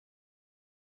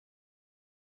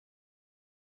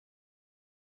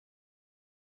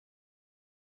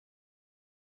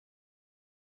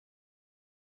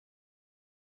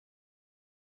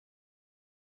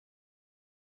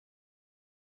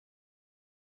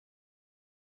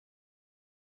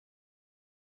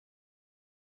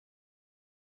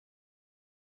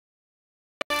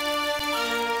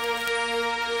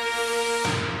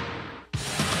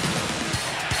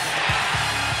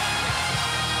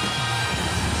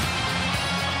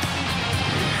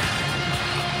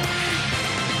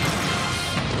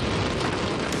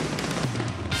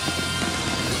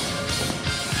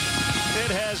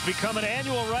become an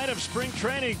annual rite of spring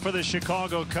training for the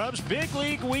Chicago Cubs. Big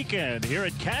league weekend here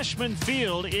at Cashman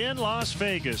Field in Las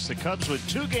Vegas. The Cubs with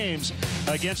 2 games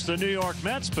against the New York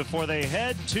Mets before they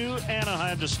head to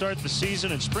Anaheim to start the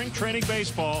season. And spring training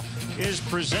baseball is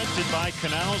presented by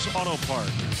Canals Auto Park.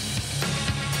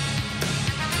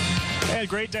 And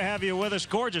great to have you with us.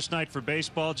 Gorgeous night for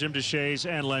baseball. Jim DeShays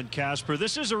and Len Casper.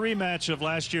 This is a rematch of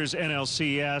last year's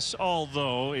NLCS,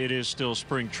 although it is still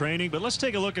spring training. But let's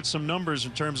take a look at some numbers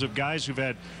in terms of guys who've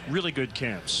had really good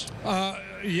camps.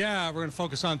 Yeah, we're going to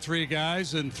focus on 3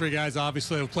 guys, and 3 guys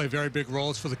obviously will play very big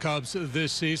roles for the Cubs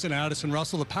this season. Addison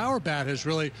Russell, the power bat has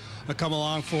really come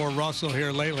along for Russell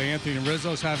here lately. Anthony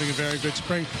Rizzo's having a very good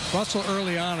spring. Russell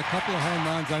early on, a couple of home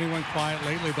runs. Then he went quiet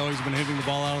lately, though he's been hitting the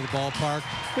ball out of the ballpark.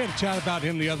 We had a chat about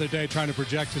him the other day, trying to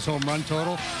project his home run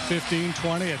total, 15,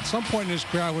 20. At some point in his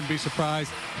career, I wouldn't be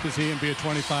surprised to see him be a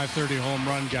 25, 30 home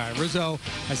run guy. Rizzo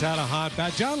has had a hot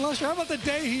bat. John Lester, how about the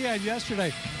day he had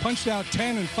yesterday? Punched out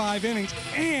 10 in 5 innings,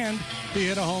 and he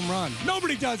hit a home run.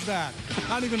 Nobody does that.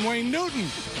 Not even Wayne Newton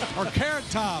or Carrot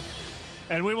Top.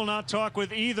 And we will not talk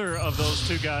with either of those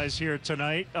 2 guys here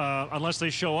tonight unless they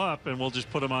show up, and we'll just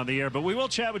put them on the air. But we will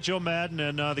chat with Joe Madden,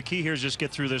 and the key here is just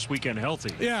get through this weekend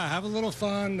healthy. Yeah, have a little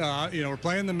fun. You know, we're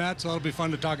playing the Mets, so it'll be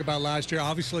fun to talk about last year.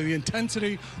 Obviously, the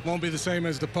intensity won't be the same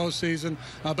as the postseason.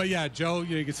 But, yeah, Joe,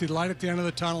 you can see the light at the end of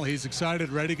the tunnel. He's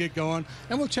excited, ready to get going,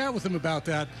 and we'll chat with him about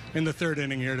that in the 3rd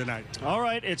inning here tonight. All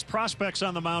right, it's prospects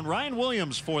on the mound. Ryan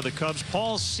Williams for the Cubs,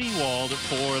 Paul Sewald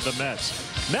for the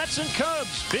Mets. Mets and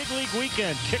Cubs, big league weekend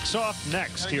kicks off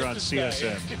next here on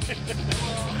CSN.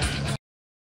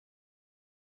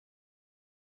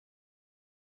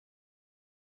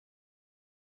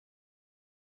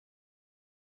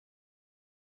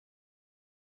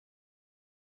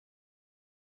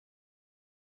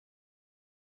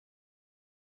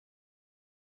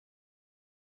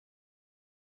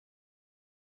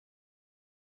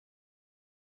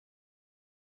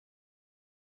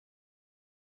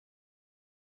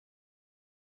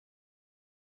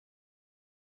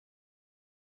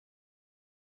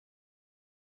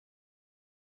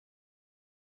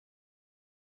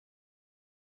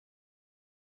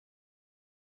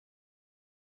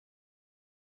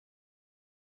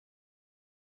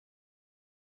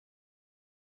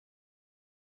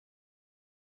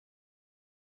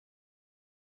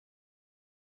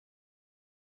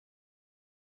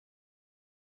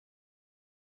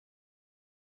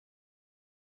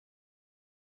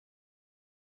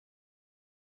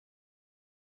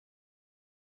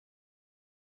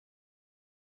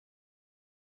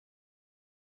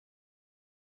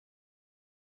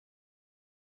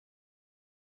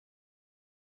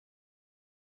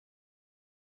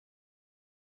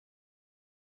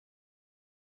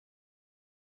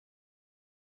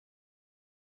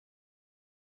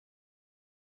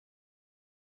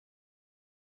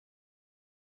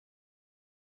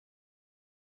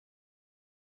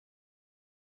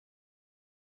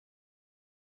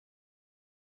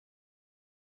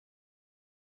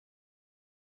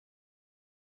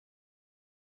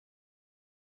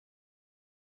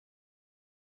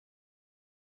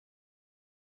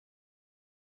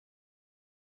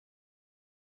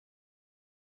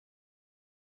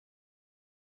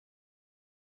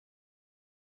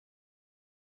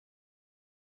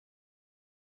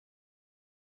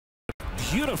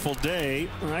 Beautiful day.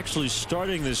 We're actually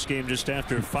starting this game just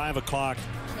after 5 o'clock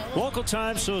local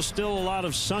time, so still a lot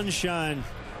of sunshine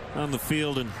on the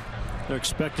field, and they're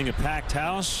expecting a packed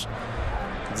house.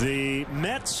 The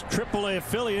Mets AAA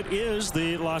affiliate is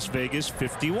the Las Vegas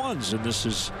 51s, and this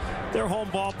is their home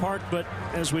ballpark. But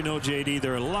as we know, JD,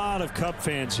 there are a lot of Cub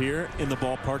fans here in the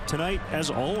ballpark tonight, as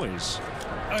always.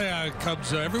 Oh, yeah,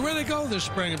 Cubs, everywhere they go this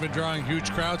spring, have been drawing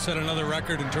huge crowds, set another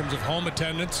record in terms of home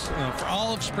attendance for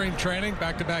all of spring training.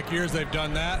 Back-to-back years they've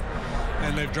done that,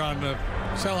 and they've drawn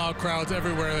sellout crowds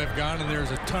everywhere they've gone, and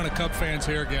there's a ton of Cub fans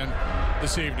here again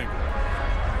this evening.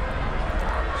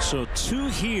 So 2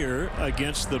 here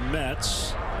against the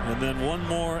Mets, and then 1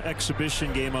 more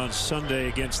exhibition game on Sunday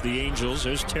against the Angels.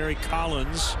 There's Terry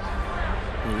Collins,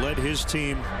 who led his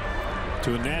team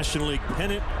to a National League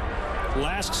pennant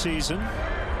last season.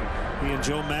 He and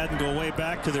Joe Madden go way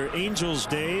back to their Angels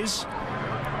days.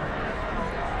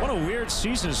 What a weird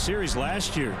season series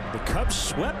last year. The Cubs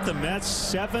swept the Mets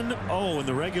 7-0 in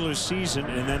the regular season,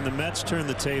 and then the Mets turned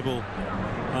the table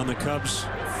on the Cubs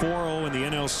 4-0 in the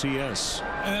NLCS.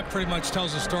 And that pretty much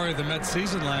tells the story of the Mets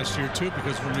season last year, too,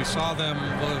 because when we saw them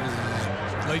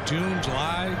late June,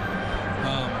 July,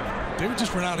 they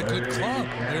just were not a good club.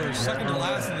 They were second to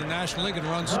last in the National League in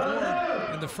runs scored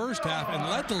in the first half and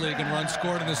led the league in runs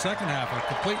scored in the second half. A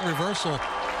complete reversal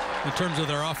in terms of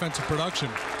their offensive production.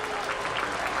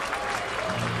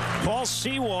 Paul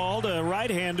Sewald, a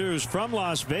right-hander who's from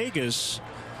Las Vegas,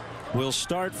 will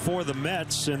start for the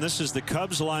Mets, and this is the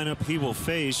Cubs lineup he will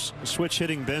face. Switch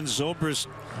hitting Ben Zobrist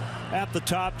at the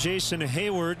top. Jason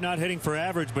Hayward not hitting for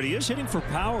average, but he is hitting for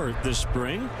power this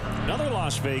spring. Another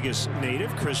Las Vegas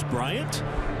native, Chris Bryant.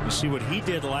 You see what he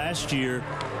did last year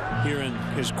here in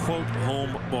his quote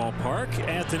home ballpark.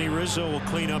 Anthony Rizzo will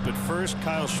clean up at first.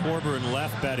 Kyle Schwarber in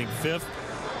left, batting fifth.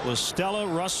 LaStella,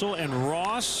 Russell, and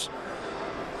Ross.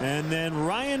 And then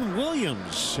Ryan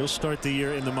Williams. He'll start the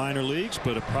year in the minor leagues,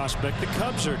 but a prospect the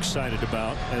Cubs are excited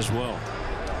about as well.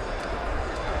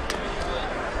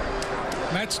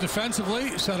 Mets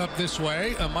defensively set up this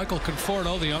way. Michael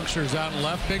Conforto, the youngster, is out in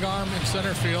left. Big arm in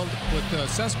center field with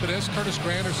Cespedes. Curtis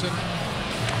Granderson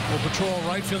will patrol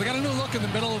right field. They got a new look in the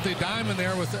middle of the diamond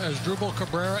there with Asdrubal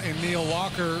Cabrera and Neil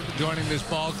Walker joining this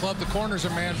ball club. The corners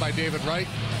are manned by David Wright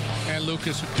and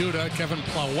Lucas Duda. Kevin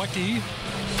Plawecki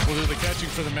will do the catching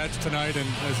for the Mets tonight. And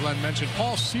as Len mentioned,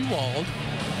 Paul Sewald,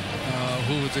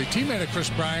 who was a teammate of Chris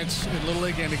Bryant's in Little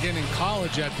League and again in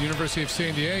college at the University of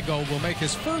San Diego, will make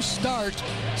his first start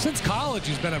since college.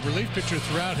 He's been a relief pitcher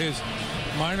throughout his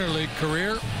minor league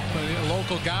career. But a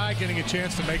local guy getting a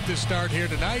chance to make this start here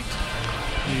tonight.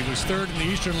 He was third in the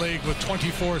Eastern League with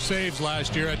 24 saves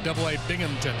last year at Double-A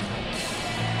Binghamton.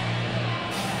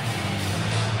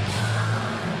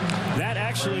 That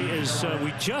actually is,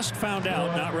 we just found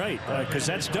out, not right, because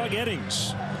that's Doug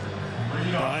Eddings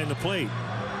behind the plate.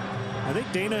 I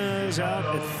think Dana is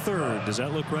out at third. Does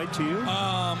that look right to you?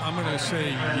 I'm going to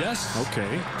say yes.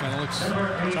 Okay. Kind of looks.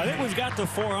 So I think we've got the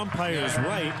four umpires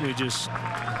right. We just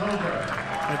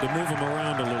had to move them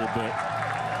around a little bit.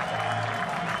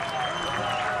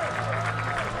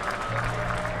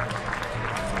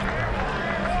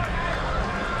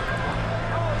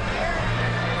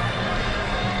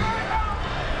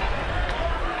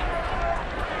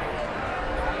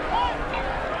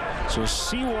 So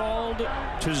Sewald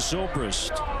to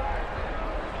Zobrist.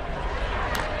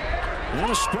 And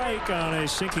a strike on a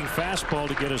sinking fastball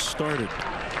to get us started.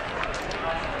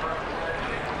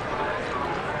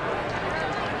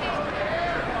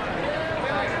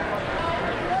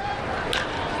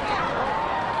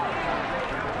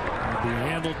 Will be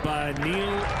handled by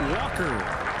Neil Walker.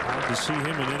 Hard to see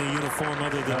him in any uniform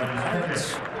other than the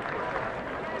Pirates.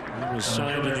 He was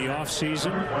signed in the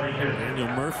offseason. Daniel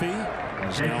Murphy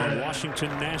is now in Washington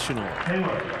National.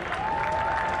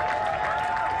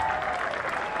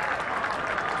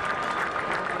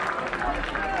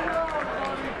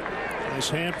 Nice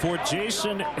hand for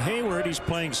Jason Hayward. He's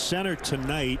playing center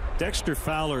tonight. Dexter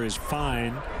Fowler is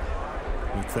fine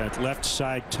with that left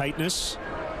side tightness.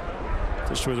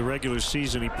 Just for the regular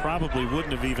season, he probably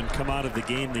wouldn't have even come out of the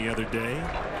game the other day.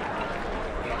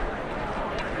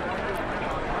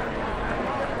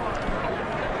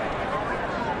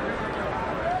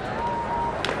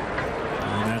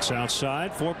 That's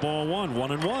outside for ball one,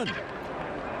 1-1.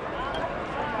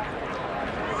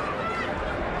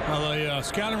 Well, the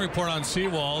scouting report on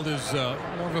Sewald is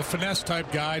more of a finesse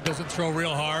type guy. Doesn't throw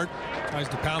real hard. Tries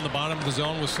to pound the bottom of the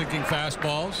zone with sinking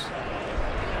fastballs.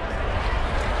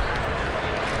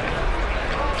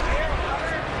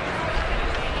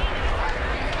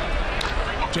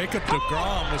 Jacob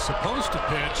deGrom was supposed to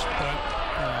pitch, but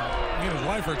he and his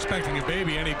wife are expecting a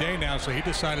baby any day now, so he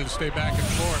decided to stay back in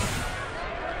Florida.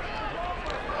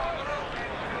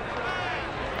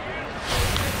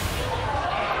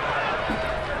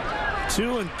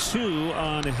 2-2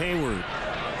 on Hayward.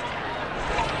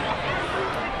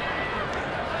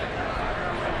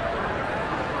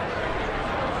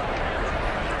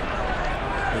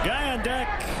 The guy on deck,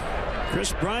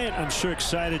 Chris Bryant, I'm sure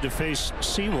excited to face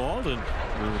Sewald, and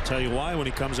we will tell you why when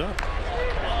he comes up.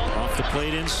 Off the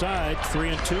plate inside,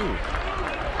 3-2.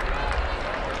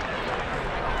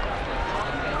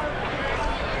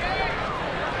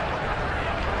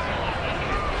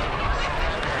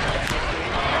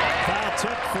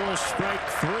 For strike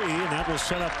three, and that will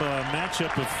set up a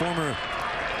matchup of former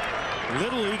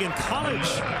Little League and college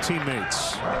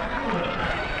teammates.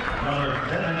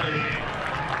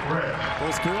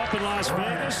 Both grew up in Las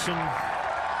Vegas and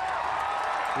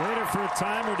later for a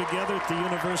time were together at the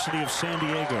University of San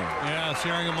Diego. Yeah,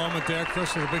 sharing a moment there.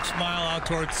 Chris with a big smile out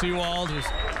towards Sewald, who's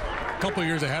a couple of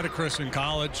years ahead of Chris in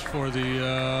college for the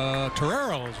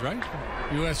Toreros, right?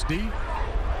 USD.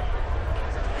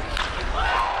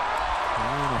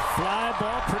 And a fly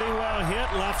ball, pretty well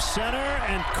hit, left center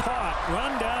and caught.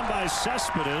 Run down by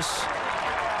Cespedes.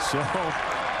 So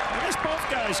I guess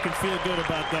both guys can feel good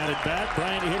about that at bat.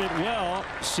 Bryant hit it well.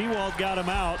 Sewald got him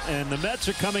out, and the Mets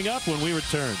are coming up when we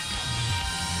return.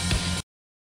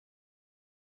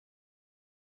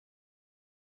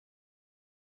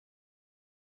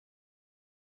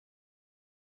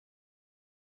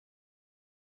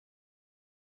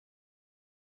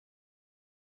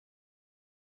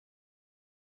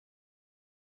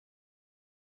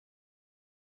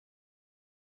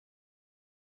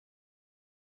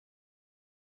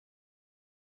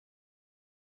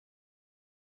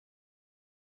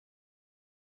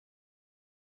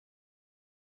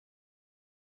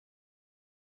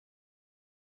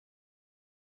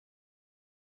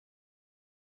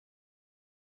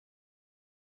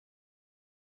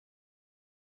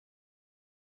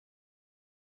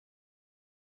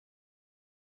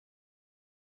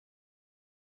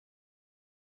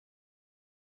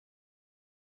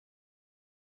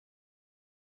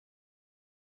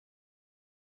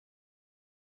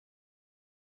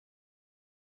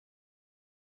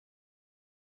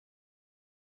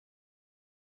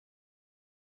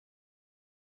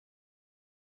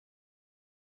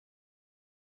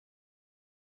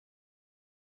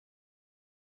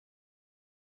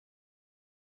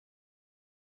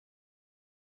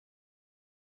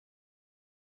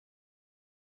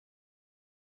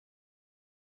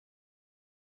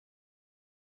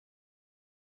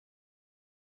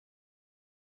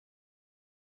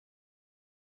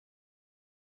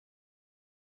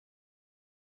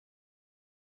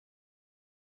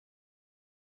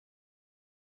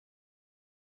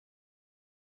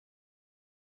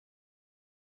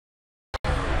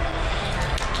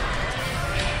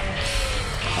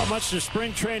 How much does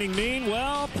spring training mean?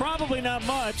 Well, probably not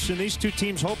much, and these two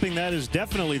teams hoping that is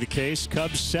definitely the case.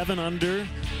 Cubs 7 under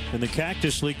in the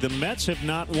Cactus League. The Mets have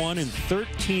not won in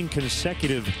 13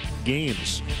 consecutive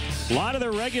games. A lot of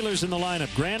their regulars in the lineup: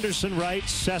 Granderson, Wright,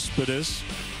 Cespedes,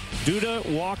 Duda,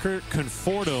 Walker,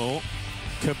 Conforto,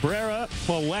 Cabrera,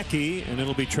 Plawecki, and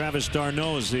it'll be Travis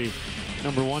d'Arnaud as the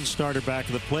 #1 starter back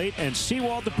of the plate, and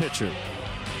Sewald the pitcher.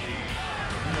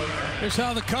 Here's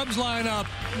how the Cubs line up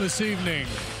this evening.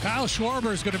 Kyle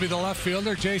Schwarber is going to be the left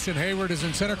fielder. Jason Hayward is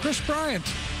in center. Chris Bryant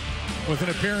with an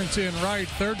appearance in right.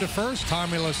 Third to first,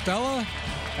 Tommy La Stella.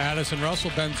 Addison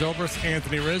Russell, Ben Zobrist,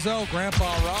 Anthony Rizzo.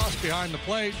 Grandpa Ross behind the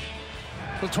plate.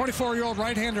 The 24-year-old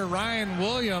right-hander Ryan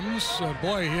Williams.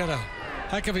 Boy, he had a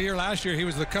heck of a year last year. He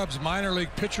was the Cubs minor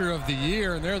league pitcher of the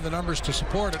year, and there are the numbers to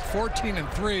support it.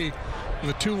 14-3 with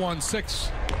a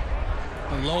 2.16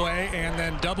 on low A and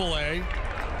then double A.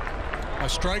 A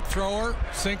strike thrower,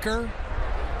 sinker,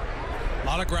 a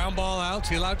lot of ground ball outs.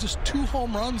 He allowed just 2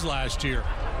 home runs last year.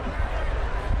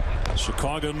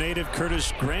 Chicago native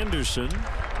Curtis Granderson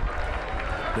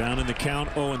down in the count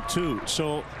 0-2.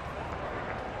 So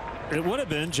it would have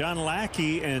been John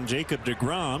Lackey and Jacob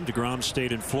deGrom. deGrom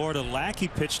stayed in Florida. Lackey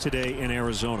pitched today in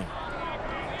Arizona.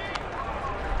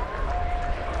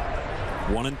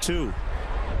 1-2.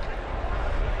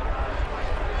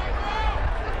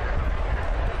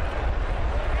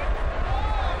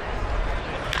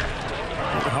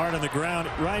 Hard on the ground,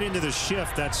 right into the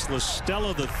shift. That's La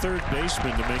Stella, the third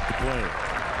baseman, to make the play.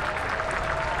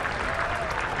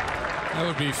 That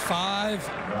would be 5,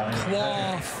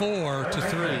 Qua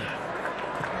 4-3.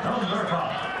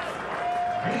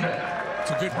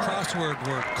 It's a good crossword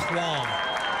word, Qua.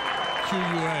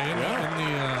 Q-U-A, in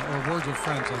the or words of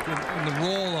French, like in the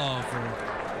roll of.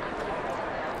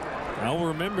 I'll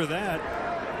remember that.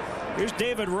 Here's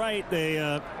David Wright.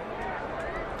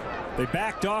 They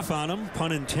backed off on him,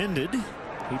 pun intended.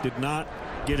 He did not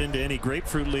get into any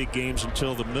Grapefruit League games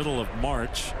until the middle of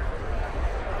March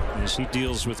as he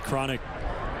deals with chronic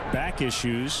back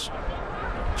issues.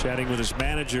 Chatting with his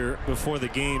manager before the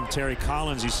game, Terry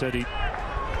Collins, he said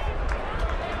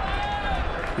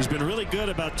he's been really good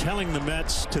about telling the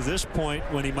Mets to this point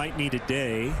when he might need a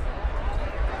day.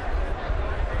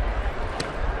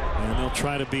 And they'll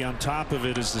try to be on top of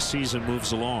it as the season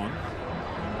moves along.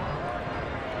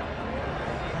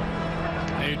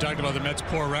 You talked about the Mets'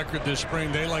 poor record this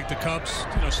spring. They, like the Cubs,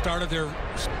 started their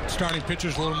starting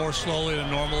pitchers a little more slowly than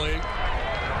normally.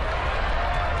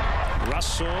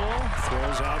 Russell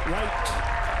throws out right.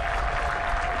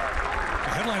 The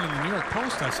headline in the New York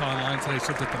Post I saw online today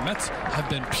said that the Mets have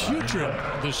been putrid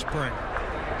this spring.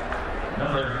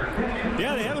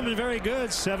 Yeah, they haven't been very good.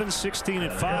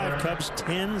 7-16-5. Cubs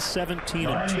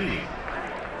 10-17-2.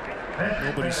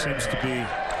 Nobody seems to be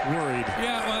worried.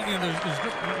 Yeah, well,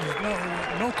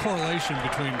 there's no correlation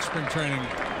between spring training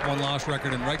 1-loss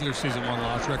record and regular season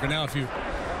 1-loss record. Now, if you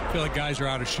feel like guys are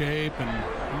out of shape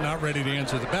and not ready to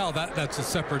answer the bell, that's a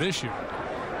separate issue.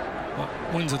 Well,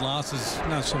 wins and losses,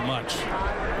 not so much.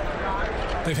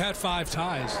 They've had 5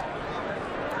 ties.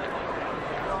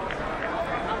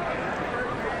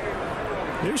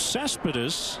 There's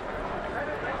Cespedes.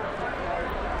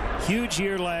 Huge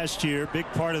year last year. Big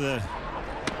part of the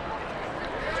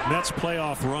Mets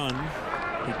playoff run.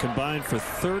 He combined for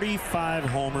 35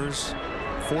 homers,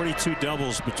 42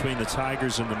 doubles between the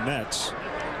Tigers and the Mets.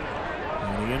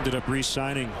 And he ended up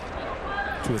re-signing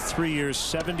to a 3-year,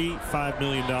 $75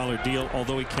 million deal,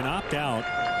 although he can opt out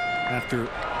after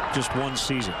just 1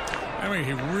 season. I mean,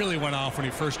 he really went off when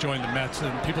he first joined the Mets,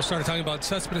 and people started talking about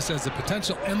Cespedes as a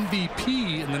potential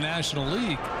MVP in the National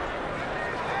League.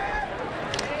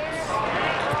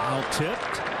 Foul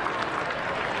tipped.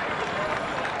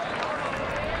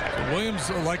 Williams,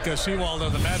 like Sewald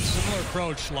of the Mets, similar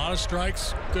approach. A lot of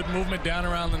strikes, good movement down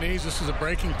around the knees. This is a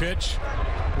breaking pitch.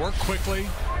 Work quickly.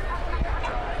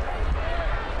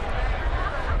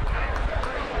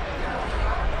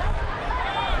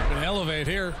 Can elevate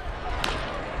here.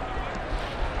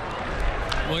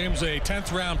 Williams, a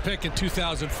 10th round pick in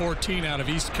 2014 out of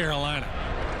East Carolina.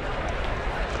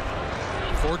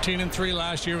 14-3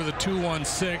 last year with a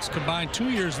 2.16. Combined 2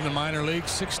 years in the minor league,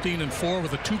 16-4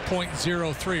 with a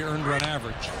 2.03 earned run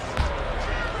average.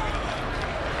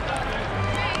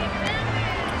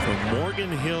 From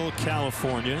Morgan Hill,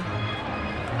 California.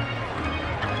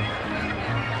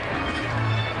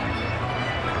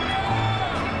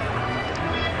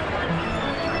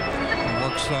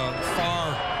 Works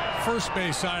far first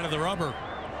base side of the rubber.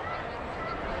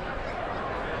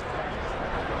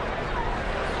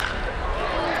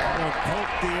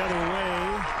 Poked the other way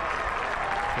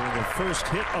for the first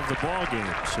hit of the ball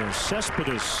game. So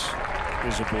Cespedes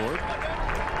is aboard.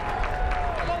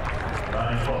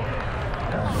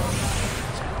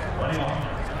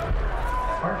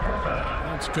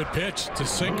 That's a good pitch. It's a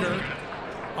sinker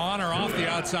on or off the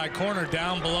outside corner,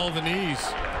 down below the knees.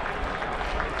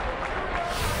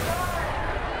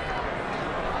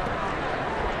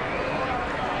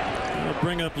 We'll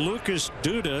bring up Lucas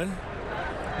Duda.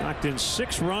 Knocked in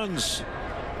 6 runs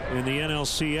in the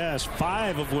NLCS,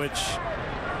 5 of which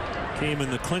came in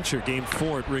the clincher, game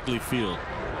 4 at Wrigley Field.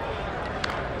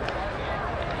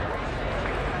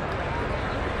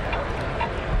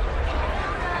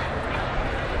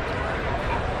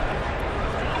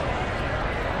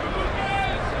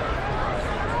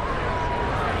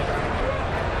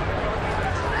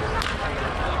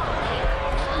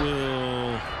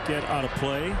 Out of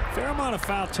play. Fair amount of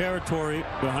foul territory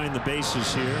behind the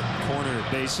bases here, corner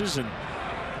bases, and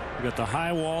we got the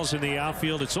high walls in the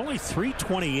outfield. It's only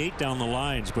 328 down the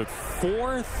lines, but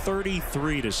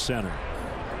 433 to center.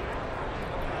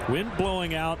 Wind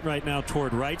blowing out right now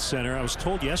toward right center. I was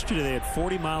told yesterday they had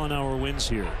 40-mile-an-hour winds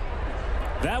here.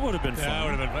 That would have been fun. Yeah,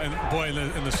 that would have been. And boy,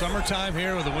 in the summertime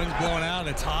here, with the winds blowing out,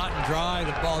 it's hot and dry.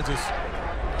 The ball just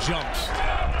jumps.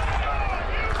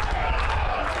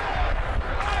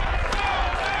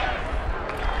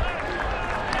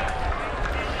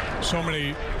 So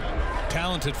many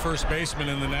talented first basemen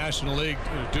in the National League.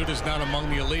 Duda's not among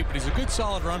the elite, but he's a good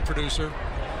solid run producer.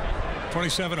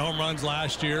 27 home runs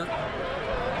last year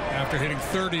after hitting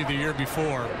 30 the year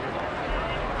before.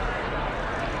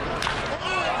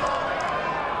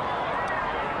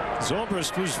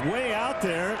 Zobrist was way out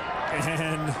there,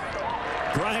 and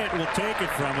Bryant will take it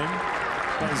from him.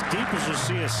 As deep as you'll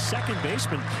see a second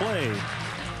baseman play.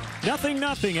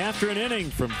 0-0 after an inning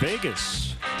from Vegas.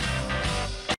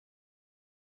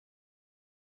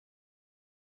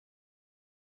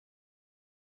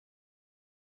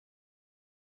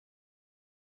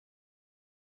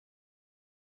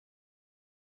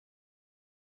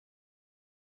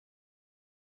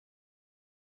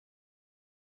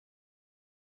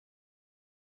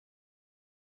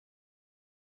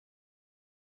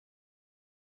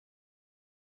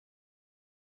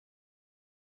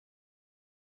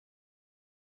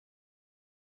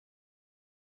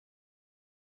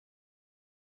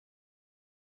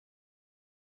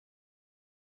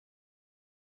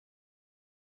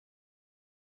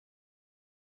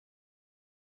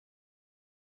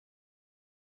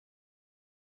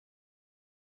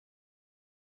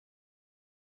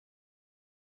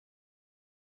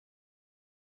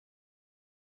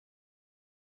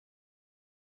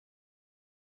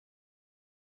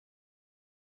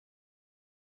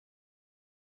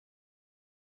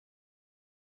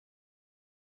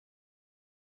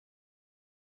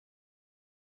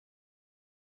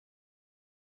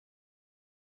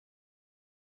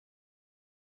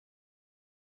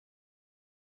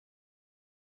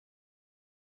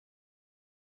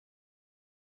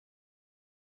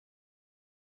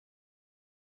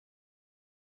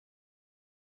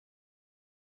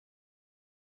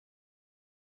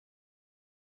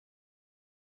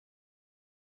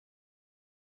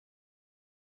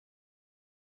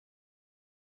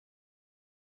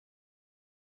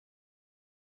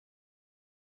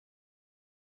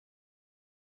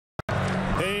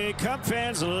 Hey, Cub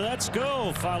fans, let's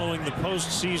go. Following the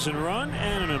postseason run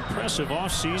and an impressive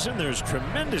offseason, there's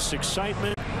tremendous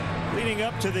excitement leading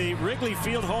up to the Wrigley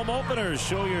Field home openers.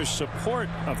 Show your support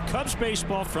of Cubs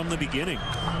baseball from the beginning.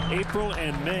 April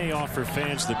and May offer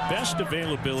fans the best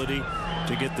availability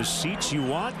to get the seats you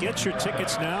want. Get your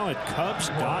tickets now at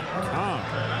Cubs.com.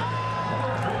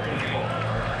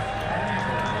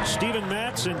 Steven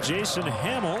Matz and Jason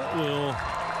Hamill will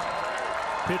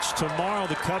pitch tomorrow.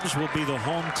 The Cubs will be the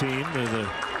home team. They're the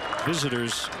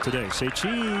visitors today. Say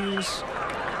cheese.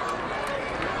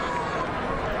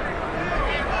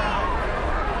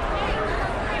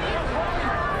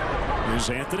 Here's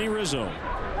Anthony Rizzo.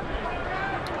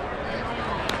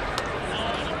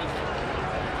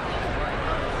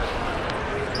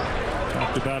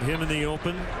 Talked about him in the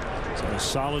open. He's had a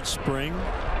solid spring.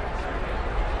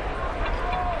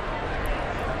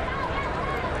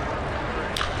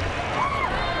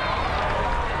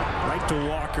 To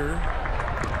Walker.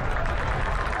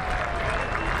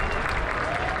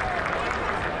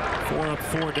 Four up,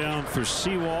 4 down for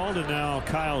Sewald, and now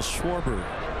Kyle Schwarber.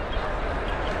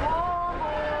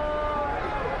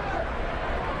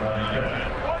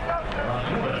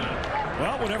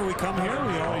 Well, whenever we come here,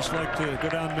 we always like to go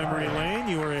down memory lane.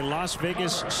 You were a Las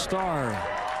Vegas Star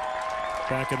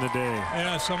back in the day.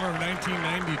 Yeah, summer of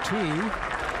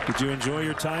 1992. Did you enjoy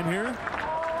your time here?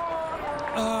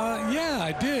 Yeah,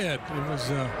 I did. It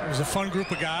was a fun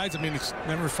group of guys. I mean, it's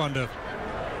never fun to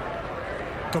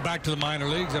go back to the minor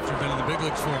leagues after being in the big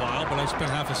leagues for a while, but I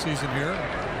spent half a season here,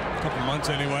 a couple months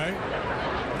anyway.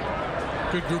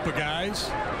 Good group of guys.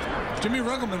 Jimmy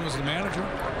Ruggleman was the manager,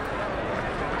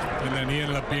 and then he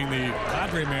ended up being the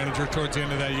Padre manager towards the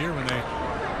end of that year when they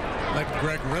let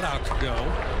Greg Riddock go.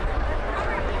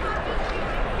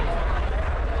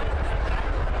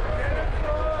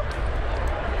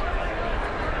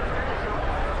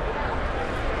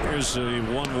 Here's a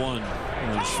 1-1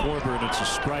 on Schwarber, and it's a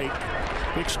strike.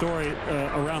 Big story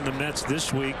around the Mets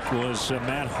this week was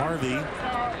Matt Harvey.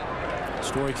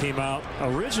 Story came out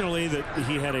originally that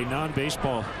he had a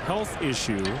non-baseball health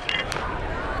issue,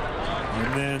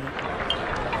 and then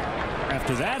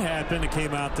after that happened, it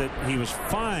came out that he was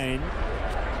fine.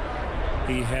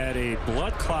 He had a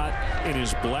blood clot in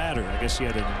his bladder. I guess he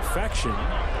had an infection.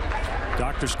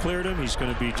 Doctors cleared him. He's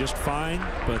going to be just fine.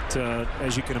 But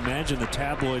as you can imagine, the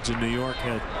tabloids in New York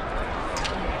had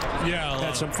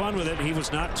some fun with it. He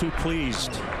was not too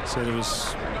pleased. Said it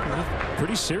was a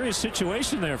pretty serious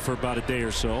situation there for about a day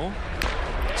or so.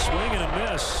 Swing and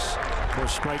a miss for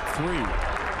strike 3.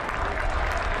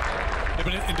 Yeah,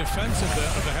 but in defense of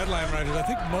the headline writers, I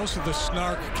think most of the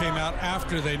snark came out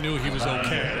after they knew he was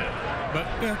okay. But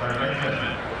yeah.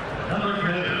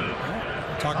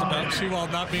 Talked about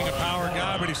Sewald not being a power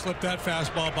guy, but he slipped that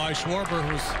fastball by Schwarber,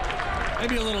 who's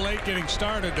maybe a little late getting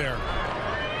started there.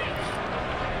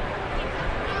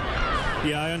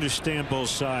 Yeah, I understand both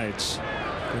sides.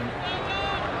 And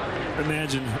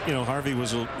imagine, you know, Harvey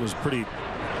was pretty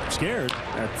scared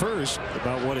at first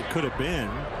about what it could have been.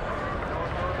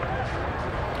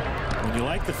 And you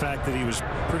like the fact that he was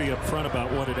pretty upfront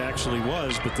about what it actually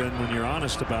was, but then when you're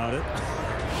honest about it,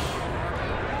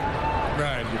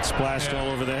 right, it's splashed all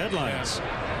over the headlines.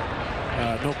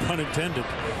 No pun intended.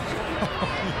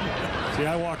 See,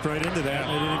 I walked right into that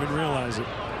and I didn't even realize it.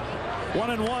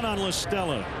 1-1 on La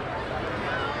Stella.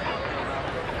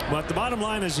 But the bottom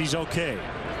line is he's okay.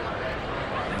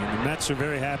 And the Mets are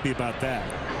very happy about that.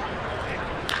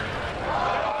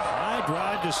 High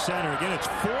drive to center. Again, it's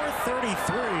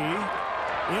 433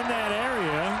 in that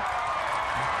area.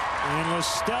 And La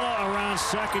Stella around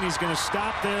second. He's going to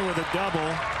stop there with a double.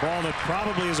 Ball that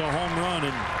probably is a home run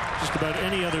in just about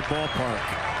any other ballpark.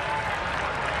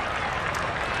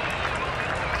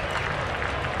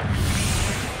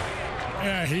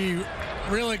 Yeah, he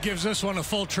really gives this one a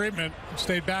full treatment.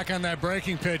 Stayed back on that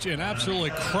breaking pitch and absolutely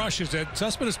crushes it.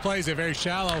 Cespedes plays a very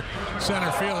shallow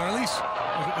center field, or at least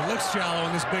it looks shallow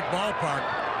in this big ballpark.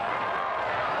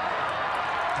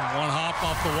 And one hop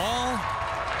off the wall.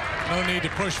 No need to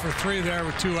push for 3 there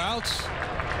with 2 outs.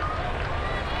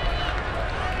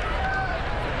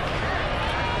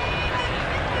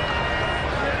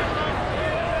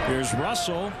 Here's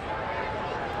Russell.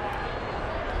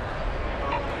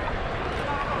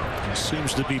 He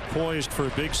seems to be poised for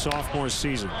a big sophomore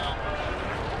season.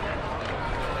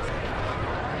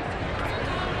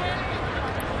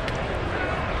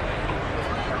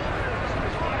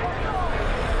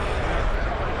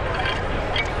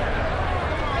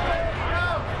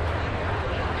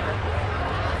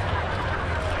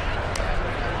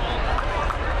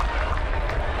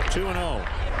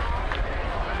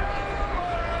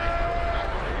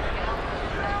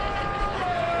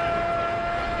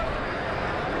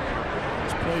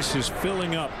 Is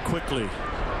filling up quickly. In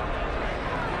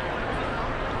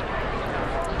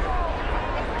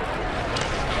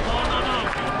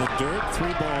the dirt,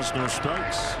 3 balls, no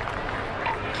strikes.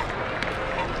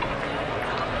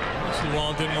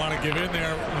 Sewald didn't want to give in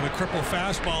there with a cripple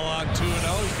fastball on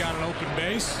 2-0. He's got an open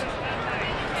base. See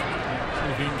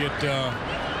if he can get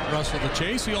Russell to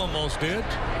chase. He almost did.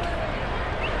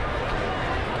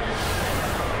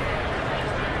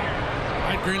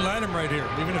 I'd green light him right here.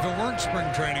 Even if it weren't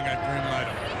spring training, I'd green light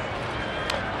him.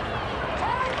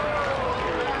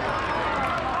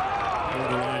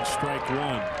 Borderline strike 1.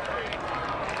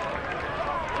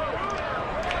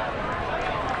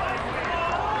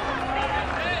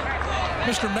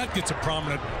 Mr. Met gets a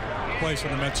prominent place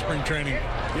in the Mets spring training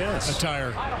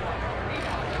attire.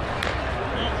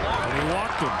 And he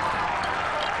walked him.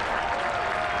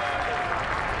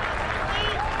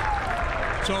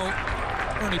 So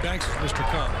Ernie Banks is Mr.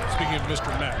 Cub. Speaking of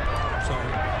Mr. Met. So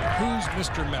who's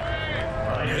Mr. Met?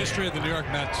 The history of the New York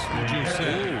Mets, would you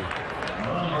say?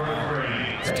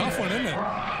 It's a tough one, isn't it?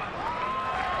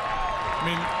 I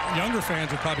mean, younger fans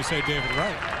would probably say David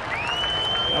Wright.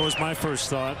 That was my first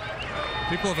thought.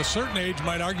 People of a certain age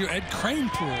might argue Ed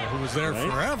Kranepool, who was there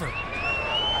forever.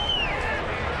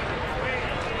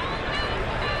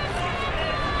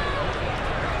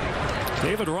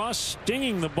 David Ross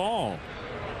stinging the ball.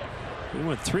 He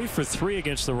went 3 for 3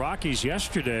 against the Rockies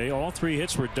yesterday. All 3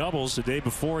 hits were doubles. The day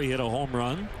before he hit a home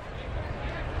run.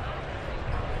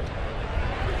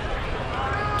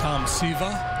 Tom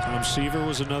Seaver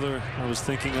was another I was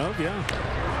thinking of. Yeah.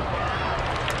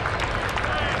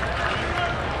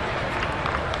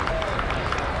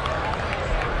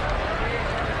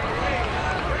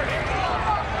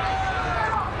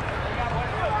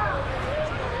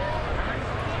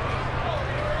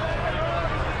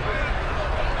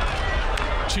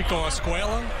 Chico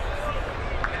Escuela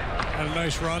had a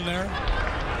nice run there.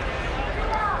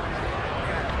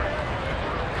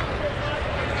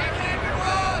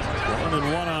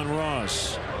 And 1 on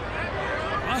Ross.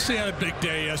 Rossi had a big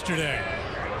day yesterday.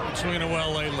 Been swinging it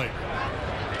well lately.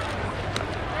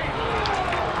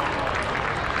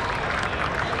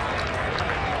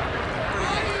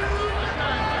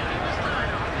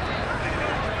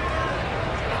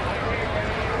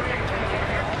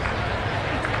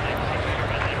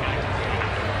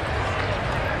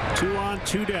 Two on,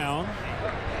 2 down.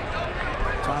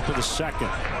 Top of the second.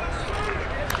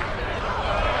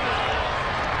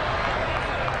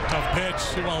 Tough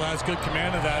pitch. Well, has good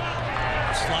command of that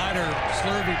slider,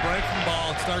 slurvy breaking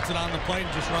ball. Starts it on the plate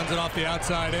and just runs it off the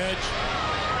outside edge.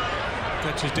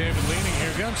 Catches David leaning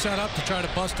here. Get him set up to try to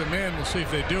bust him in. We'll see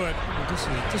if they do it. This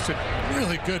is just a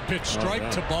really good pitch. Strike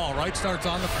to ball. Right starts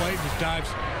on the plate and just dives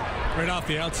right off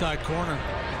the outside corner.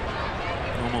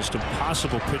 Almost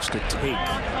impossible pitch to take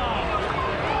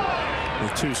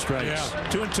with 2 strikes. Yeah.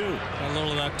 2 and 2. A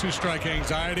little of that 2-strike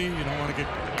anxiety. You don't want to get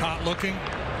caught looking.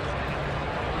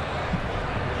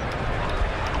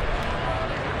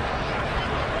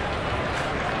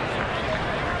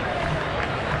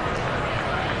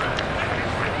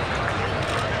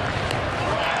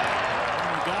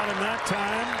 Got him that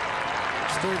time.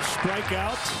 His 3rd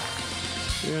strikeout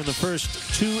here in the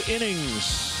first 2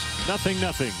 innings.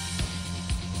 0-0.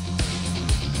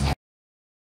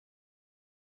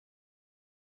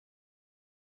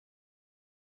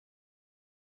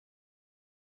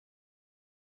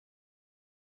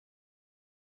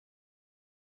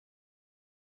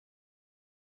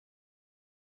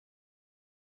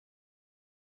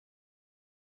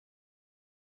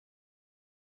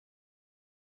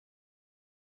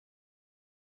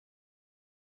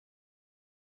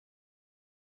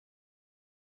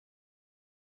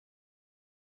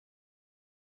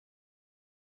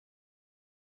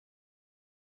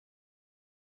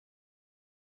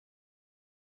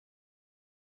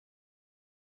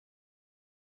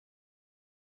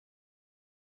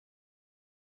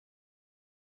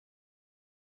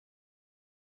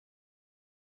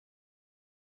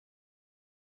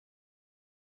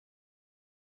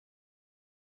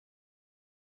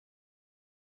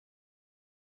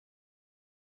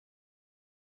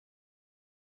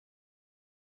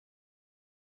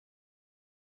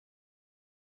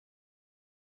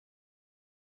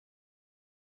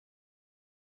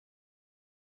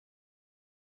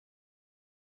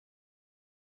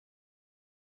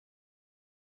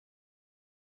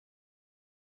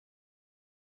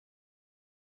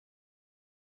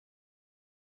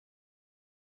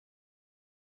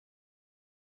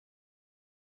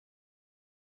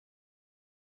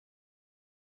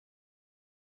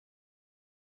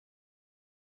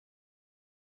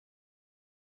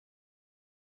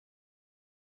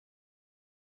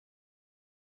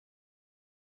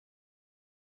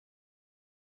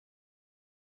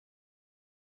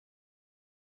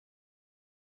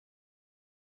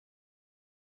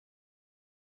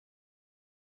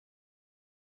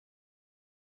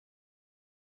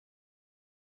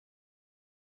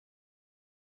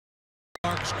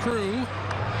 Clark's Crew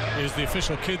is the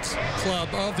official kids club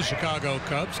of the Chicago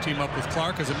Cubs. Team up with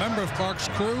Clark as a member of Clark's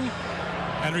Crew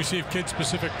and receive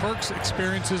kid-specific perks,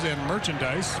 experiences, and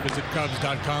merchandise. Visit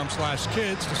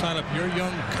Cubs.com/kids to sign up your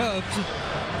young Cubs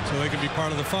so they can be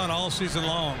part of the fun all season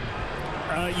long.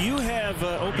 You have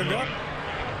opened up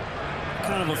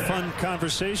kind of a fun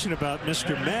conversation about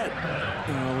Mr. Met.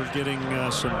 We're getting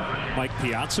some Mike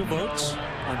Piazza votes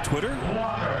on Twitter.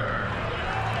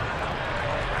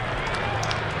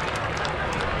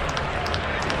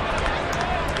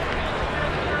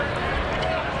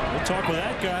 We'll talk with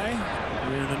that guy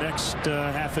in the next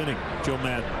half inning. Joe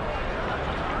Madden.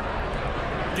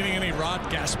 Getting any Rod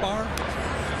Gaspar?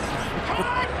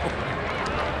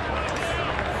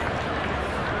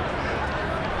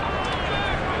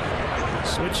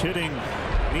 Switch hitting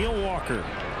Neil Walker.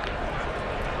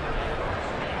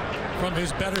 From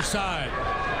his better side.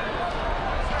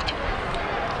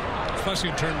 Especially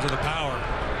in terms of the power.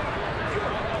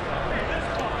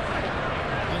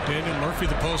 Daniel Murphy,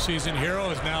 the postseason hero,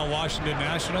 is now Washington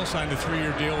National. Signed a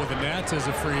 3-year deal with the Nats as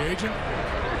a free agent.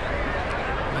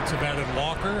 Nets have added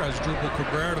Walker as Drupal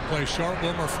Cabrera to play short.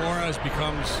 Wilmer Flores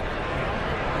becomes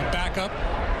a backup.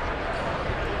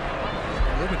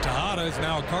 Ruben Tejada is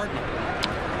now a Cardinal.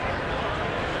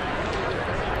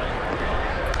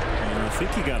 I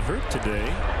think he got hurt today.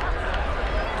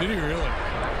 Did he really? I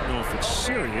don't know if it's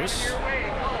serious.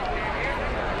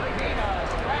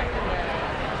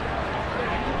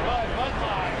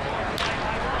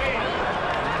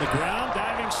 On the ground,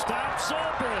 diving stop,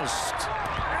 Zobrist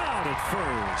out at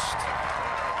first.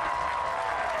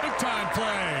 Big time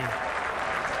play.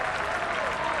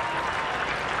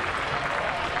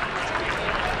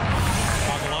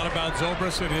 Talk a lot about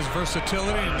Zobrist and his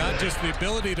versatility, and not just the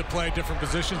ability to play different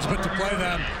positions, but to play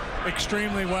them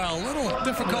extremely well. A little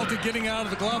difficulty getting out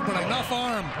of the glove, but enough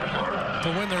arm to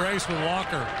win the race with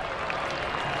Walker.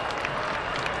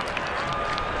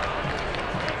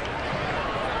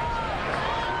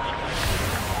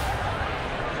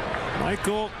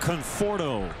 Michael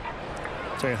Conforto.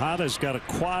 Tejada's got a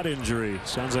quad injury.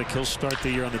 Sounds like he'll start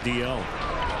the year on the DL.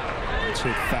 It's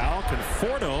hit foul.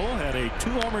 Conforto had a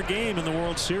 2-homer game in the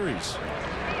World Series.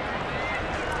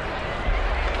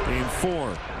 Game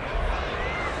 4.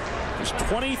 He's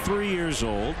 23 years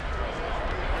old.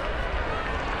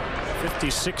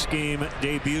 56-game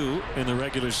debut in the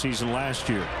regular season last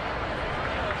year.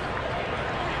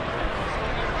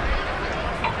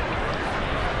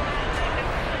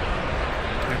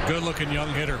 A good-looking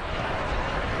young hitter.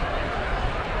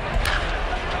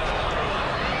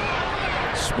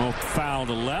 Smoked foul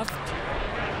to left.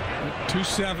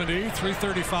 270,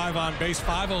 335 on base,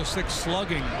 506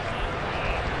 slugging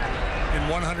in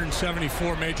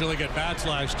 174 Major League at-bats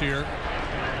last year.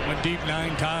 Went deep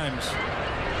 9 times.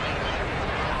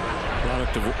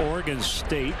 Product of Oregon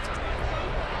State.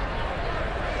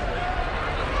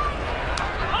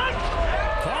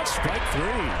 Caught strike 3.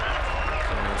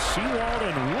 Sewald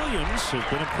and Williams have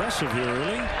been impressive here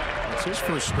early. That's his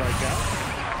first strikeout.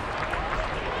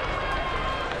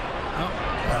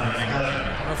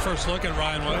 Our first look at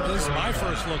Ryan Williams. This is my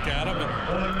first look at him.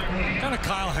 And kind of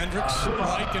Kyle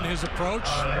Hendricks-like in his approach.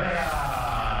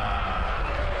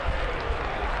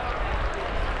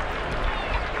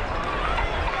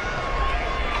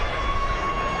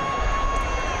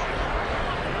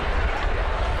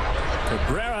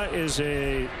 Cabrera is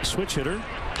a switch hitter.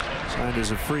 Signed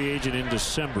as a free agent in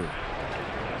December.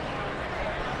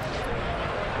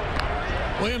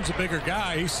 Williams a bigger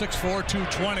guy. He's 6'4",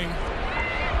 220.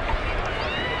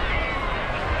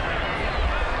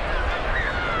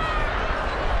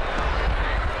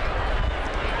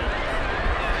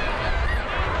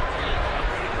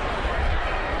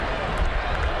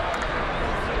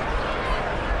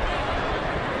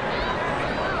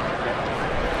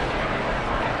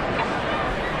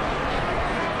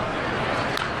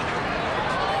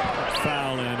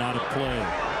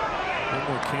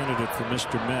 Candidate for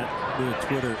Mr. Met via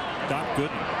Twitter, Doc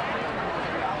Gooden.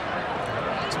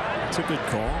 It's a good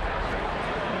call.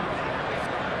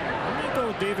 I'm going to go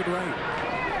with David Wright.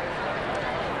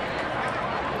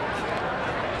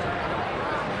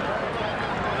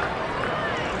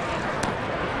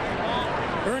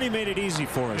 Ernie made it easy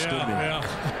for us, didn't he? Yeah.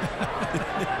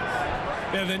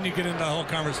 Yeah, then you get into the whole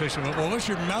conversation. Well, what's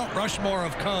your Mount Rushmore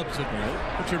of Cubs? And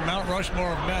what's your Mount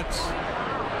Rushmore of Mets?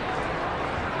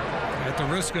 At the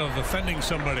risk of offending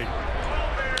somebody.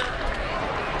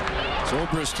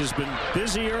 Zobrist has been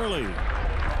busy early. The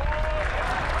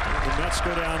Mets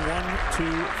go down 1,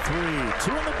 2,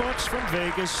 3. 2 in the books from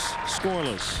Vegas,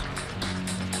 scoreless.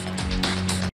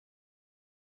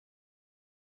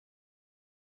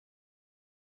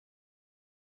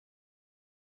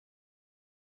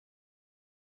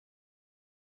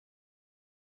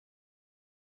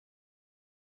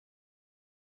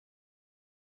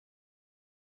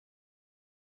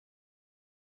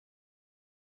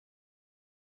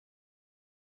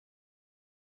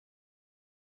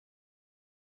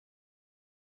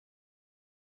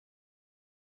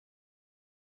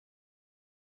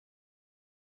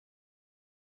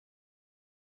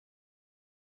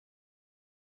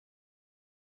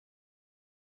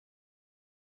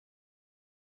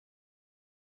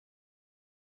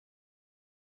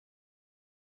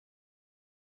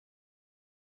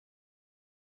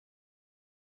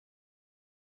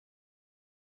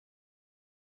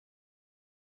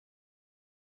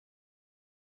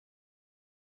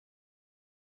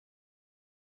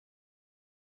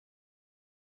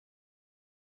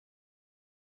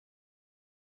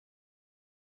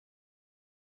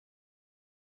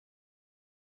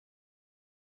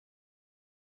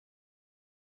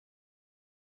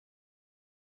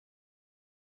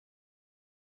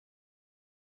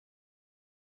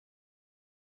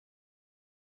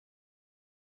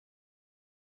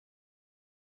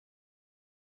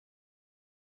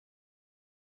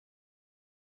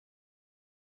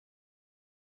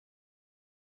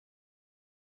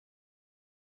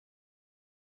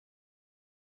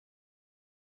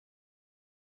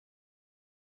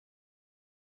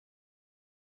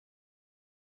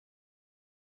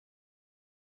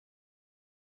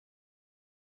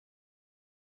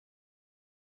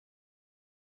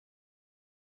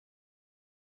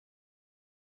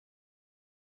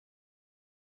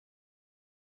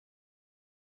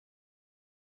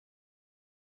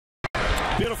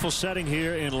 Beautiful setting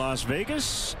here in Las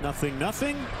Vegas.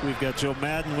 0-0. We've got Joe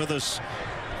Madden with us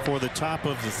for the top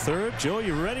of the third. Joe,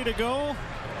 you ready to go?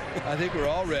 I think we're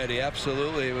all ready.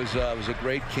 Absolutely. It was a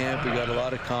great camp. We got a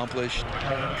lot accomplished.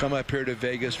 Come up here to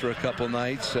Vegas for a couple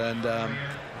nights and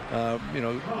you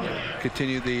know,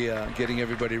 continue the getting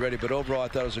everybody ready. But overall, I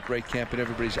thought it was a great camp, and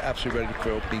everybody's absolutely ready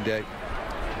for opening day.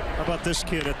 How about this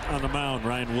kid on the mound,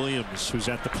 Ryan Williams, who's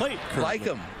at the plate currently? Like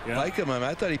him. Yeah. Like him.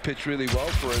 I thought he pitched really well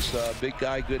for us. Big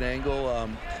guy, good angle.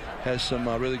 Has some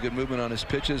really good movement on his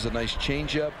pitches. A nice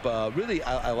changeup. Really,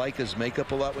 I like his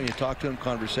makeup a lot when you talk to him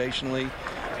conversationally.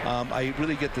 I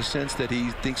really get the sense that he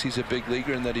thinks he's a big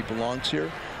leaguer and that he belongs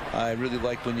here. I really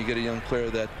like when you get a young player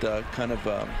that kind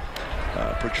of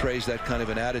portrays that kind of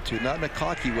an attitude, not in a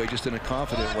cocky way, just in a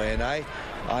confident way. And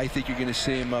I think you're going to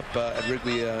see him up at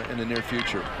Wrigley in the near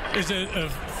future. Is it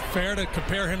fair to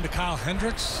compare him to Kyle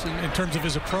Hendricks in terms of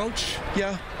his approach?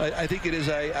 Yeah, I think it is.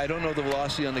 I don't know the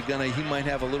velocity on the gun. He might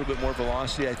have a little bit more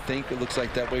velocity. I think it looks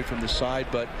like that way from the side,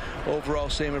 but overall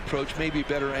same approach, maybe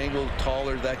better angle,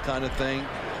 taller, that kind of thing.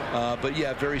 But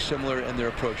yeah, very similar in their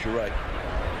approach. You're right.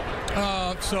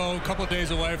 So a couple of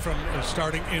days away from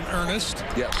starting in earnest.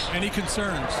 Yes. Any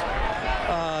concerns?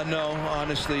 No,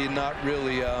 honestly, not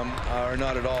really, or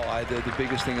not at all. The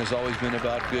biggest thing has always been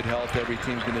about good health. Every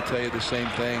team's going to tell you the same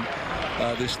thing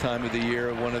this time of the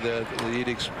year. One of the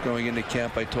edicts going into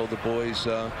camp, I told the boys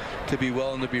to be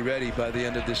well and to be ready by the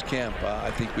end of this camp.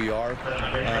 I think we are.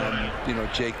 You know,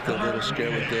 Jake, a little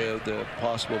scared with the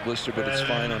possible blister, but it's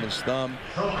fine on his thumb.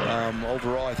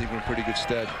 Overall, I think we're in pretty good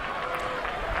stead.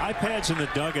 iPads in the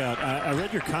dugout. I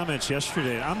read your comments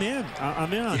yesterday. I'm in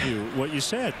on you, what you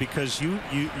said, because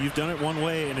you've done it one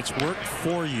way and it's worked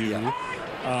for you.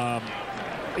 Yeah.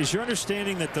 Is your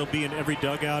understanding that they'll be in every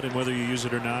dugout, and whether you use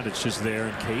it or not, it's just there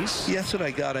in case? Yeah, that's what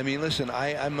I got. I mean, listen,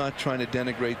 I'm not trying to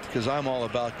denigrate, because I'm all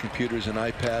about computers and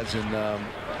iPads,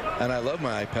 and I love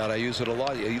my iPad. I use it a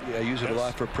lot. I use it a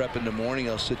lot for prep in the morning.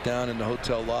 I'll sit down in the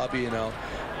hotel lobby and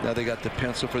now they got the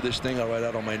pencil for this thing. I'll write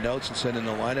out all my notes and send in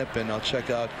the lineup, and I'll check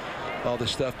out all the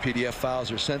stuff. PDF files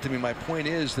are sent to me. My point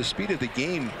is, the speed of the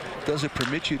game doesn't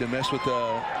permit you to mess with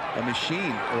a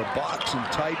machine or a box and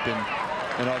type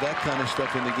and all that kind of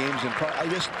stuff in the games. And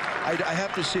I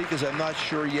have to see, because I'm not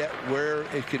sure yet where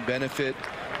it can benefit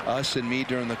us and me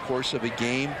during the course of a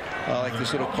game. Like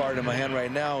this little card in my hand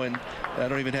right now, and I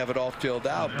don't even have it all filled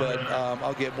out, but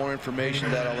I'll get more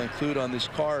information that I'll include on this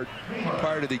card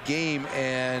prior to the game,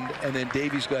 and then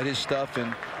Davey's got his stuff,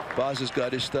 and Boz has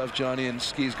got his stuff, Johnny and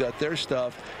Ski's got their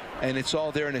stuff, and it's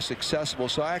all there and it's accessible.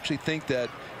 So I actually think that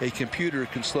a computer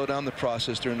can slow down the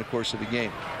process during the course of the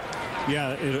game.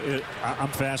 Yeah, I'm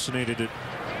fascinated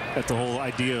at the whole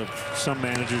idea of some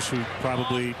managers who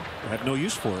probably have no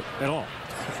use for it at all.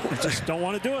 They just don't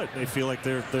want to do it. They feel like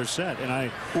they're set,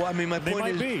 and well, I mean, my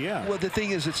point is, yeah. Well, the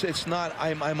thing is, it's not.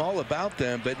 I'm all about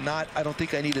them, but not. I don't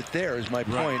think I need it there. Is my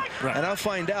point. Right. And I'll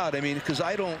find out. I mean, because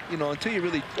I don't. You know, until you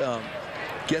really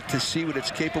get to see what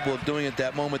it's capable of doing at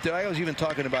that moment. I was even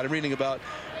talking about, I'm reading about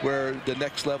where the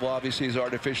next level obviously is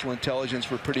artificial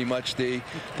intelligence, where pretty much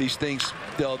these things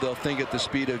they'll think at the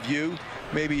speed of you.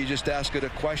 Maybe you just ask it a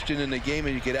question in the game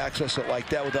and you can access it like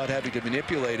that without having to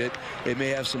manipulate it. It may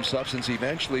have some substance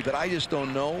eventually, but I just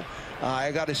don't know.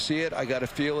 I got to see it. I got to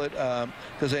feel it,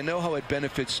 because I know how it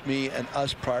benefits me and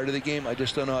us prior to the game. I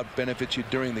just don't know how it benefits you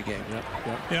during the game. Yep.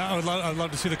 Yeah, I'd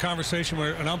love to see the conversation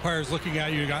where an umpire is looking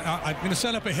at you. I'm going to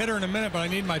set up a hitter in a minute, but I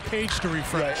need my page to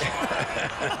refresh.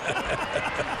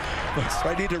 Right.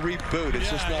 I need to reboot. It's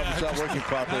just not, it's not working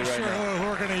properly right now. Who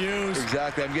we're going to use.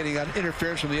 Exactly. I'm getting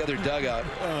interference from the other dugout.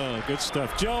 Oh, good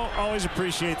stuff. Joe, always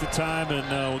appreciate the time, and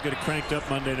we'll get it cranked up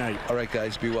Monday night. All right,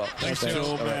 guys. Be well. Thanks,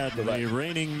 Joe Madden, the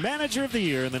reigning manager of the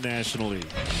year in the National League.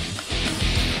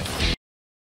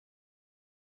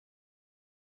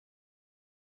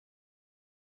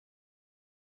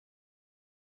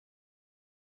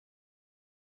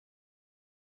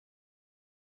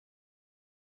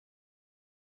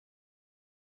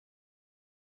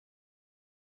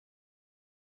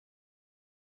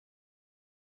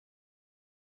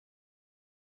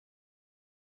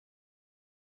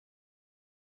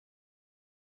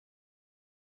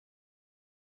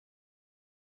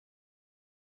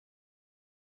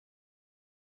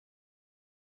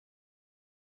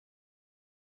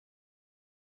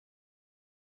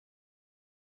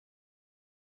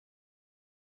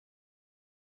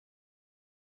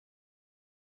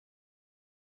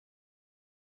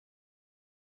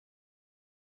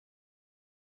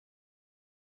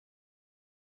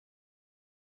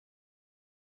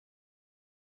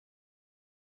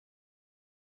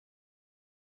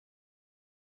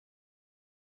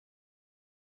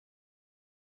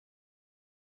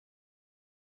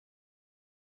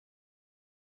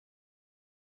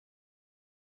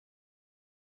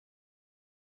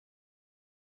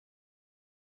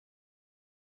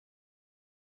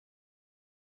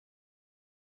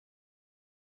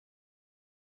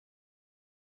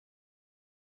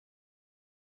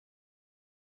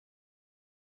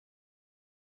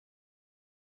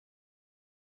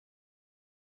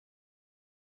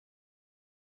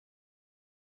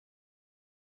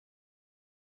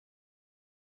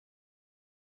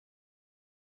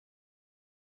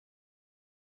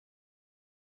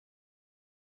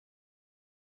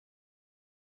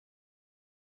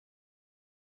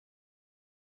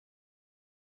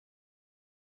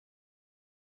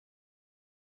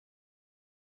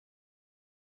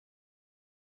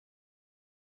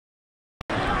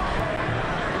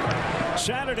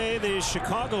 Saturday, the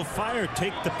Chicago Fire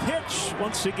take the pitch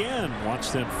once again. Watch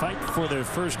them fight for their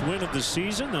first win of the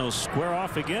season. They'll square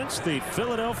off against the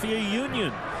Philadelphia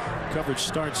Union. Coverage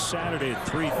starts Saturday at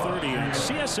 3:30 on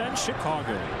CSN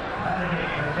Chicago.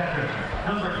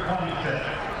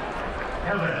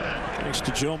 Thanks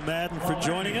to Joe Madden for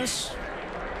joining us.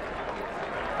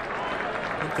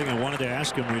 One thing I wanted to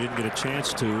ask him we didn't get a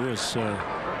chance to was he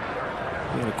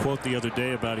had a quote the other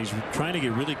day about he's trying to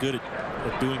get really good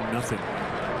at doing nothing.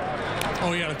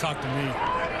 Oh, you got to talk to me.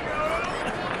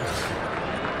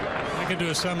 I could do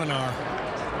a seminar.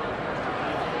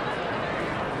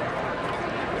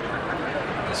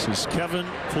 This is Kevin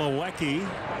Plawecki.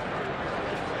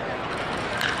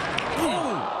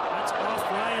 Oh, that's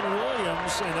off Ryan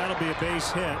Williams, and that'll be a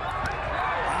base hit.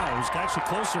 Wow, it was actually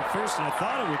closer at first than I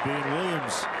thought it would be, and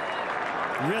Williams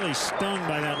really stung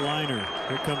by that liner.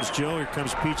 Here comes Joe. Here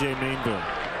comes P.J. Mainville.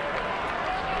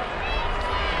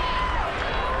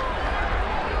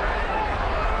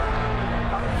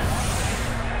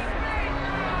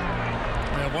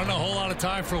 Wasn't a whole lot of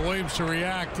time for Williams to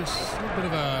react. It's a bit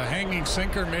of a hanging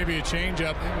sinker, maybe a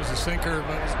changeup. It was a sinker,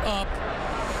 but it was up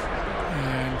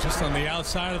and just on the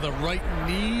outside of the right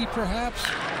knee, perhaps.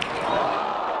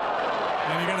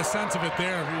 And you got a sense of it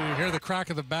there. You hear the crack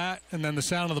of the bat and then the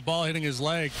sound of the ball hitting his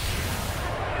leg.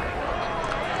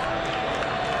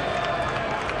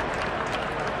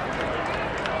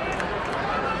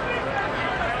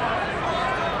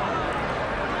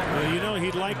 Well, you know,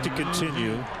 he'd like to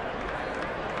continue.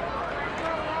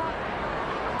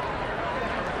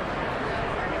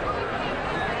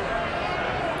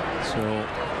 So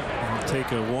we'll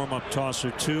take a warm-up toss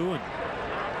or two and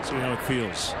see how it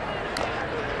feels.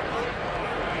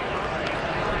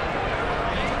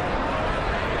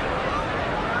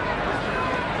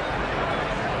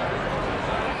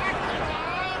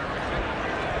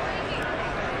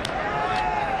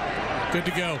 Good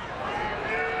to go.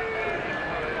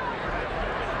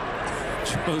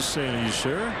 Joe's saying, "Are you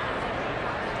sure?"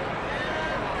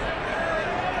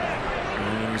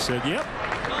 And he said, "Yep."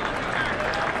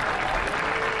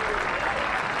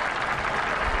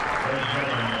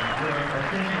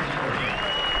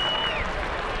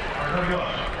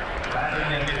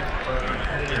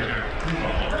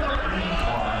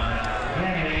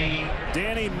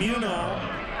 Danny Muno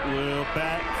will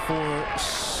bat for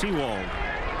Seawald.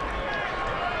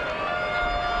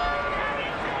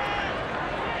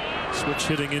 Switch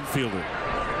hitting infielder.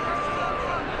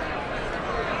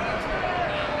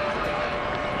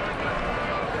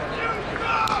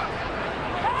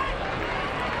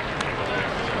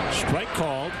 Strike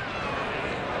called.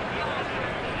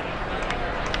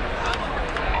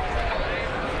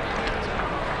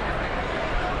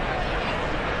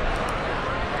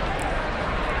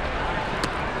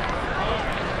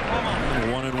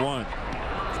 And 1-1.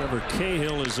 Trevor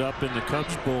Cahill is up in the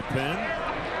Cubs bullpen.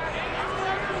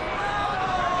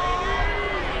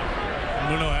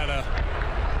 Muno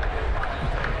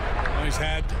he's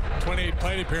had 28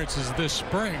 plate appearances this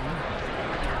spring.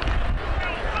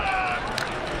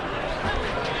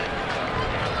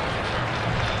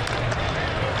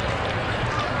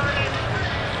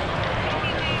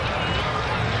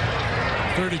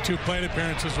 .32 plate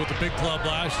appearances with the big club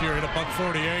last year. Hit a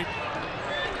 .148,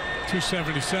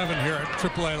 .277 here at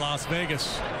AAA Las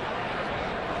Vegas.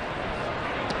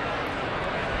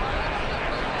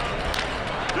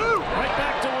 Right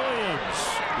back to Williams.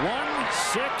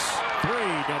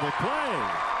 1-6-3 double play.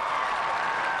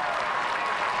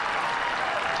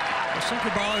 The sinker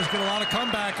ballers get a lot of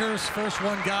comebackers. First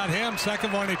one got him.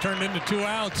 Second one he turned into 2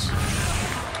 outs.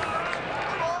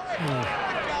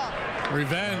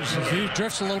 Revenge. He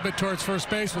drifts a little bit towards first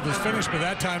base with his finish, but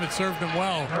that time it served him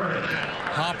well.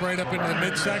 Hop right up into the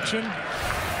midsection.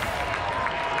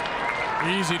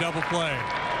 Easy double play.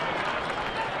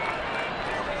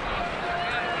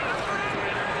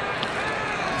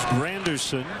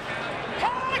 Granderson,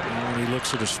 and he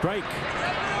looks at a strike.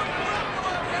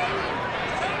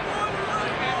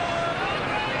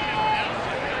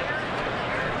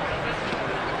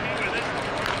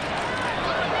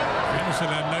 Granderson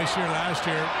had a nice year last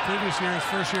year. Previous year, his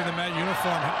first year in the Met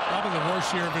uniform, probably the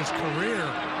worst year of his career.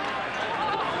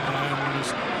 And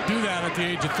to do that at the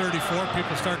age of 34,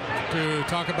 people start to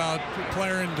talk about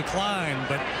player in decline,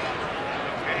 but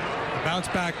the bounce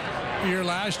back year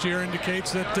last year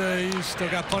indicates that he's still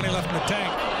got plenty left in the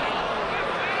tank.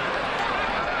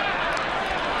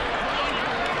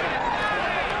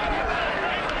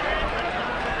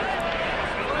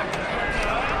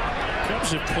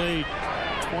 Cubs have played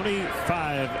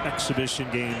 25 exhibition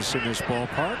games in this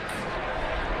ballpark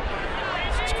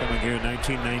since coming here in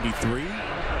 1993.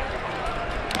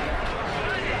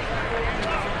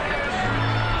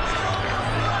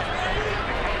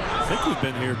 think we've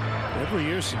been here every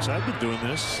year since I've been doing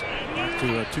this, back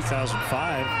to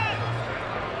 2005.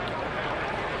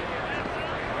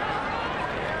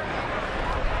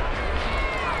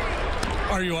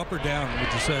 Are you up or down,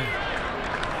 would you say?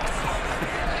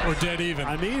 Or dead even?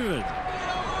 I'm even.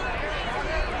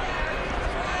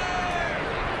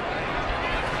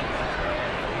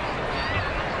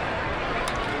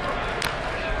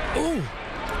 Ooh,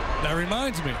 that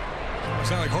reminds me. You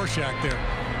sound like Horseshack there.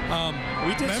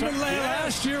 We did remember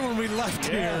last year when we left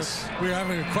here, we were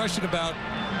having a question about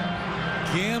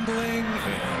gambling.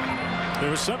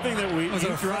 There was something that we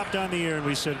dropped on the air, and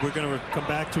we said we're going to come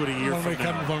back to it a year from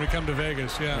now. When we come to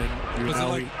Vegas, yeah. And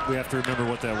now we have to remember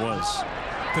what that was.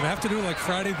 Did it have to do like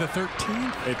Friday the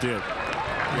 13th? It did.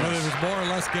 Whether it was more or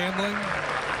less gambling?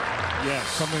 Yes.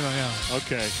 Something like that.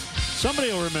 Okay.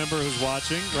 Somebody will remember who's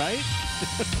watching, right?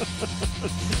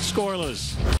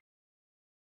 Scoreless.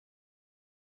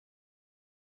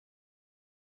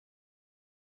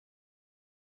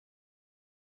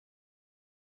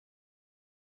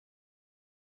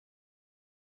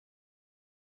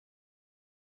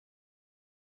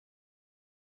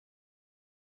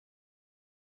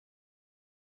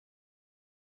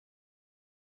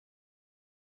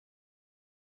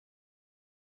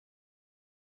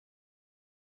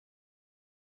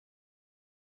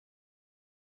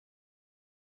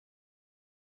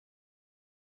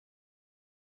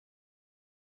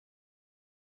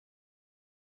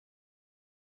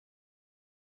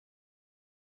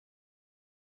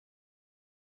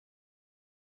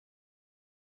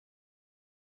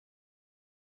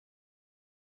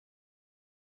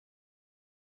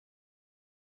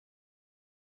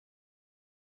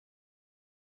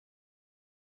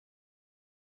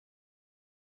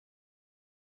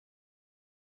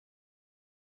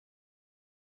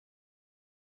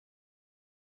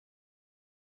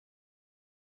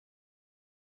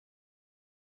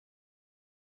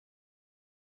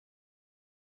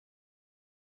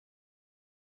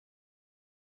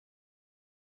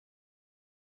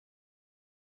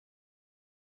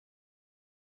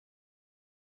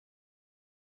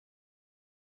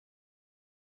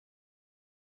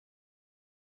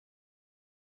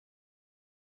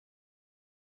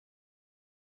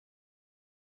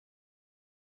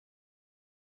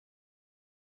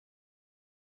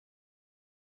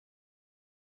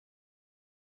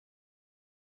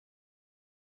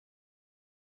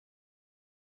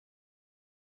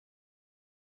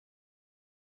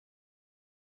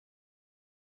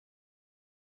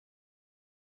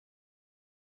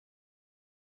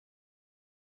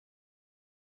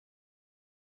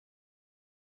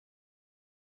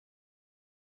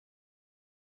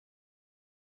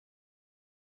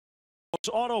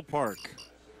 Auto Park.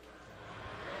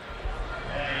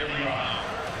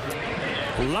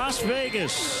 Las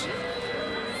Vegas.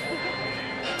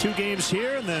 2 games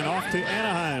here and then off to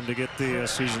Anaheim to get the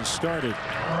season started.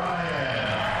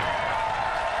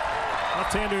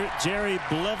 Left-hander Jerry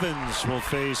Blevins will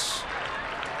face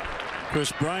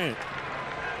Chris Bryant.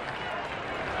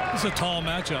 It's a tall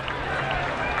matchup.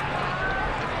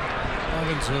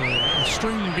 Blevins, a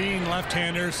string bean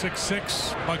left-hander,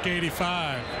 6'6",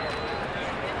 $185.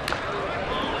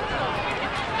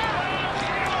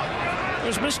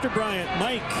 There's Mr. Bryant,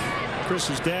 Mike,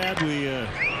 Chris's dad. We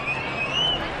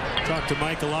talked to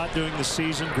Mike a lot during the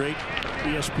season. Great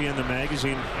ESPN the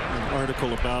magazine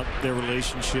article about their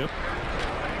relationship.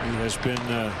 He has been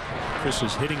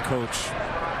Chris's hitting coach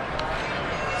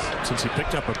since he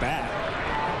picked up a bat.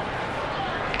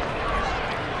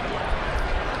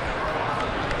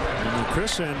 And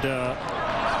Chris and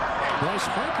Bryce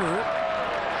Harper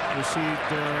received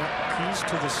keys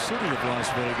to the city of Las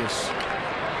Vegas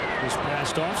this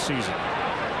past offseason.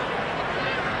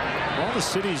 All the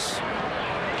cities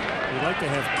we'd like to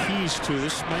have keys to,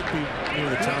 this might be near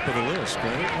the top of the list,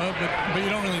 right? Well, but you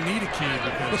don't really need a key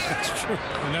because that's true.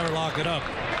 You never lock it up.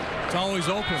 It's always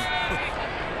open.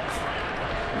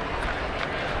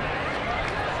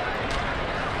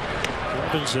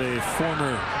 Robin's a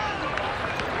former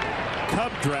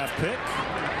Cub draft pick,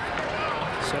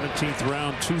 17th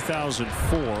round,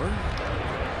 2004.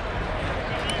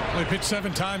 He pitched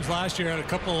 7 times last year, had a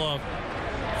couple of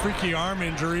freaky arm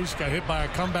injuries, got hit by a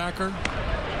comebacker.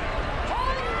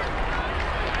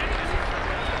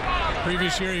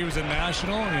 Previous year he was a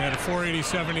national and he had a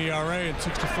 4.87 ERA and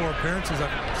 64 appearances. I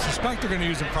suspect they're going to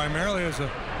use him primarily as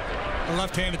a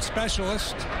left-handed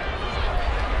specialist.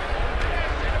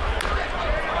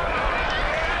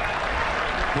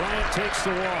 Bryant takes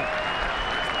the walk.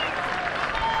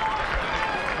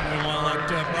 They want to let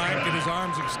Bryant get his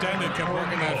arms extended, kept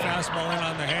working that fastball in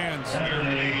on the hands.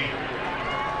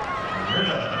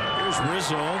 Here's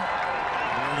Rizzo.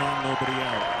 One on, nobody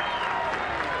out.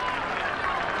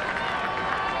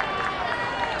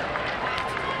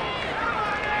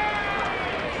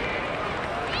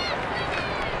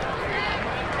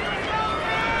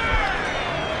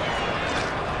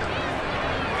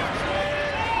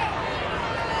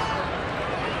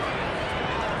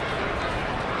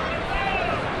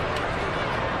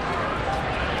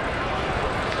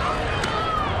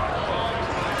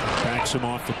 Him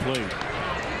off the plate.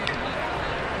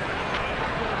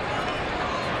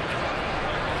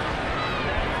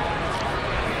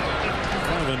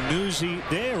 Kind of a newsy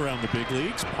day around the big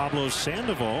leagues. Pablo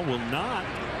Sandoval will not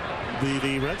be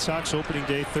the Red Sox opening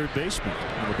day third baseman.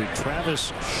 It'll be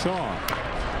Travis Shaw.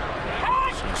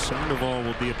 So Sandoval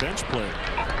will be a bench player.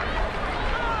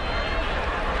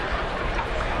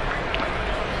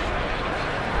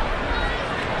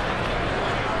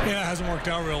 Yeah, it hasn't worked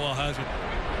out real well, has it?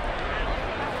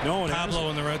 No, Pablo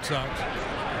and the Red Sox.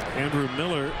 Andrew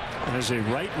Miller has a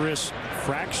right wrist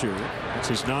fracture. It's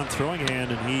his non-throwing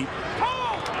hand, and he's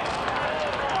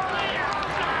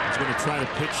going to try to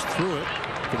pitch through it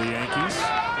for the Yankees.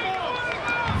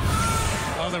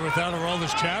 Well, they're without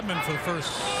Aroldis Chapman for the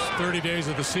first 30 days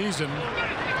of the season.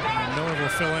 And Miller will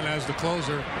fill in as the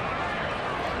closer.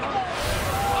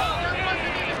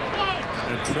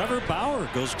 And Trevor Bauer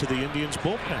goes to the Indians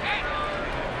bullpen.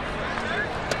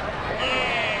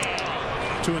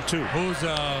 2-2. Who's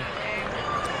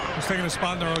taking a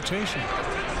spot in the rotation?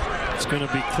 It's going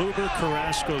to be Kluber,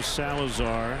 Carrasco,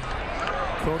 Salazar,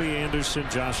 Cody Anderson,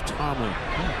 Josh Tomlin.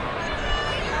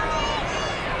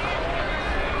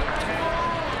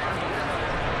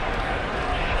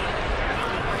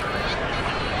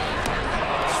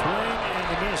 Swing and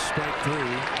a miss, strike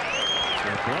three. So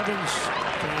Blevins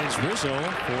finds Rizzo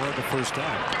for the first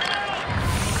out.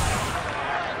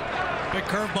 Big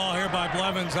curveball here by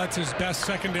Blevins. That's his best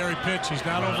secondary pitch. He's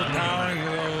not overpowering.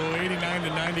 89 to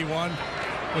 91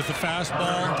 with the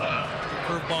fastball. The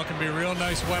curveball can be a real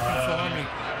nice weapon for him.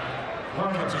 He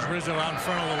catches Rizzo out in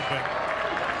front a little bit.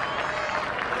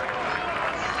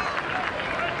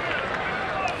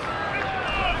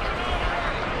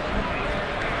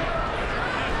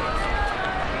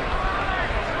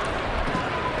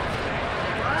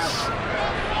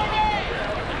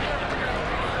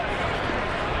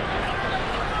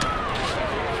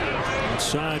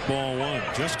 Inside ball one.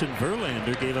 Justin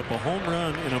Verlander gave up a home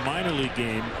run in a minor league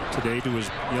game today to his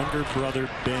younger brother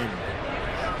Ben.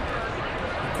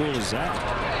 How cool is that?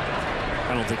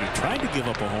 I don't think he tried to give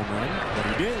up a home run, but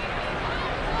he did.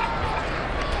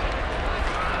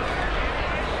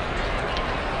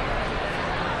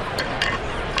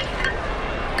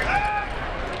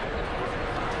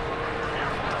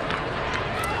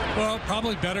 Well,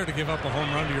 probably better to give up a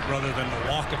home run to your brother than to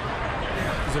walk him.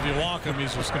 Because if you walk him,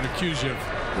 he's just going to accuse you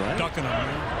of ducking him.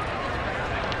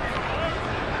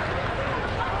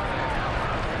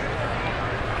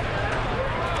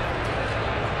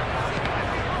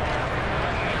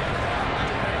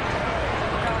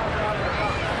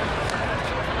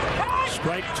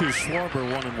 Strike to Schwarber,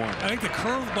 1-1. I think the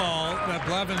curveball that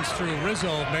Blevins threw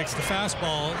Rizzo makes the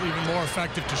fastball even more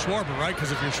effective to Schwarber, right?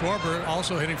 Because if you're Schwarber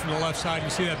also hitting from the left side, you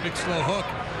see that big slow hook,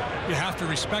 you have to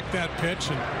respect that pitch.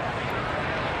 And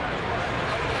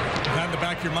in the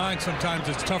back of your mind, sometimes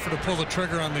it's tougher to pull the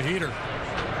trigger on the heater.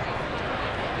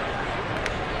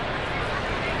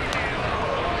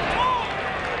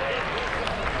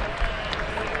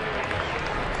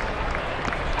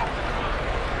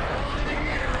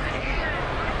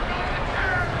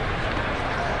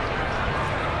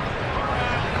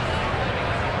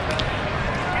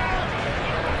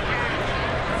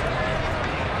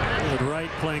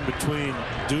 Playing between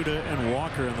Duda and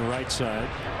Walker on the right side.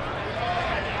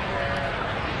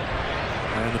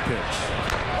 And the pitch.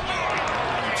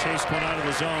 He chased one out of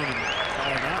the zone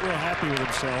and not real happy with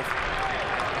himself.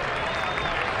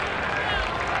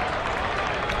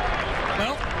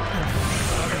 Well,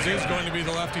 Blevins is going to be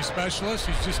the lefty specialist.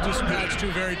 He's just dispatched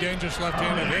two very dangerous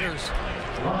left-handed hitters.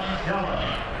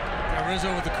 Got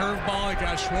Rizzo with the curveball. He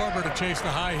got Schwarber to chase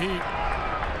the high heat.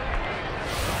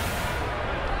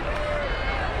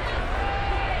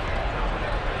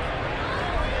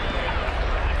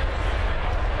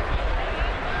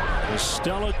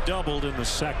 Stella doubled in the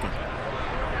second.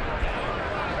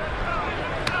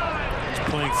 He's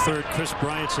playing third. Chris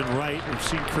Bryant's in right. We've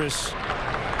seen Chris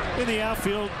in the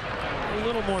outfield a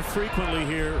little more frequently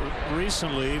here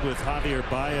recently with Javier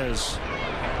Baez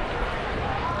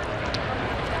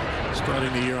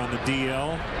starting the year on the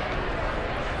DL.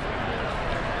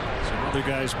 Some other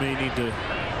guys may need to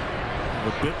have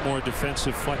a bit more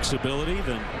defensive flexibility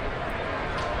than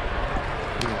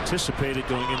he anticipated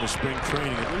going into spring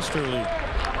training, at least early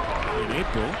in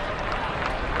April.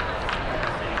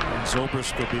 And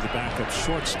Zobrist will be the backup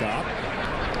shortstop.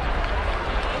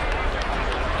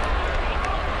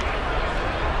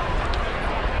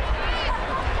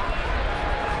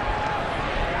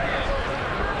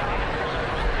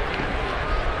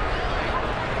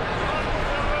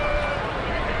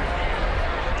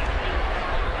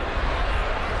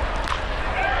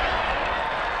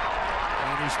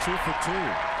 And he's 2 for 2.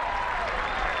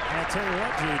 And I'll tell you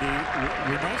what, JD,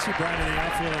 we might see Brian in the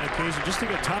outfield on occasion just to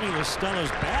get Tommy Listella's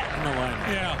bat in the lineup.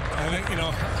 Yeah, I think, you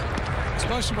know,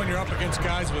 especially when you're up against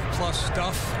guys with plus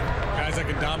stuff, guys that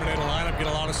can dominate a lineup, get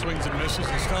a lot of swings and misses.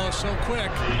 Listella's so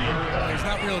quick. He's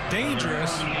not real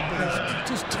dangerous, but he's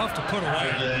just tough to put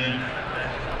away.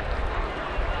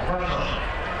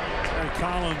 Terry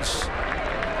Collins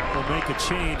will make a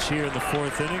change here in the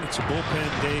 4th inning. It's a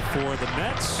bullpen day for the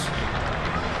Mets.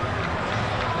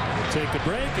 We'll take a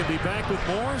break and be back with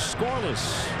more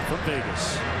Scoreless from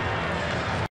Vegas.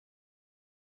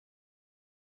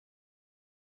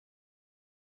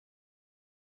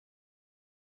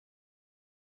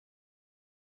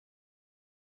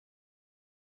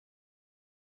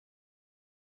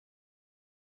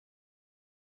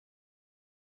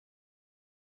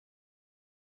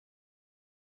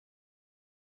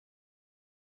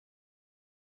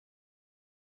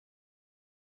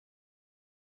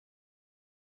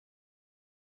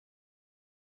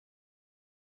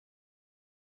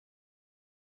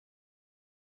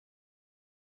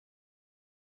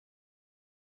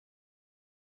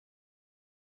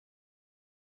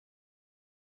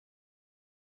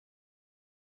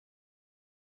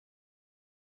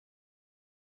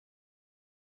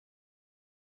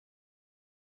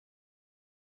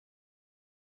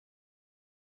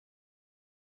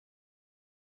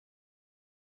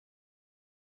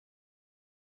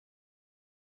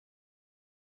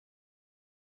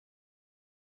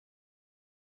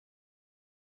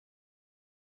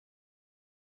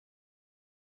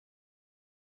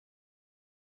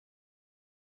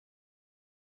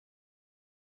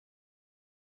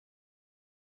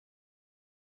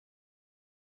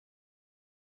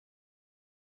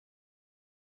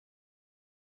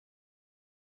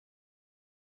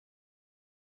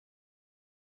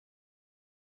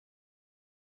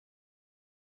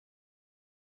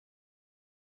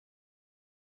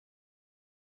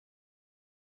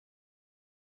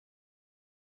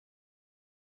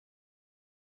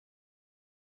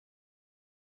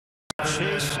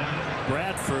 Chase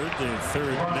Bradford, the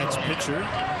 3rd Mets pitcher.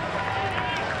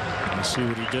 Let's see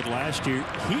what he did last year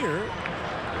here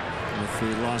with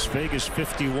the Las Vegas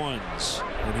 51s.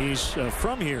 And he's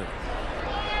from here.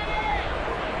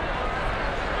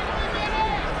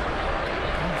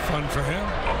 Fun for him.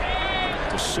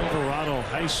 To Silverado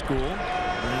High School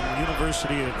and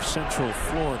University of Central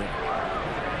Florida.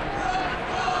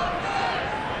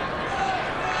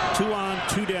 2 on,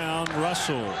 2 down.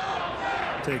 Russell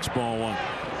takes ball 1.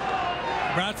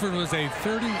 Bradford was a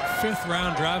 35th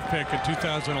round draft pick in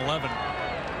 2011.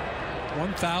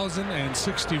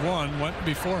 1,061 went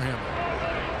before him.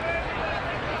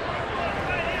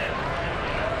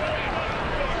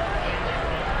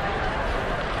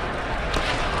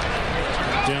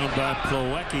 Down by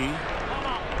Plawecki.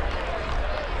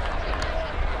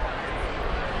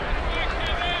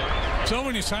 So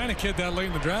when you sign a kid that late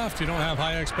in the draft, you don't have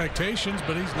high expectations,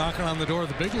 but he's knocking on the door of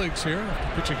the big leagues here,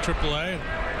 pitching AAA and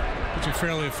pitching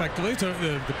fairly effectively. So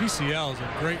the BCL is a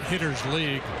great hitters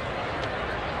league.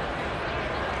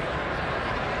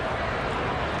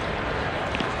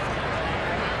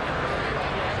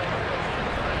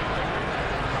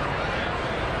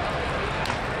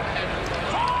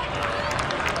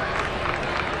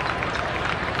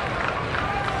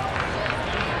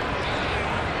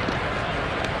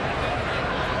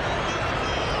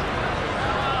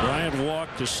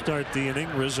 To start the inning.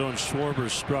 Rizzo and Schwarber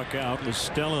struck out.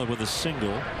 Listella with a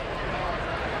single. And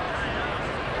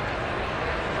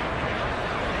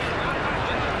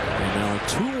now a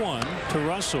 2-1 to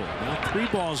Russell. Now 3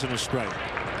 balls and a strike.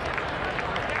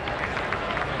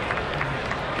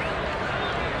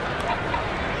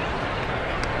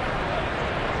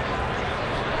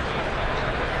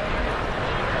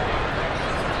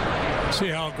 See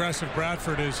how aggressive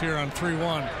Bradford is here on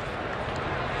 3-1.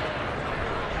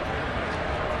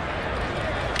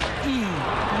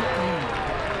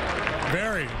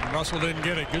 Very. Russell didn't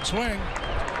get it. Good swing.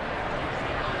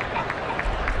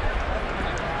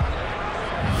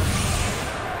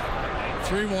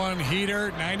 .31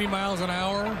 heater, 90 miles an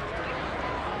hour.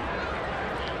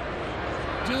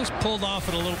 Just pulled off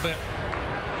it a little bit.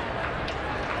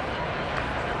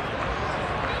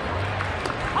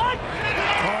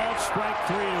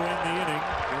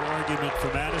 argument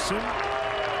from Addison.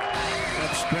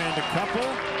 Up strand a couple.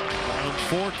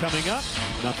 4 coming up.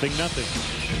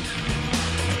 0-0.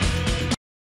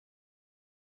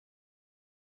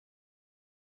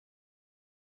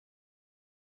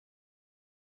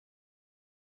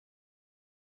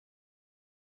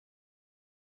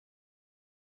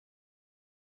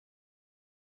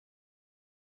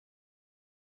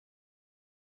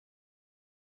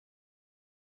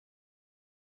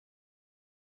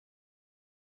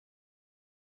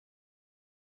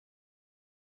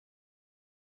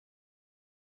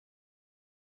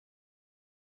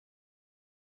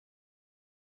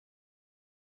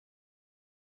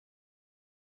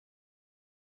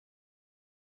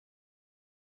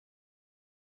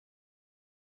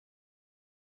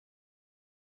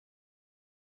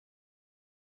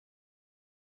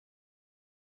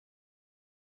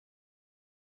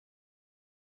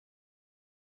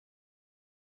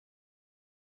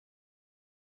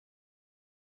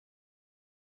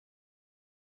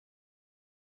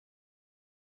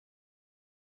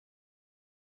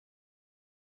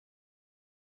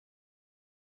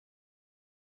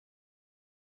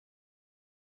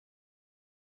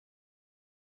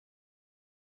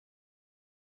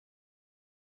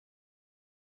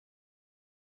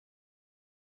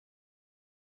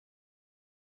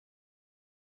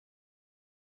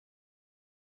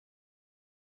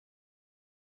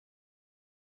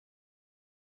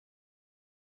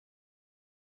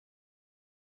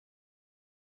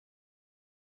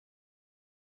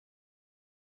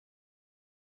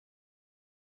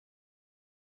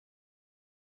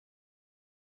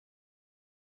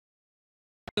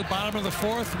 At the bottom of the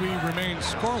 4th, we remain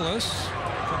scoreless.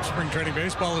 Spring Training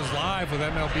Baseball is live with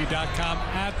MLB.com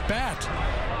at bat.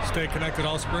 Stay connected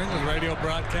all spring with radio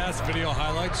broadcasts, video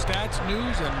highlights, stats,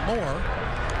 news, and more.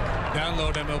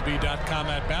 Download MLB.com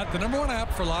at bat, the #1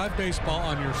 app for live baseball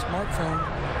on your smartphone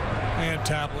and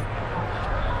tablet.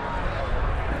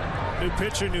 New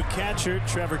pitcher, new catcher,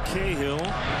 Trevor Cahill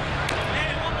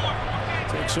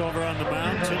takes over on the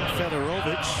mound. Tim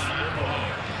Fedorovich.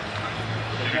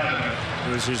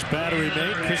 There's his battery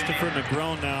mate, Christopher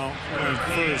Negron, now going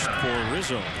first for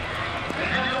Rizzo.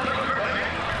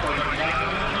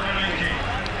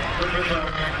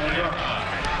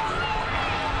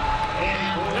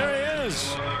 There he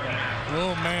is.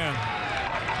 Oh, man.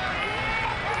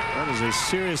 That is a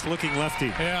serious looking lefty.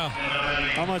 Yeah.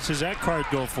 How much does that card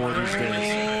go for these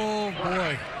days? Oh,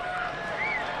 boy.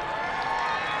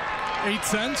 8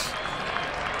 cents.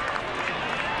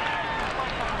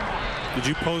 Did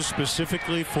you pose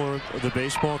specifically for the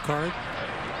baseball card?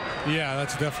 Yeah,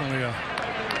 that's definitely one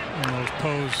of those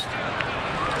pose.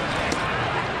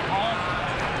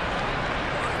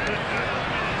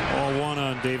 All 1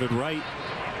 on David Wright.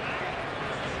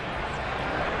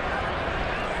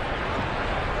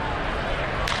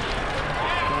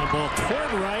 Ground ball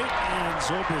toward right, and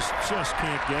Zobrist just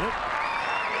can't get it.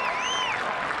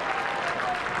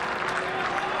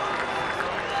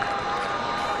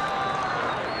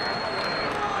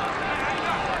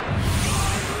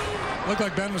 Looked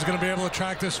like Ben was going to be able to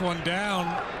track this one down.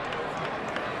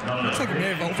 Looks like he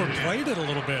may have overplayed it a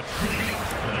little bit.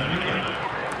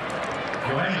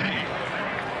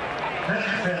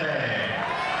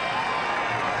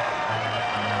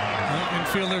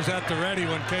 Infielders at the ready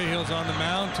when Cahill's on the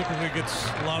mound. Typically gets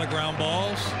a lot of ground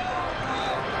balls.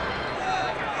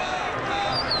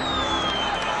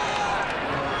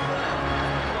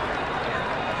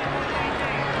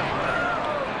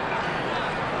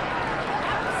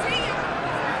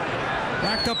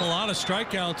 Racked up a lot of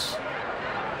strikeouts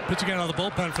pitching out of the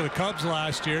bullpen for the Cubs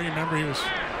last year. You remember he was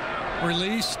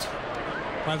released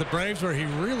by the Braves where he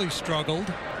really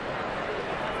struggled.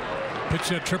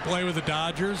 Pitched at AAA with the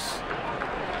Dodgers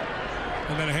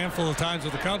and then a handful of times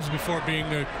with the Cubs before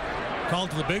being called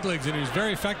to the big leagues, and he was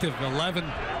very effective. 11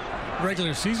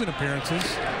 regular season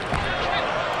appearances.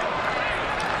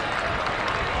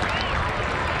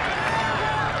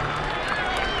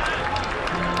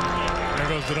 There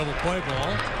goes the double play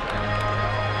ball.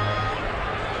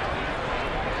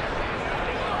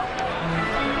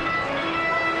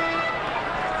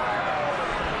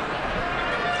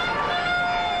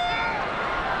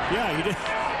 Yeah, he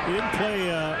didn't play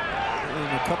in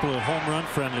a couple of home run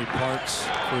friendly parts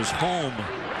for his home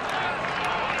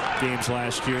games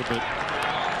last year, but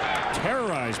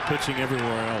terrorized pitching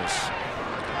everywhere else.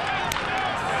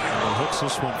 Hooks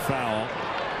this one foul.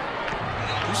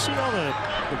 You see all the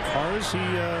cars he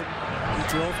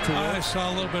drove to work? I saw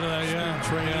a little bit of that, yeah.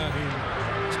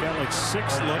 He's got like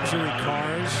 6 luxury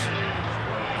cars.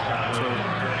 So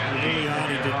early on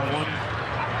he did 1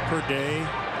 per day.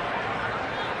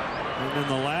 And then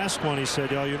the last one, he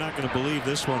said, "Oh, you're not going to believe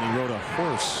this one." He rode a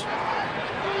horse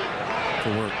to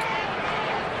work.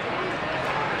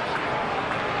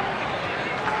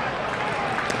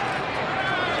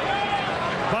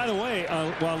 By the way,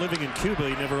 while living in Cuba,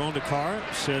 he never owned a car.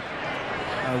 Said,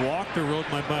 "I walked or rode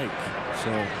my bike."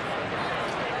 So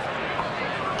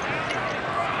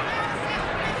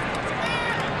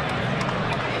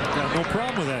got no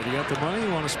problem with that. You got the money,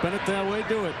 you want to spend it that way,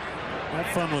 do it. Have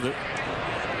fun with it.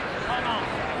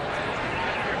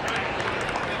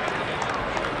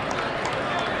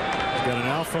 He's got an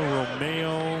Alfa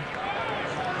Romeo,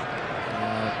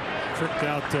 tricked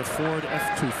out Ford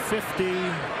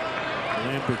F-250,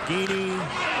 Lamborghini.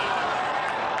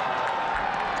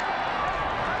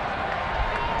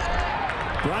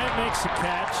 Bryant makes the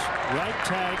catch, right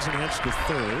tags and heads to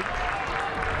third.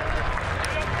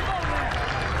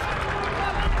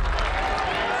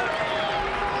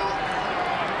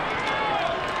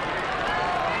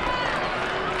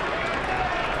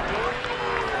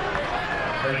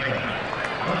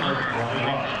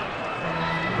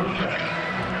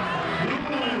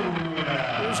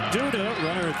 Here's Duda,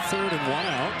 runner at third and one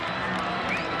out.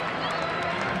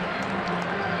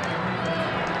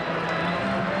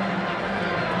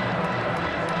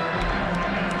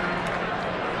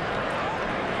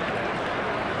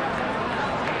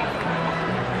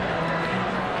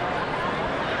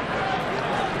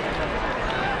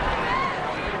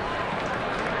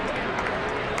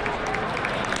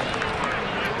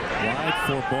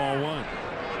 For ball one.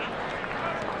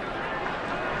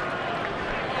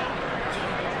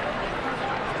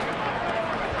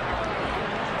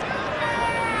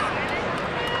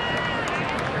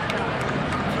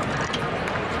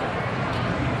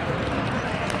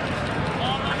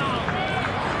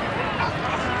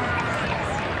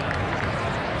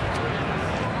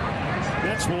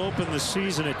 Mets will open the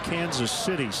season at Kansas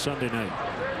City Sunday night.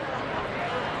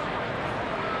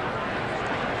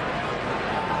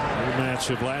 Match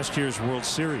of last year's World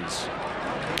Series.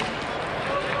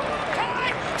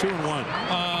 2-1.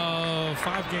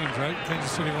 5 games, right?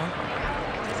 Kansas City won.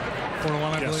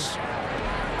 4-1, I believe.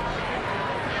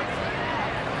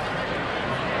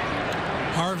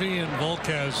 Harvey and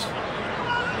Volquez.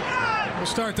 We'll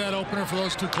start that opener for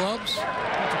those two clubs.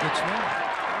 That's a good swing.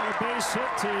 A base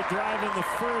hit to drive in the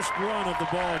first run of the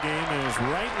ball game as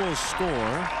Wright will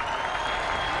score.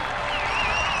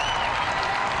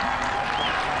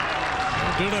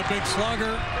 Duda, big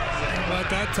slugger, but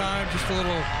that time just a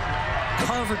little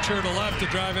curvature to left to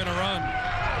drive in a run.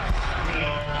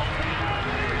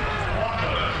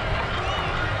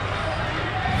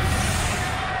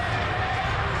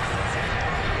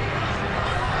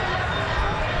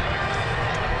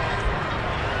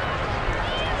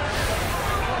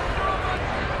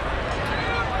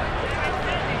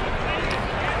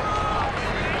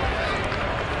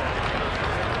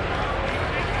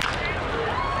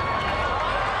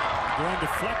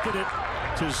 Deflected it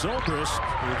to Zobrist,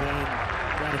 who then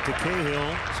got it to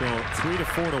Cahill. So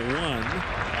 3-4-1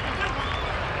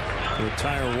 to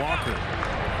retire Walker.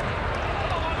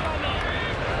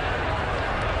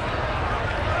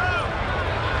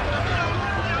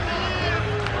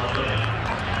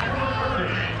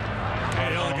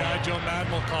 Cahill, the guy Joe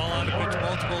Madden will call on to pitch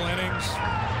multiple innings.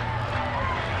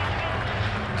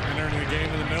 Entering the game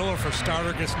in the middle, or if a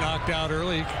starter gets knocked out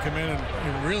early, he can come in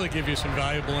and really give you some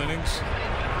valuable innings.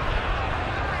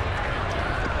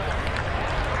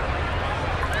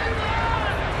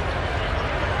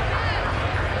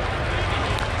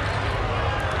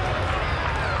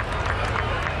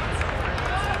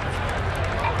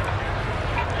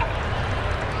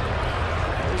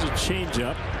 There's a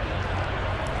changeup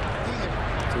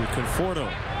to Conforto.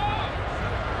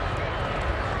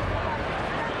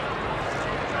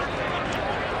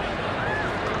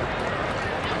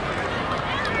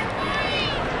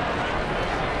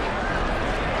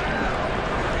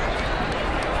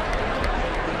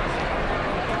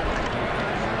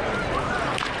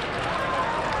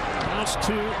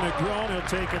 To McGraw, he'll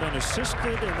take it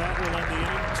unassisted, and that will end the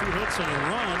inning. 2 hits and a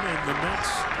run, and the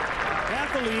Mets have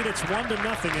the lead. It's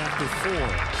 1-0 after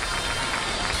 4.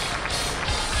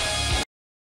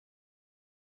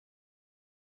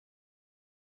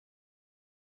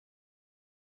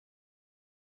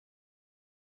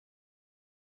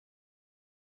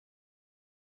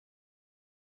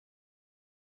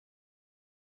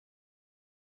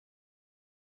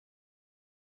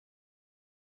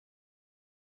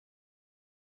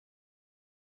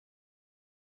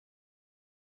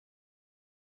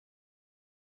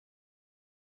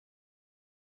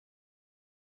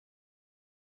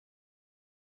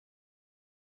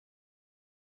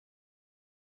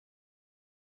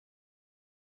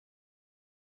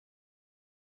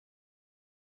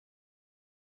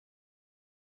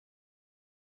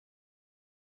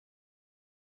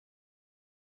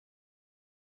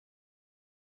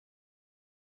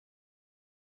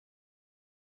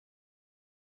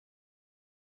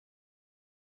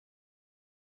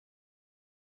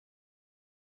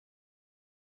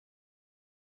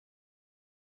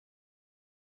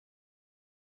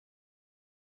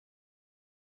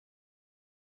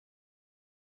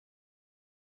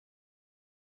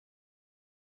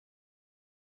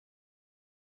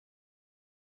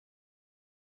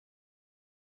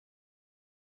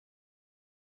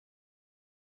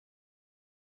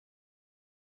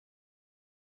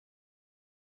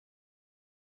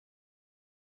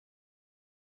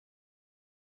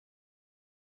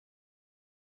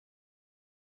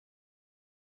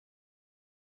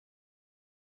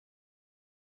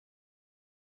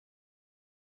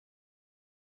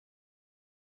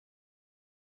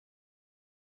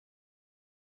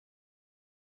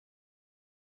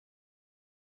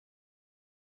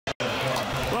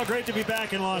 Well, great to be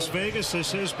back in Las Vegas.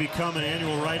 This has become an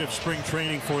annual rite of spring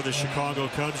training for the Chicago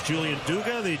Cubs. Julian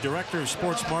Duga, the Director of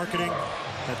Sports Marketing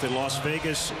at the Las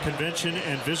Vegas Convention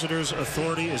and Visitors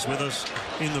Authority, is with us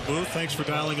in the booth. Thanks for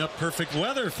dialing up perfect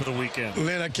weather for the weekend.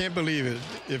 Lynn, I can't believe it.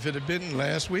 If it had been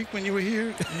last week when you were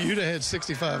here, you'd have had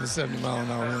 65 and 70 mile an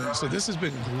hour winds. So this has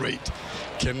been great.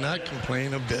 Cannot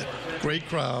complain a bit. Great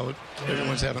crowd.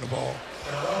 Everyone's having a ball.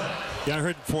 Yeah, I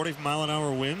heard 40 mile an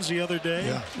hour winds the other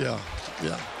day. Yeah.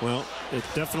 Well, it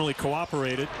definitely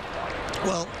cooperated.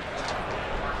 Well,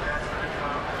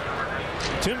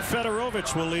 Tim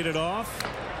Fedorovich will lead it off.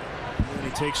 And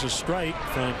he takes a strike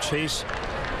from Chase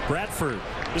Bradford.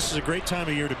 This is a great time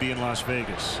of year to be in Las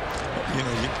Vegas. You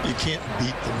know, you can't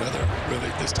beat the weather,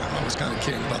 really, this time. I was kind of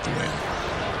kidding about the wind.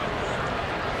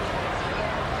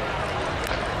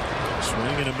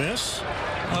 Swing and a miss.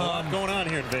 A lot going on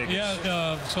here in Vegas.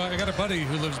 Yeah, so I got a buddy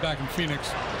who lives back in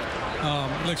Phoenix.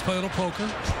 He likes to play a little poker,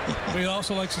 but he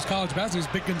also likes his college basketball. He's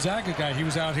a big Gonzaga guy. He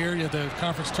was out here. You had the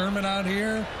conference tournament out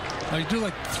here. You do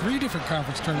like 3 different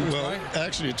conference tournaments, well, right?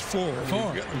 Actually, it's 4.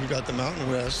 4. We've got the Mountain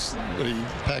West, the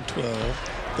Pac-12,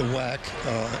 the WAC,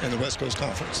 and the West Coast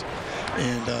Conference.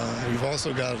 And we've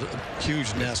also got a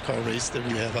huge NASCAR race that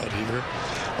we have out here.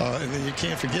 And then you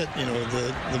can't forget, you know,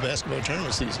 the basketball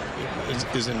tournament season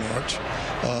is in March.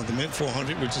 The Mint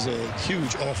 400, which is a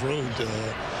huge off-road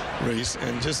race,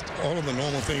 and just all of the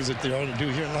normal things that there are to do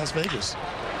here in Las Vegas.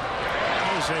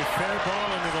 There's a fair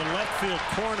ball into the left field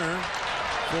corner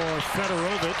for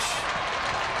Fedorovich.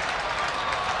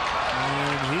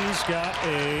 And he's got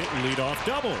a leadoff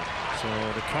double. So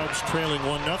the Cubs trailing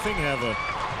 1-0 have a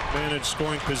man in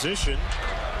scoring position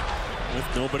with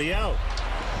nobody out.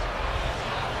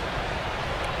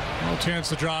 No chance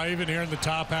to draw even here in the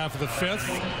top half of the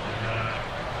 5th.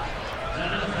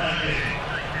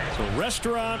 So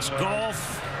restaurants,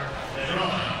 golf,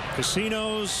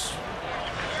 casinos,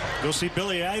 go see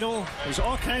Billy Idol. There's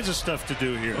all kinds of stuff to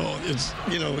do here. Oh, it's,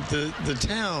 you know, the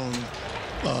town,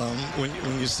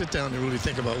 when you sit down and really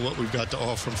think about what we've got to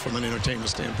offer from an entertainment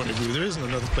standpoint of view, there isn't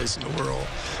another place in the world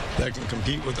that can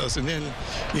compete with us. And then,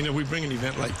 you know, we bring an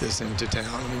event like this into town.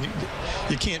 I mean,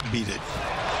 you can't beat it.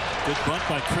 Good bunt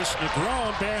by Chris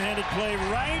Negron. Barehanded play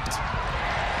right.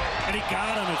 And he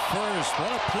got him at first.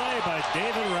 What a play by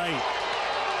David Wright.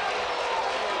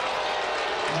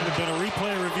 Might have been a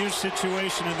replay review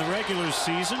situation in the regular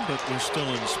season, but we're still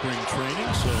in spring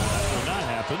training, so that will not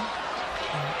happen.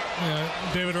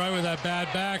 Yeah, David Wright with that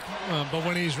bad back, but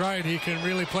when he's right, he can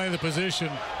really play the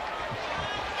position.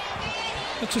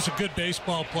 That's just a good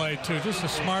baseball play, too. Just a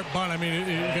smart bunt. I mean,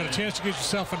 you got a chance to get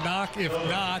yourself a knock. If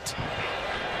not,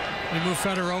 you move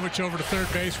Fedorovich over to third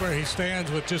base where he stands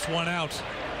with just 1 out.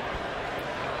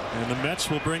 And the Mets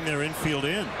will bring their infield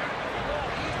in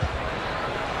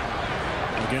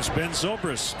against Ben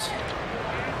Zobrist.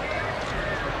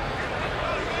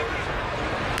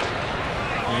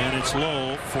 And it's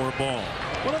low for a ball.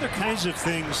 What other kinds of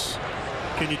things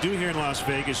can you do here in Las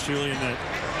Vegas, Julian, that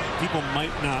people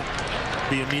might not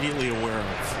be immediately aware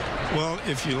of? Well,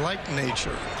 if you like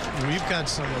nature, we've got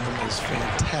some of the most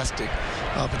fantastic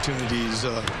opportunities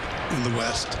in the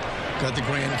West. Got the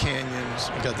Grand Canyons,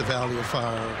 we got the Valley of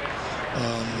Fire,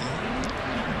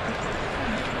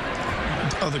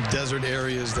 other desert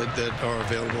areas that are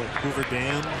available. Hoover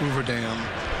Dam.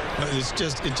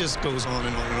 It just goes on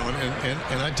and on and on.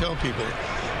 And I tell people,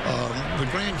 the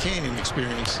Grand Canyon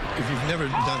experience, if you've never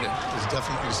done it, is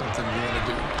definitely something you want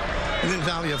to do. And then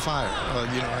Valley of Fire,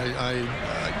 you know,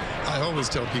 I always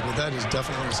tell people that is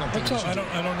definitely something. I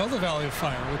don't know the Valley of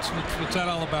Fire. What's that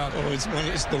all about? Oh, it's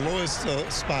the lowest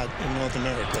spot in North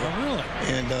America. Oh, really?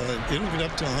 And it'll get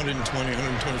up to 120,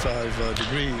 125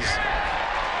 degrees.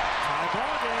 Tie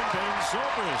ball game. Ben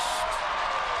Zobrist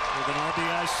with an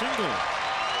RBI single.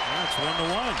 That's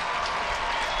 1-1.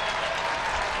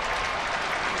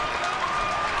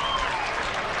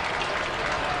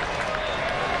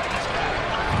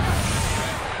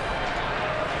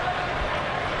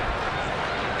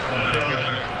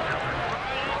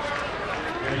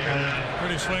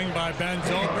 Pretty swing by Ben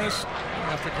Zobrist.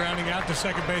 After grounding out to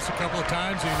second base a couple of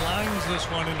times, he lines this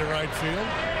one into right field.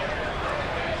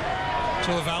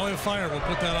 So the Valley of Fire, we'll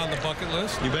put that on the bucket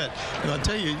list. You bet. And I'll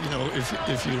tell you, you know,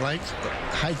 if you like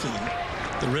hiking,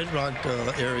 the Red Rock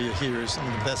area here is some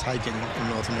of the best hiking in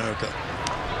North America.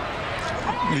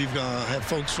 We've had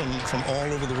folks from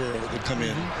all over the world that come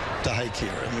in to hike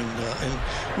here. I mean, and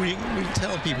we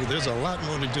tell people there's a lot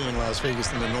more to do in Las Vegas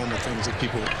than the normal things that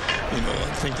people, you know,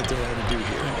 think that there are to do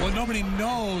here. Well, nobody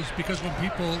knows, because when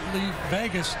people leave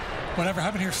Vegas, whatever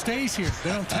happened here stays here.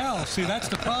 They don't tell. See, that's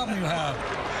the problem you have.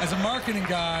 As a marketing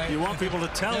guy, You want people to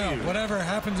tell you. Whatever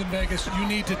happens in Vegas, you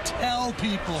need to tell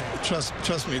people.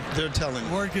 Trust me, they're telling.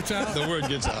 The word gets out? The word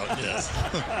gets out, yes.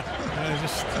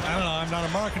 I don't know. I'm not a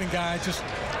marketing guy. Just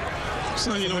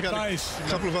so, you know, we got a advice.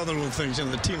 couple of other little things. You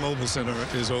know, the T-Mobile Center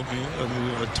is opening, a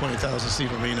new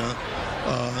 20,000-seat arena.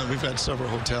 We've got several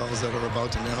hotels that are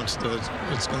about to announce that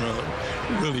it's going to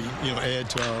really, you know, add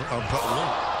to our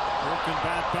Broken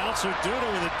bat bouncer, Duda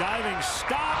with a diving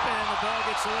stop, and the ball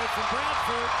gets away from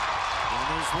Bradford. And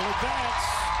there's Will Bats.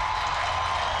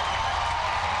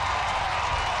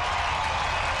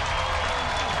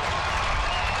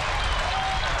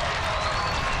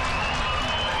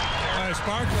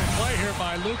 Sparkling play here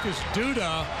by Lucas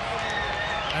Duda,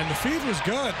 and the feed was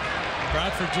good.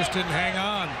 Bradford just didn't hang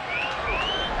on.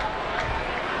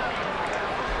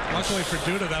 Luckily for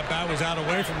Duda, that bat was out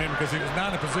away from him because he was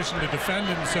not in a position to defend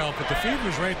himself, but the feed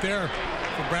was right there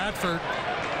for Bradford.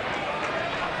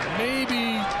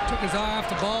 Maybe took his eye off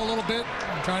the ball a little bit,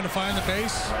 trying to find the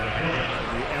base.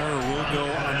 The error will go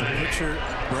on the pitcher,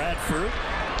 Bradford.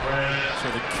 So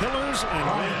the Killers and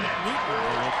Wayne Newton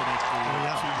will open up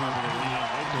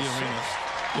the arena.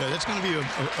 Yeah, that's going to be a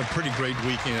pretty great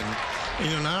weekend. And,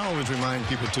 you know, and I always remind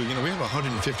people, too, you know, we have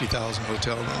 150,000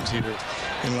 hotel rooms here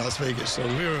in Las Vegas. So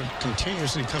we're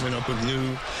continuously coming up with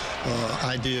new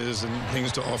ideas and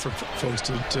things to offer folks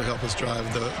to help us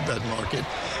drive that market.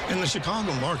 And the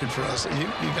Chicago market for us, you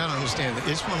got to understand that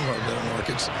it's one of our better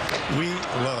markets. We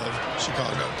love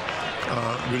Chicago.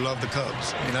 We love the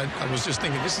Cubs. I mean, I was just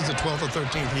thinking, this is the 12th or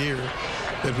 13th year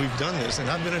that we've done this, and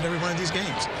I've been at every one of these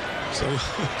games. So,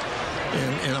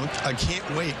 and I can't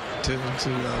wait to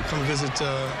come visit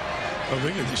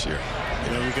Wrigley this year.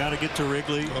 You know, we got to get to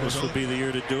Wrigley. This would be the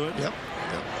year to do it. Yep.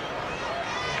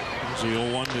 There's the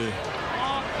 0-1 to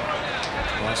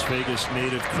Las Vegas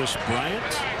native Chris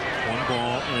Bryant. 1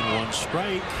 ball and 1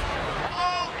 strike.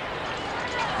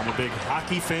 I'm a big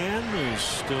hockey fan. There's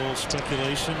still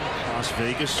speculation Las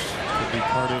Vegas could be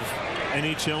part of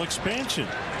NHL expansion.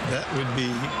 That would be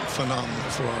phenomenal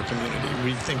for our community.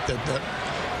 We think that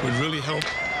would really help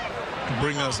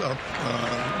bring us up,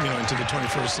 you know, into the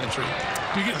 21st century.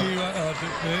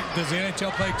 Does the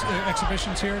NHL play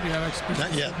exhibitions here? Do you have exhibitions?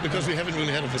 Not yet, because we haven't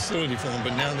really had a facility for them.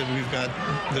 But now that we've got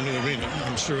the new arena,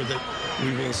 I'm sure that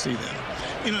we will see them.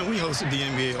 You know, we hosted the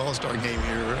NBA All-Star game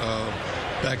here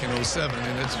back in '07,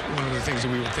 and it's one of the things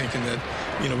that we were thinking that,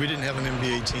 you know, we didn't have an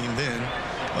NBA team then.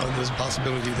 There's a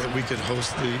possibility that we could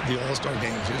host the All-Star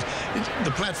games.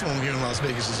 The platform here in Las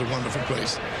Vegas is a wonderful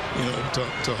place, you know,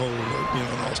 to hold, you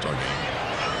know, an All-Star game.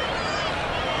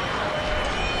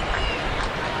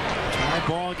 Tie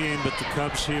ball game, but the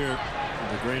Cubs here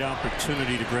with a great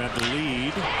opportunity to grab the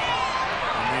lead,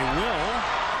 and they will.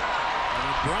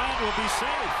 And Bryant will be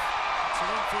safe. It's an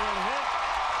infield hit.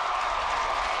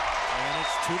 And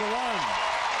it's 2-1.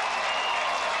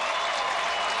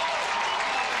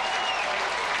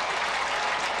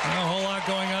 Not a whole lot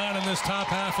going on in this top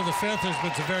half of the 5th. There's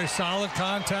been some very solid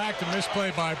contact. A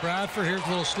misplay by Bradford. Here's a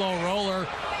little slow roller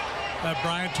that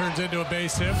Bryant turns into a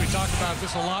base hit. We talked about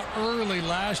this a lot early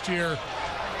last year.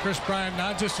 Chris Bryant,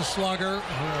 not just a slugger,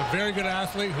 a very good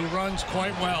athlete who runs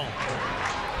quite well.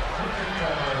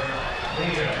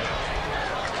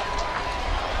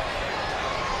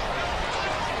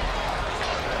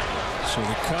 So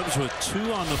the Cubs with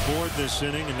 2 on the board this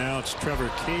inning, and now it's Trevor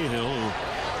Cahill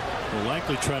who will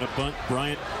likely try to bunt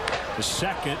Bryant to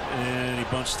second, and he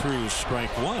bunts through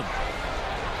strike 1.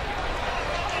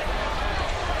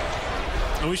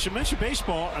 And we should mention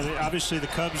baseball. I mean, obviously the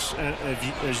Cubs,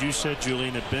 as you said,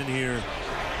 Julian, have been here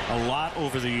a lot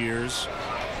over the years.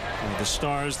 The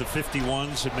Stars, the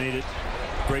 51s, have made it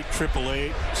great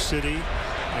AAA city.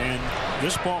 And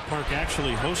this ballpark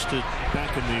actually hosted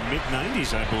back in the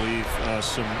mid-90s, I believe,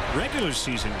 some regular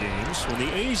season games when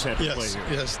the A's had to play here.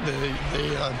 Yes, I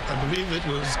believe it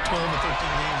was 12 or 13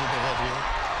 games that they had here.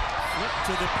 Flip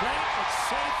to the plate, it's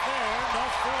safe there, no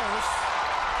force.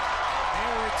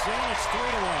 There it's in, it's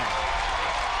 3-1.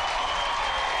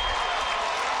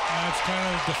 That's kind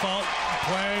of the default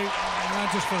play, not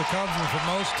just for the Cubs, but for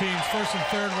most teams. First and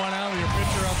third, 1 out with your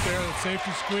pitcher up there, the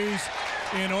safety squeeze.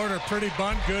 In order, pretty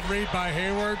bunt, good read by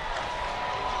Hayward,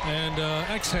 and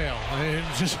exhale.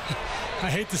 I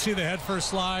hate to see the head first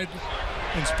slide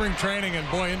in spring training, and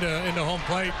boy, into home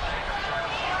plate.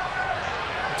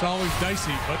 It's always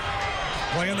dicey, but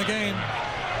playing the game.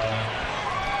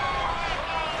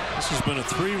 This has been a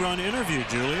 3-run interview,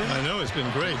 Julian. I know, it's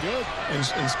been great. Good. And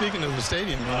speaking of the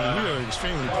stadium, we are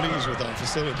extremely pleased with our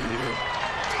facility here.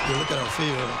 You look at our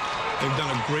field. They've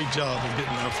done a great job of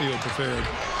getting our field prepared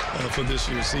for this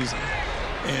year's season.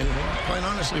 And quite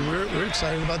honestly, we're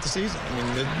excited about the season. I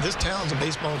mean, this town's a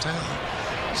baseball town.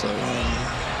 So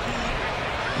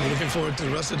we're looking forward to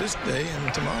the rest of this day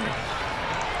and tomorrow.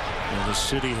 Well, the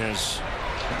city has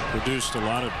produced a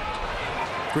lot of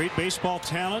great baseball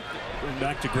talent. Going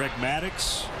back to Greg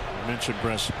Maddux. I mentioned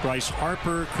Bryce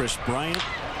Harper, Chris Bryant,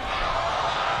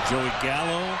 Joey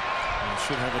Gallo. He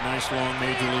should have a nice long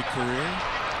major league career.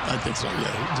 I think so,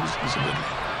 yeah. He's a good one.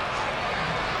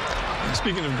 And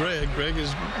speaking of Greg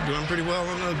is doing pretty well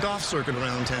on the golf circuit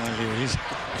around town here. He's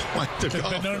quite the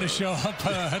golfer. Been known to show up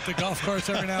at the golf course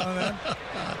every now and then.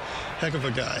 Heck of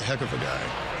a guy. Heck of a guy.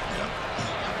 Yeah.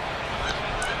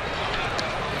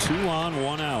 2 on,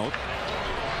 1 out.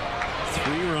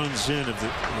 3 runs in. The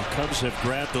Cubs have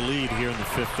grabbed the lead here in the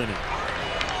 5th inning.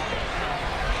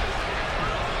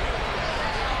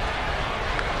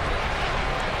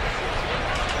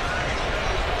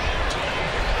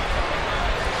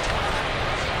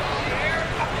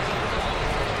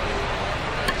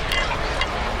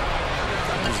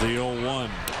 There's the 0-1.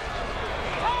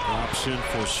 Drops in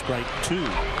for strike 2.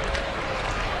 Looks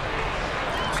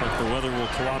like the weather will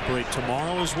cooperate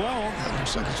tomorrow as well. Yeah,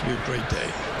 looks like it's going to be a great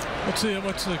day. What's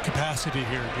the capacity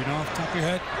here? Do you know off the top of your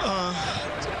head? A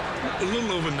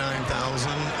little over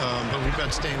 9,000, but we've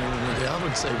got standing room today. I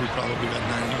would say we probably got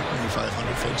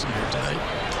 9,500 folks in here tonight.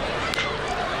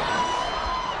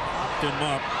 Popped him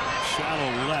up, shallow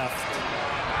left.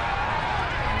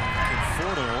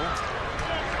 Conforto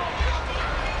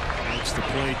makes the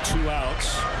play, 2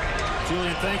 outs.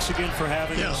 Julian, thanks again for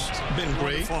having us. It's been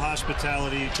great. Wonderful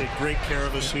hospitality. You take great care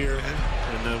of us here.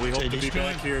 And we hope to be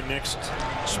back here next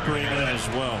spring as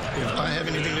well. If I have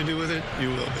anything to do with it, you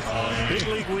will be. Big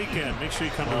League Weekend. Make sure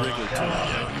you come to Wrigley too.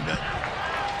 Yeah, you bet.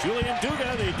 Julian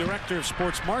Duga, the Director of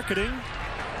Sports Marketing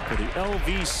for the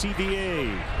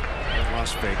LVCVA in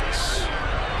Las Vegas.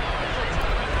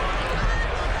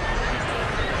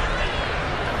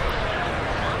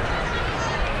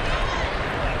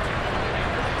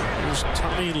 Here's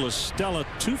Tommy La Stella,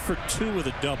 2 for 2 with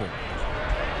a double.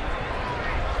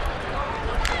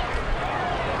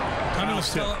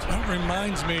 That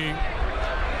reminds me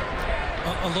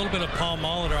a little bit of Paul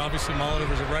Molitor. Obviously, Molitor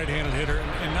was a right-handed hitter,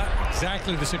 and not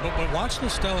exactly the same. But watch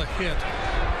LaStella hit,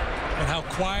 and how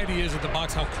quiet he is at the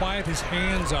box, how quiet his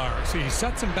hands are. See, he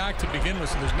sets him back to begin with,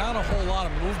 so there's not a whole lot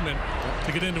of movement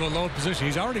to get into a load position.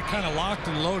 He's already kind of locked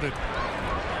and loaded,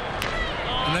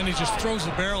 and then he just throws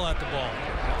the barrel at the ball.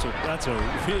 That's a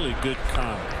really good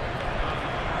comp.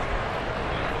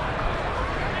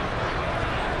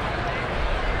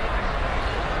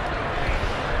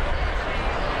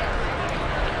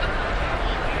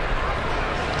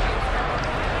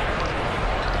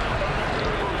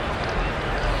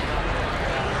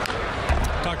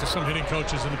 To some hitting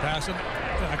coaches in the past, and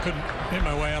I couldn't hit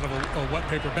my way out of a wet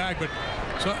paper bag, but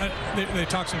so they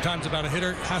talk sometimes about a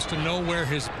hitter has to know where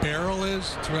his barrel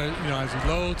is, as he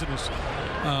loads, and his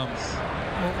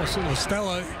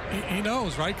Stella, he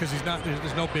knows, right? Because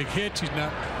there's no big hits, he's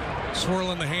not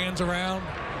swirling the hands around.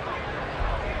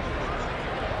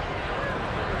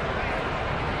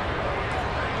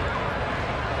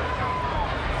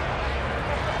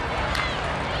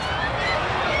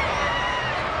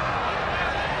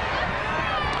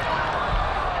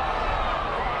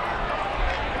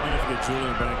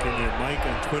 Julian back in there. Mike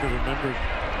on Twitter remembered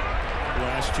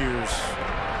last year's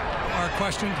our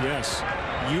question. Yes,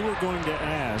 you were going to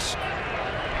ask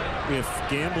if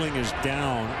gambling is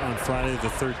down on Friday the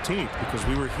 13th, because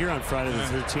we were here on Friday the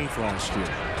 13th last year,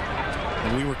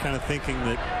 and we were kind of thinking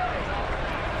that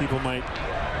people might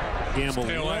gamble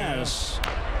less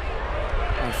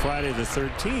on Friday the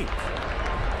 13th.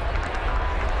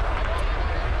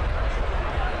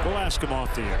 We'll ask him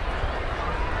off the air.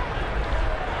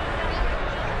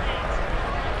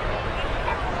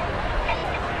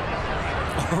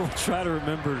 We'll try to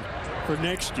remember for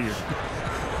next year.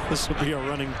 This will be a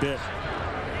running bit.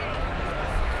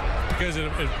 Because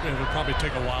it'll probably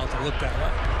take a while to look that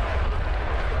up.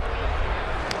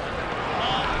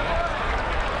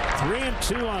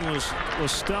 3-2 on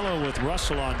LaStella with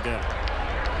Russell on deck.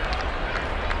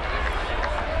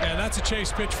 Yeah, that's a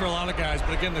chase pitch for a lot of guys.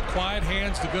 But again, the quiet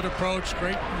hands, the good approach,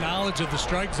 great knowledge of the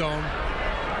strike zone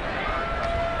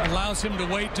allows him to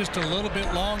wait just a little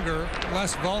bit longer,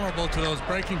 less vulnerable to those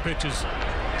breaking pitches,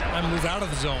 and move out of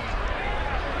the zone.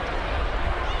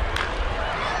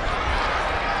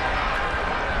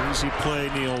 Easy play,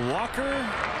 Neil Walker.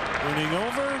 Inning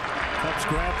over. Cubs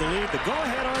grab the lead. The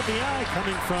go-ahead RBI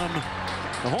coming from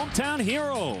the hometown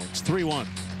hero. It's 3-1.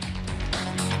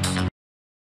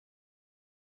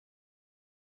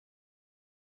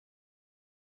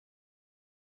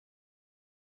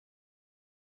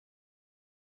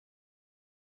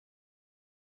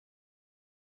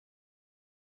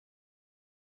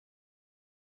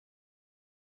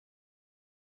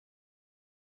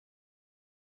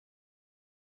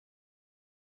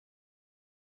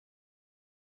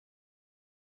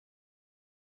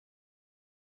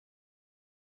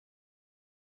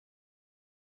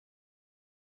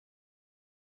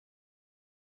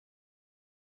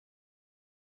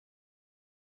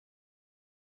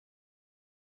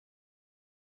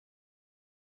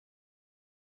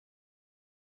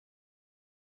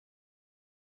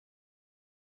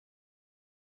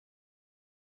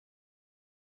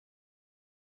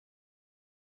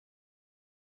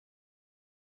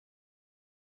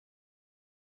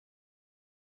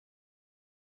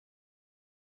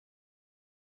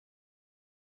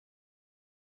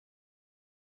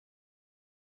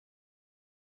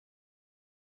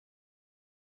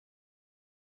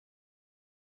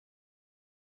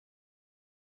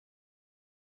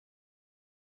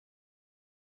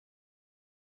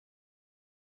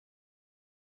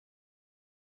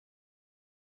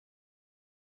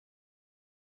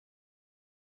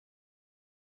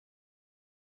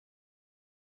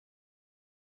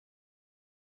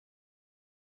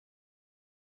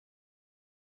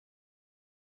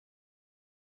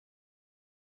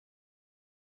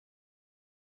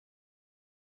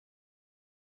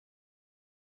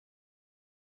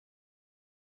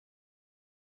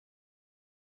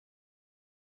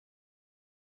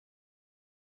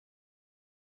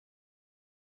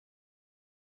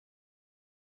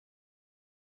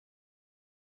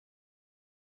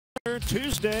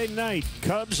 Tuesday night,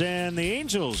 Cubs and the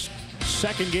Angels.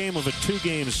 Second game of a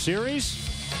 2-game series.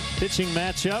 Pitching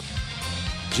matchup,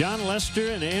 John Lester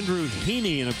and Andrew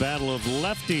Heaney in a battle of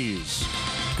lefties.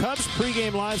 Cubs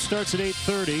pregame live starts at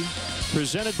 8:30.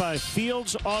 Presented by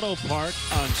Fields Auto Park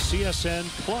on CSN+.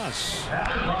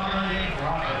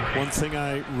 One thing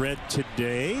I read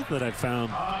today that I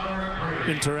found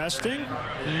interesting,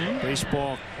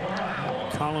 baseball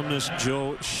columnist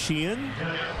Joe Sheehan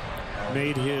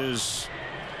made his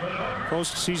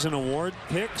postseason award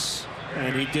picks,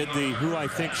 and he did the who I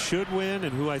think should win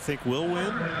and who I think will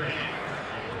win.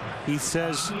 He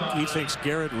says he thinks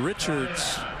Garrett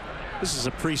Richards, this is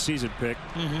a preseason pick,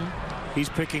 he's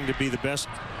picking to be the best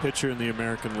pitcher in the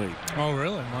American League. Oh,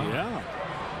 really? Wow. Yeah.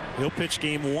 He'll pitch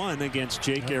game 1 against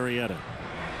Jake Arrieta.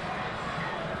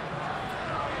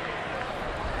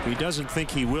 He doesn't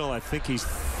think he will. I think he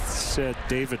said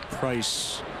David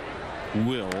Price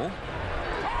will.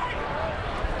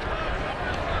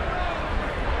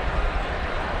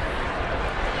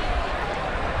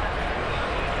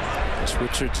 This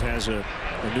Richards has a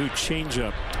new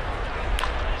changeup.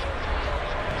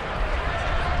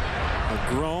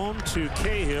 Grown to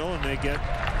Cahill, and they get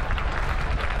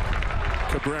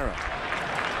Cabrera.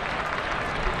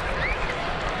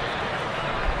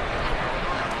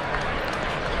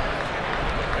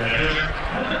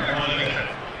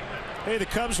 Hey, the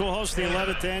Cubs will host the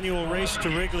 11th annual Race to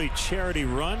Wrigley charity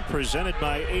run presented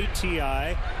by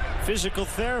ATI Physical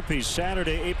Therapy,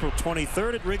 Saturday, April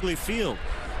 23rd at Wrigley Field.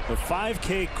 The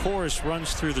 5K course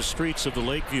runs through the streets of the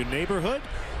Lakeview neighborhood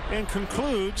and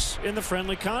concludes in the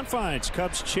friendly confines.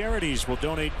 Cubs charities will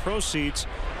donate proceeds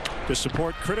to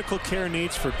support critical care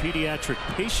needs for pediatric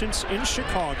patients in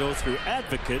Chicago through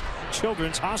Advocate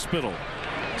Children's Hospital.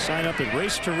 Sign up at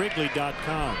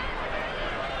racetowrigley.com.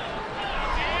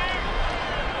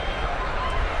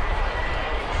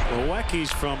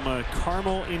 Milwaukee's from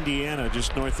Carmel, Indiana,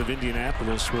 just north of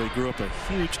Indianapolis, where he grew up a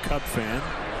huge Cub fan.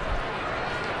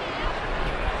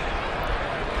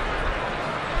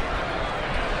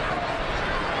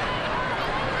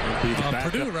 Be the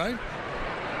Purdue, right?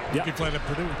 Yeah. He played at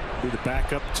Purdue. Be the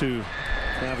backup to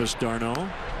Travis d'Arnaud.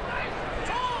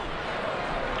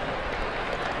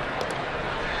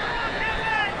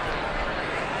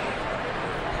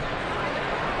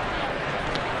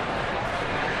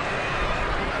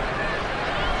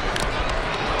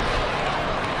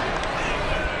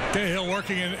 Cahill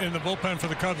working in the bullpen for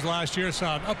the Cubs last year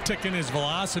saw an uptick in his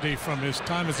velocity from his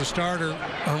time as a starter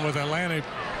with Atlanta,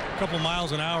 a couple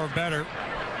miles an hour better.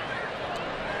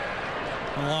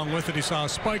 Along with it, he saw a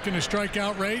spike in his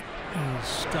strikeout rate.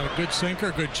 He's got a good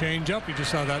sinker, good changeup. He just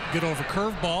saw that get over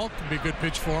curveball. Could be a good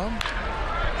pitch for him.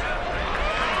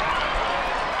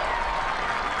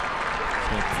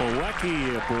 So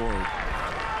Plawecki aboard.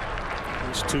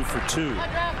 He's 2 for 2.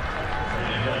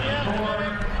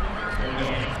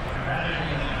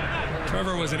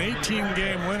 Trevor was an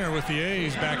 18-game winner with the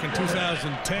A's back in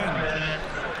 2010.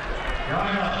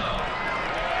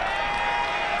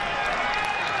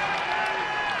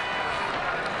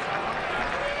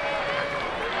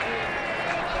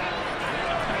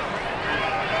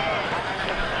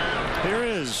 Here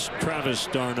is Travis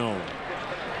d'Arnaud.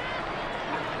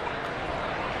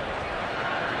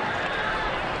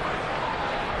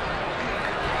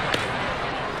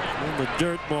 And the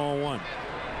dirt, ball 1.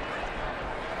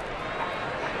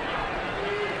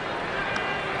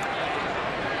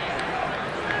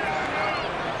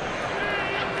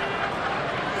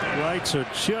 Lights are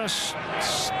just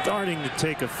starting to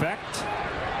take effect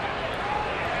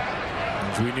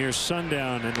as we near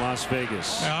sundown in Las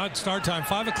Vegas. Yeah, it's start time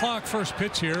 5 o'clock first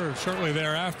pitch here, or shortly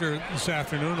thereafter this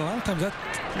afternoon. A lot of times that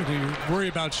you worry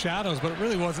about shadows, but it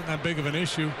really wasn't that big of an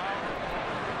issue.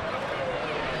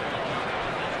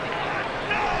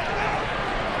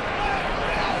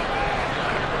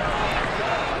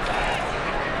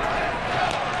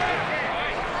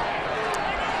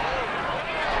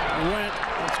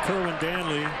 Kerwin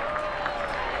Danley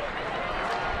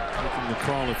taking the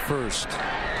call at first.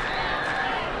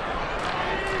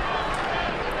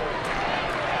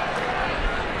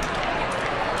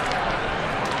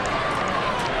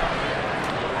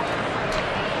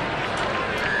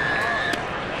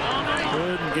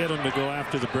 Couldn't get him to go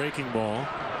after the breaking ball.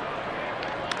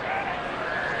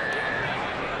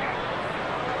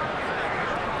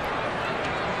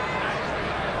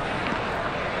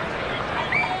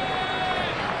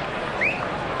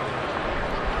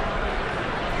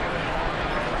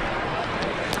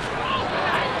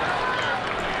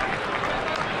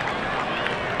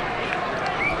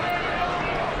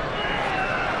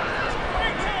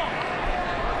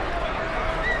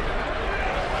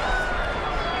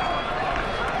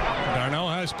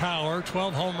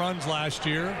 12 home runs last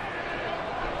year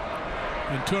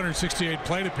and 268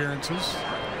 plate appearances.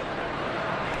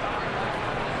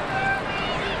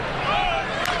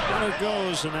 Runner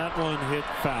goes, and that one hit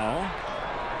foul.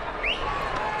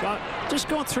 Just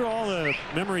going through all the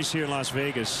memories here in Las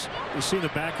Vegas. You see in the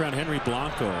background Henry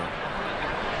Blanco.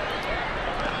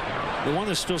 The one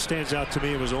that still stands out to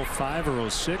me was 05 or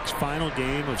 06, final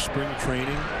game of spring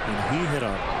training, and he hit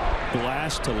a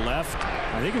blast to left.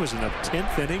 I think it was in the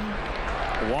 10th inning,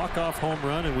 a walk-off home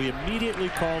run, and we immediately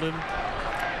called him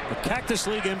the Cactus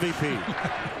League MVP.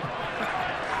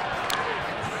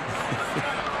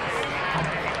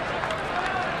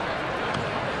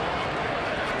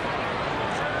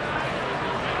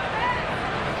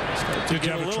 Did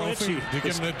you have a trophy? Did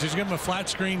you give him a flat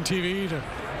screen TV to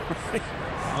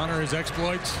honor his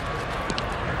exploits?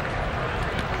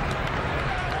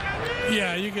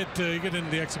 Yeah, you get into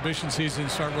the exhibition season,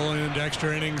 start rolling into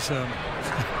extra innings.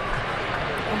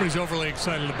 Nobody's overly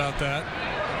excited about that.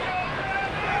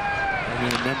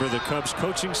 And you remember the Cubs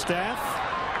coaching staff.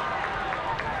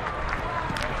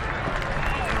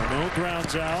 No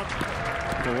grounds out.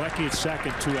 Milwaukee at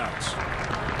second, 2 outs.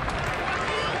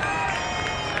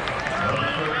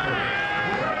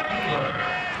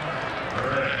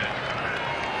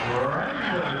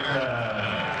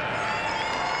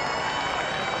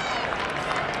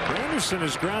 Anderson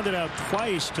has grounded out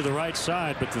twice to the right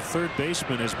side, but the third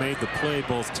baseman has made the play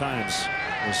both times.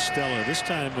 Listella, this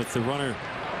time with the runner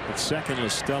at second.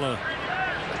 Listella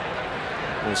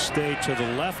will stay to the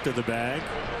left of the bag.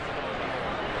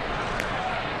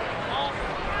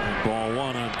 And ball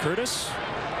 1 on Curtis.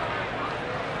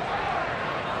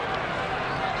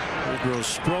 Pedro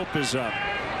Strop is up.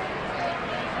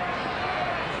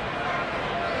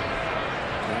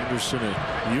 Anderson, a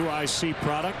UIC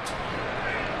product.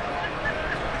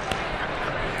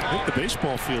 I think the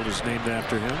baseball field is named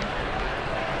after him.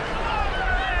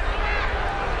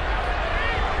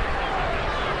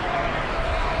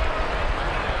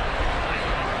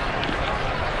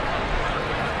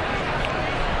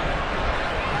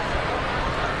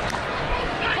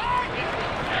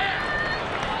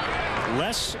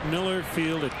 Les Miller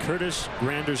Field at Curtis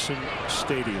Granderson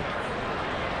Stadium.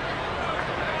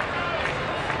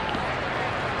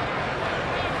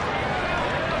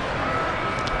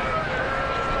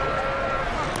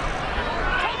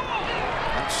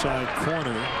 Outside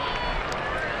corner.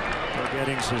 Doug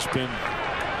Eddings has been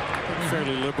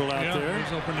fairly liberal out there.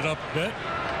 He's opened it up a bit.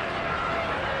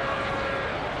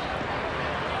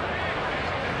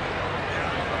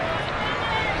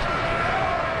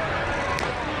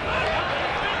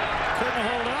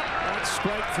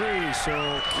 Strike 3,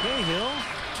 so Cahill,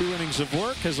 2 innings of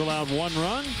work, has allowed 1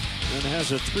 run and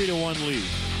has a 3-1 lead.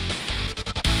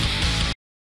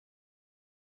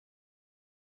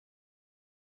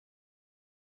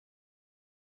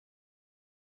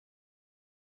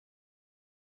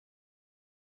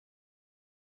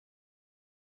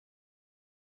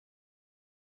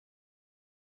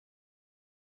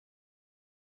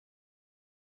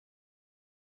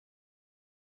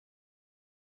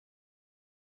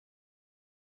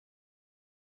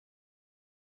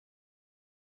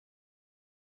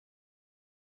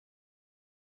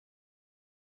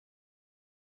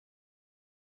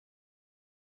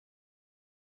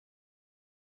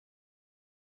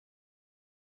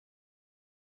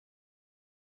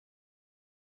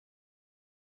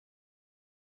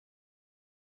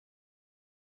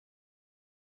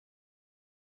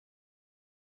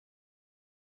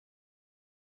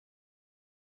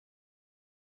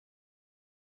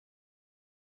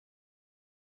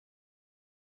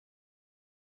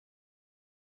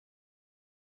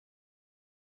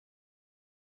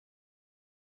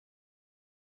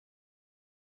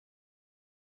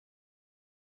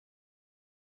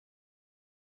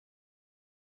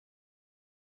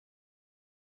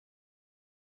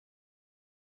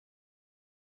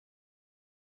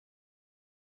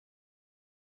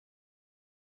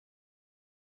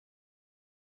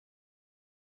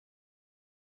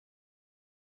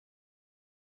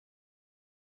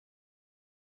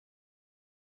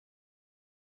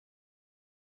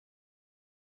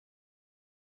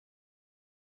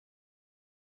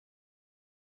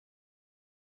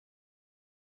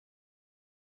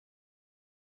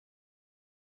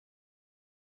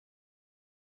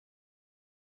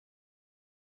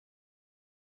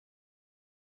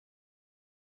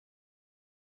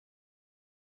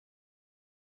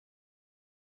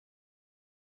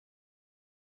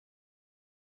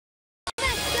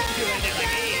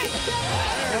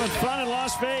 Having fun in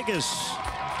Las Vegas.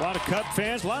 A lot of Cub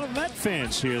fans, a lot of Met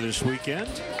fans here this weekend.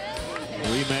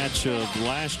 Rematch of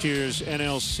last year's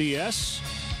NLCS.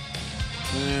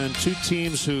 And two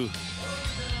teams who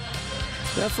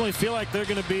definitely feel like they're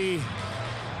going to be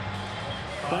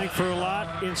playing for a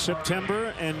lot in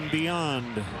September and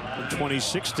beyond in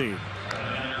 2016.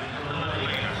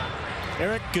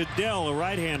 Eric Goodell, a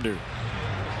right-hander.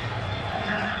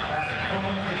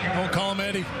 Don't call him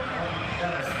Eddie.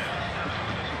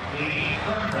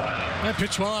 That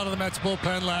pitched well out of the Mets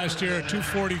bullpen last year, a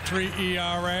 2.43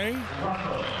 ERA.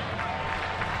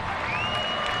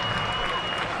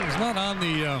 He's not on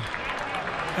the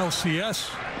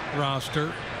LCS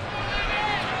roster.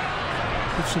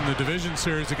 Pitched in the division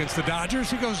series against the Dodgers.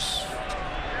 He goes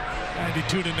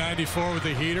 92 to 94 with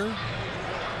a heater.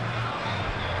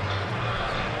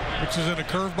 Which is in a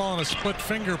curveball and a split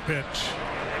finger pitch.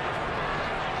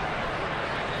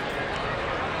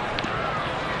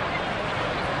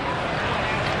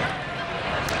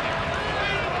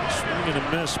 Swing and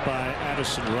a miss by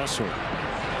Addison Russell.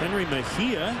 Henry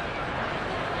Mejia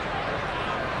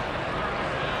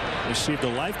received a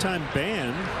lifetime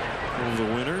ban over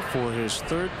the winter for his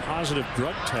third positive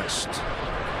drug test.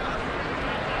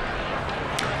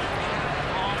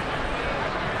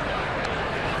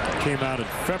 Came out in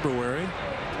February.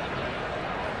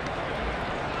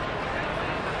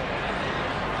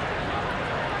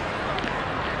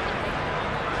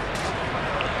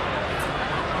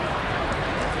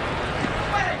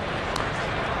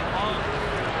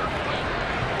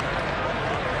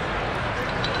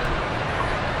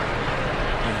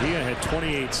 Mejia had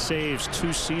 28 saves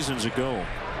 2 seasons ago.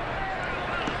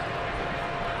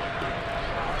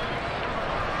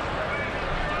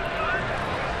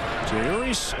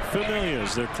 Jeurys Familia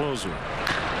is their closer.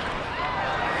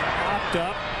 Popped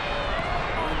up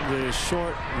on the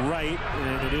short right,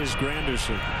 and it is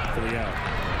Granderson for the out.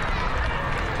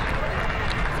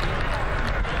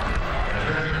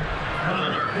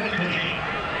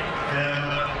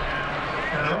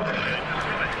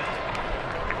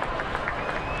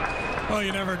 Well,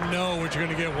 you never know what you're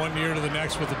going to get one year to the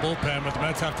next with the bullpen, but the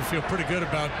Mets have to feel pretty good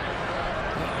about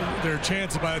their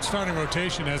chance. By that starting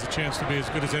rotation has a chance to be as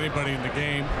good as anybody in the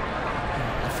game.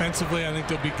 Offensively, I think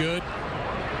they'll be good.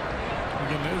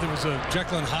 Again, there was a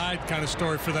Jekyll and Hyde kind of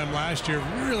story for them last year.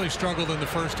 Really struggled in the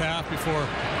first half before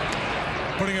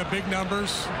putting up big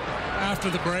numbers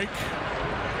after the break.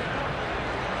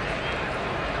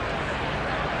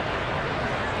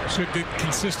 Should get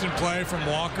consistent play from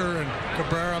Walker and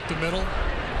Cabrera up the middle.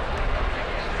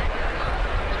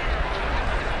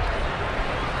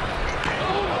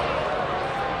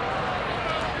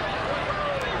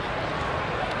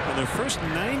 In their first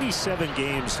 97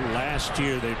 games last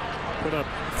year, they put up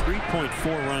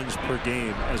 3.4 runs per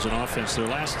game as an offense. Their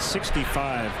last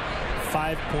 65,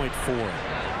 5.4.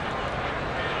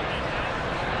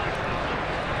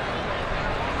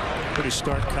 Pretty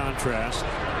stark contrast.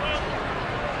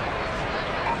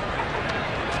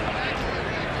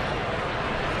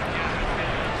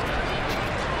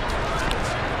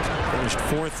 Finished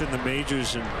 4th in the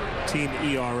majors in team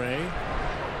ERA.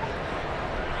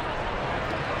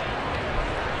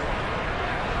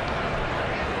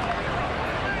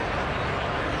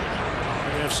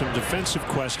 We have some defensive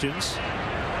questions.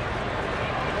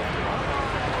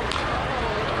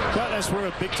 But that's where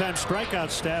a big-time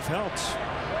strikeout staff helps.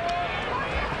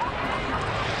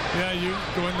 Yeah, you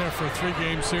go in there for a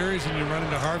 3-game series and you run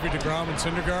into Harvey, DeGrom, and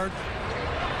Syndergaard.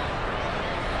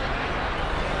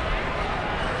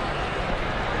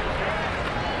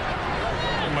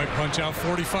 Might punch out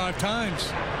 45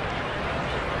 times.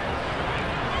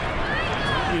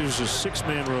 Use a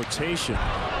 6-man rotation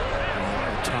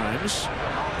at times.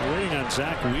 Waiting on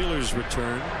Zach Wheeler's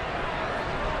return.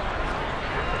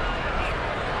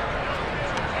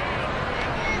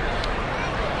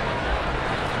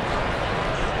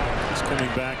 He's coming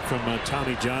back from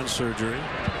Tommy John surgery.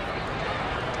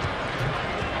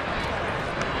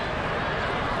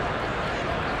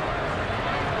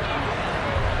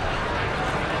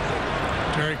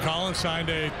 Terry Collins signed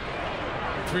a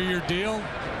 3-year deal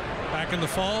back in the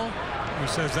fall. He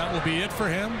says that will be it for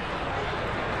him.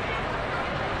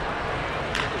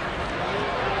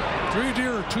 3-year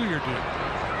deal or 2-year deal?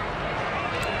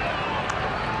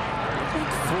 I think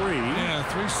 3. Yeah,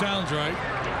 3 sounds right.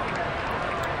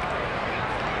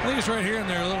 I think it's right here in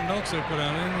their little notes they put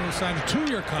on it. He signed a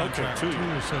 2-year contract. Okay, 2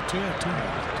 years. So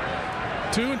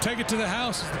 2 and take it to the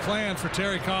house is the plan for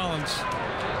Terry Collins.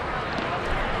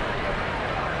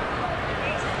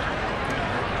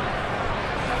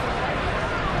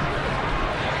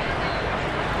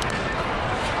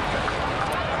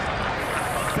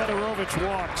 Federovich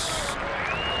walks.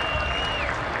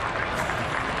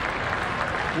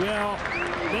 Well,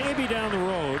 maybe down the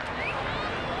road.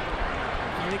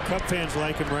 I think Cub fans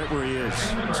like him right where he is.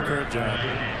 His current job.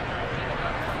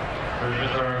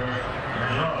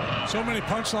 So many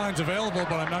punchlines available,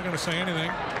 but I'm not going to say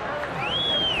anything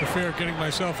for fear of getting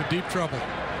myself in deep trouble.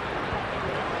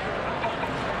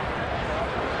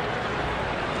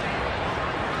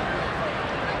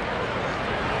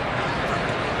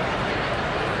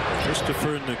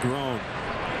 Christopher Negron.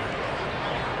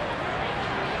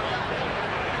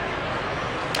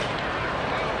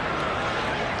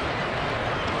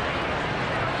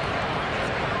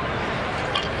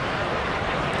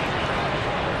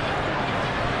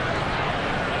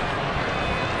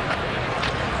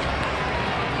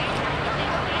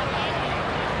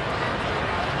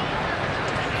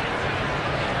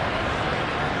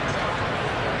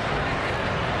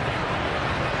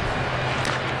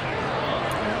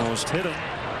 Hit him.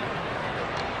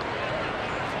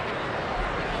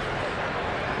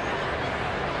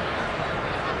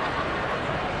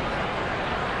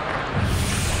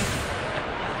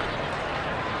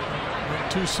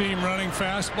 Two-seam running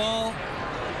fastball.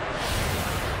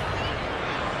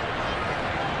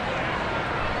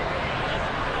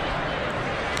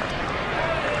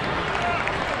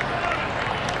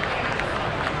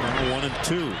 Number 1 and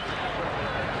 2.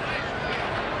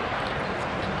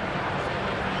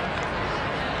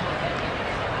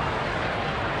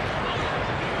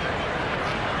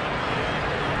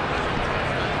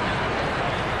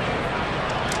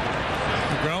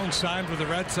 Signed with the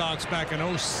Red Sox back in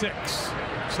 06.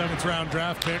 7th round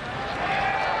draft pick.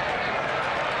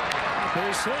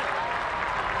 Base hit.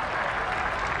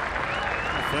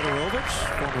 Fedorovich,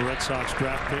 former Red Sox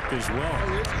draft pick as well.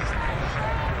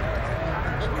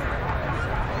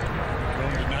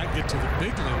 Brown did not get to the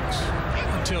big leagues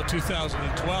until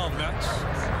 2012. That's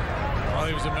while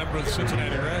he was a member of the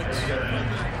Cincinnati Reds.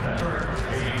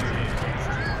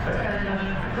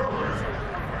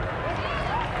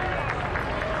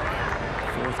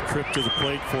 Fourth trip to the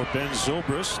plate for Ben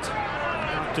Zobrist.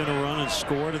 Knocked in a run and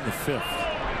scored in the 5th.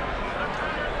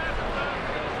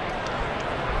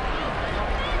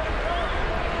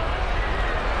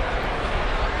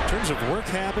 In terms of work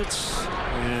habits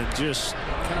and just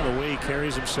kind of the way he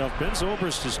carries himself, Ben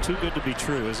Zobrist is too good to be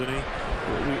true, isn't he?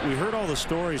 We heard all the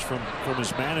stories from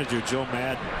his manager, Joe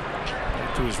Madden,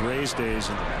 back to his Rays days.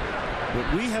 And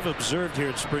what we have observed here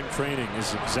in spring training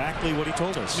is exactly what he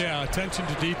told us. Yeah, attention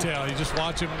to detail. You just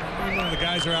watch him, even when the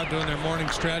guys are out doing their morning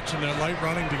stretch and their light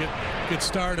running to get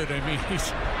started. I mean, he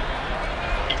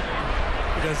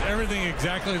does everything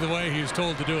exactly the way he's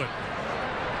told to do it.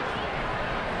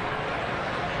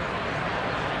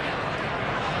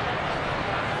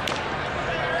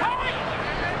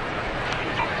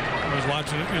 I was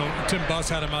watching it. Tim Buss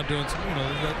had him out doing some,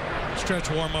 that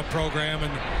stretch warm-up program,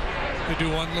 and they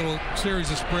do one little series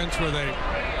of sprints where they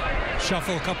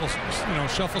shuffle a couple,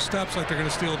 shuffle steps like they're going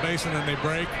to steal a base, and then they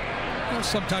break.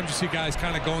 Sometimes you see guys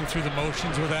kind of going through the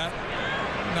motions with that.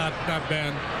 Not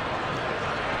Ben.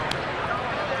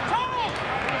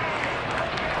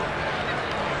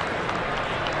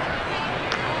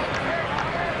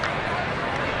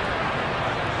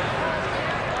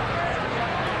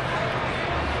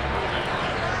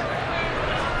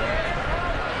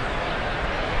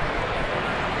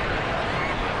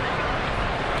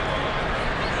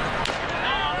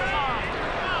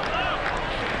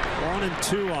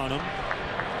 Two on him.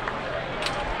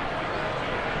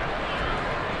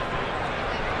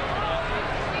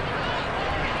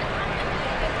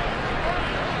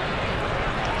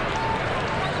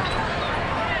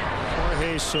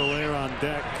 Jorge Soler on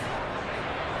deck.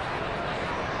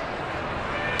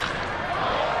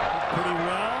 Pretty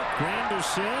well.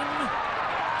 Granderson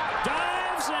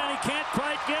dives and he can't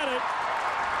quite get it.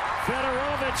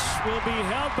 Fedorovich will be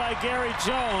held by Gary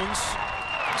Jones.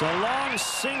 It's a long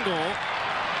single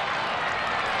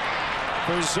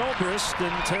for Zobrist,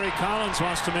 and Terry Collins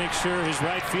wants to make sure his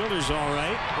right fielder's all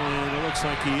right, and it looks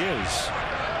like he is.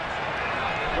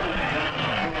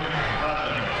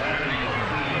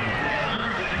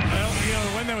 Well,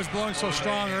 the wind that was blowing so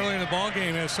strong early in the ball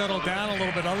game has settled down a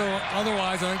little bit.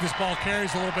 Otherwise, I think this ball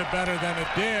carries a little bit better than it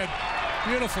did.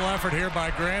 Beautiful effort here by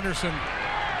Granderson.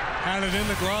 Had it in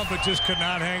the glove, but just could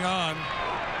not hang on.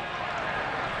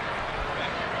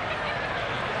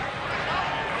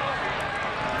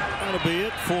 That'll be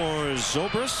it for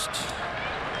Zobrist.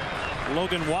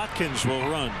 Logan Watkins will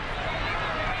run.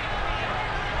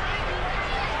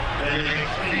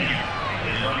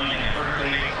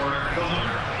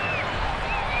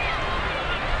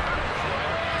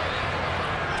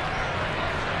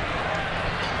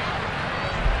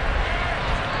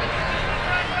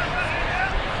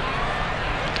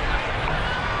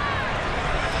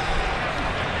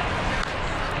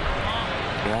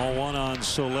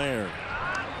 Soler.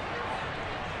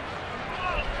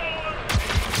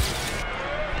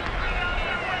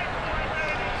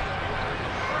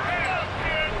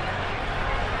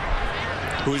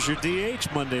 Who's your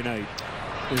DH Monday night?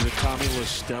 Is it Tommy La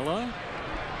Stella?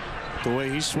 The way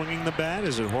he's swinging the bat?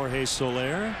 Is it Jorge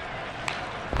Soler?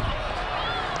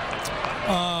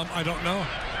 I don't know.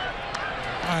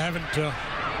 I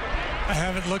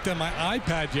haven't looked at my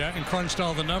iPad yet and crunched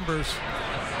all the numbers.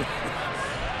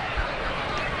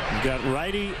 You got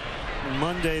righty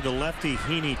Monday, the lefty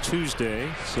Heaney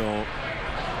Tuesday. So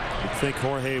you'd think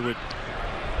Jorge would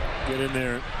get in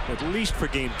there at least for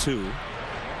game 2.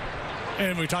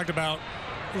 And we talked about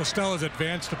La Stella's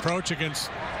advanced approach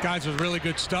against guys with really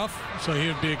good stuff. So he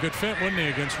would be a good fit, wouldn't he,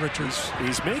 against Richards?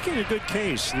 He's making a good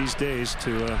case these days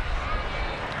to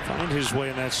find his way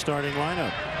in that starting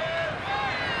lineup.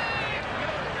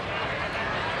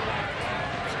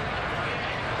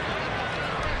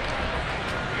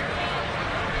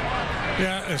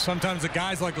 Yeah, sometimes the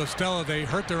guys like La Stella, they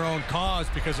hurt their own cause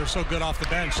because they're so good off the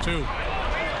bench too.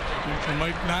 They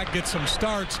might not get some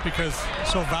starts because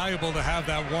it's so valuable to have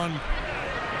that one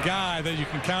guy that you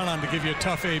can count on to give you a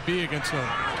tough AB against a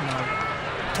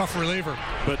tough reliever.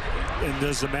 And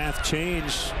does the math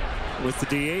change with the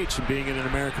DH and being in an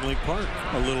American League park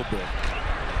a little bit?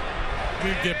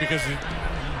 You get because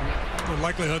the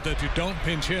likelihood that you don't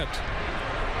pinch hit.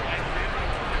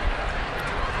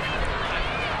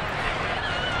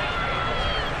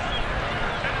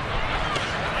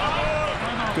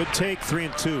 Good take,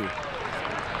 3-2.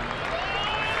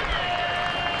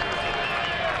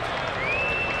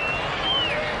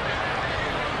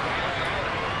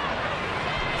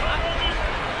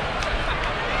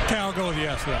 Okay, I'll go with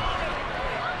yes then.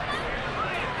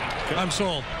 I'm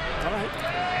sold. All right.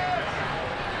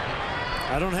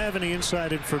 I don't have any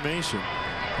inside information,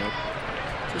 but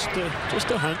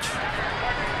just a hunch.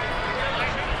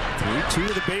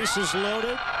 3-2, the bases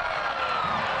loaded.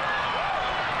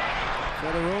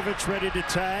 Fedorovich ready to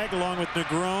tag along with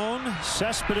Negron.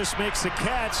 Cespedes makes the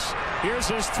catch. Here's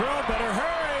his throw. Better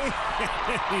hurry.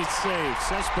 He's safe.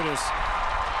 Cespedes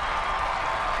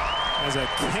has a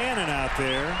cannon out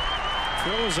there.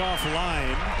 Throws off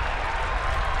line.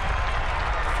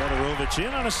 Fedorovich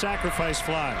in on a sacrifice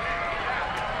fly.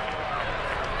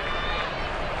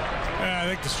 Yeah, I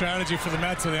think the strategy for the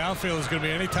Mets in the outfield is going to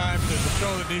be anytime there's a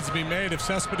throw that needs to be made. If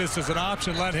Cespedes is an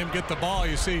option, let him get the ball.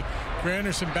 You see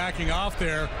Granderson backing off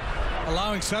there,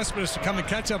 allowing Cespedes to come and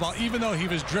catch that ball, even though he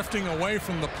was drifting away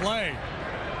from the play.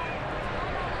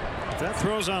 If that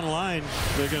throws on line,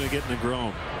 they're going to get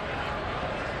Negron.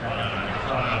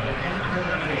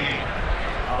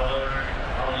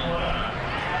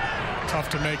 Tough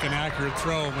to make an accurate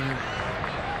throw when you're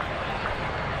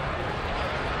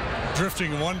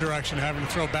drifting in one direction, having to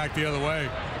throw back the other way.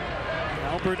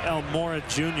 Albert Almora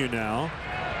Jr. now.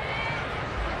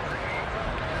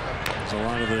 As a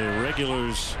lot of the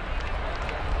regulars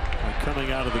are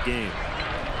coming out of the game.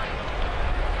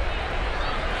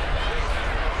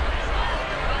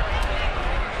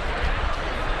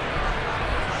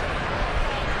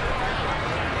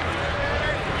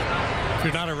 If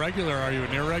you're not a regular, are you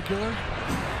an irregular?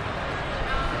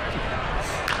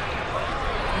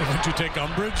 Would you take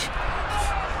umbrage?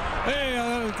 Hey,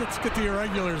 let's get the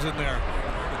irregulars in there.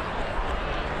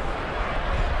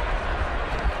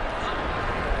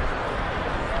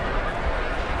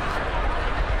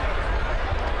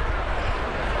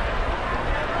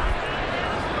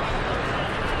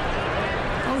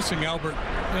 Noticing Albert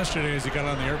yesterday as he got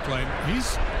on the airplane,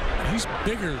 he's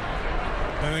bigger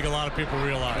than I think a lot of people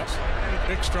realize.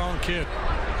 Big, strong kid.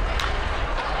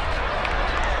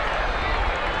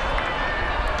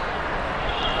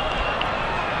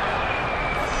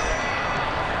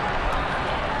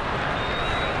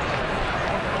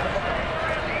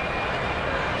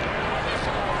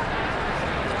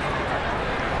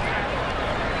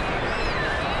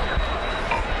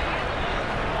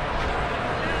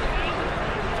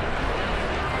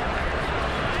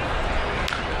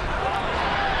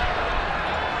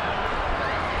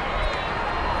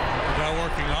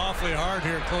 Hard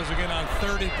here, closing in on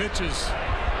 30 pitches.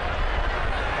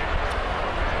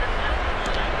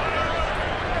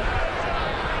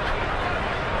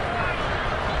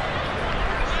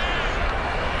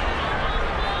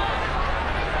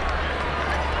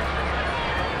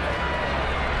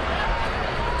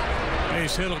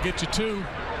 Ace hit will get you 2.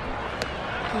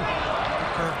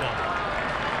 Curveball.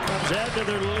 Cubs add to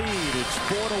their lead. It's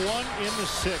 4-1 in the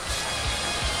 6th.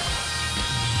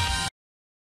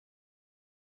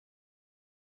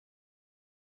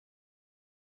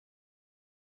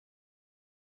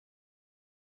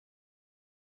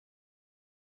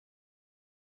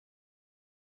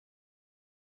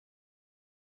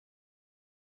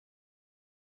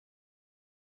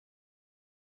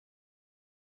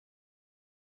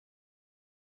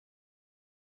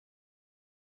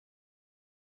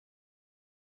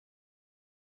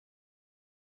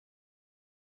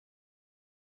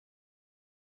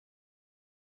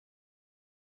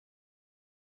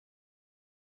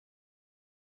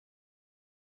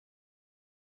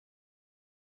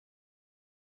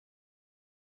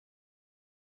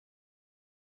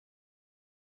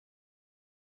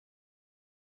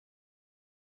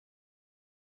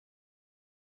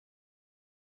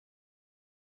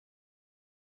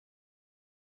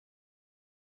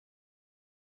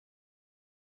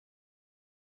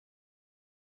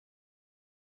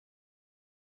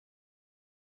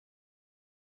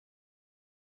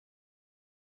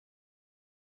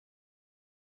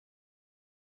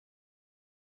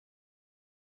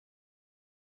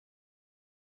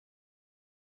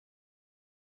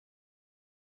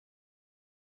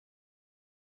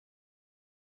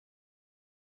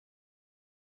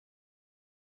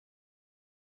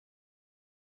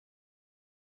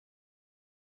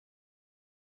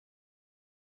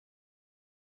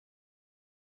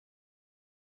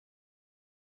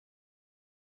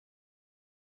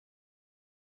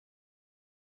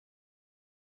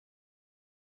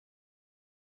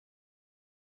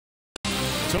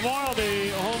 Tomorrow, the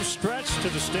home stretch to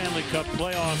the Stanley Cup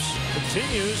playoffs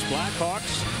continues.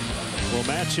 Blackhawks will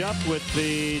match up with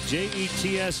the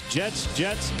JETS Jets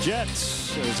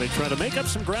as they try to make up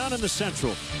some ground in the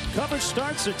Central. Coverage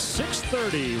starts at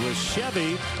 6:30 with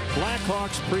Chevy.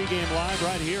 Blackhawks pregame live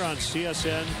right here on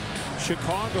CSN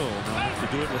Chicago. Now I have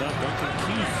to do it without Duncan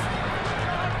Keith.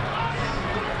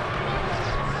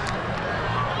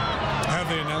 Have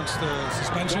they announced the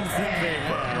suspension? I think they have,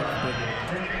 but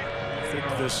I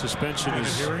think the suspension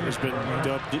has been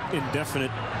dubbed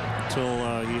indefinite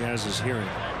until he has his hearing.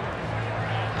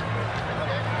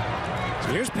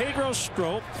 So here's Pedro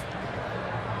Strop.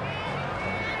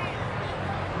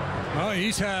 Well,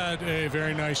 he's had a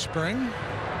very nice spring.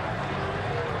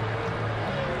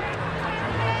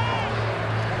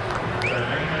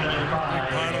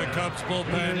 Part of the Cubs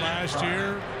bullpen last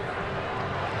year.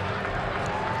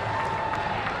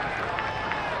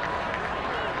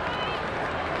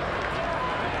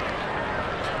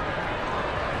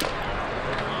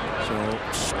 So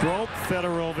Strop,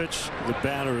 Fedorovich, the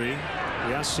battery.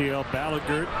 Yasiel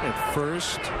Ballagert at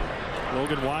first.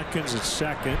 Logan Watkins at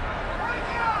second.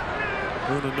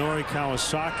 Munenori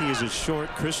Kawasaki is at short.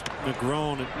 Chris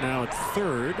Negron now at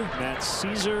third. Matt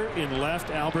Caesar in left.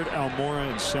 Albert Almora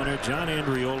in center. John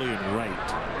Andrioli in right.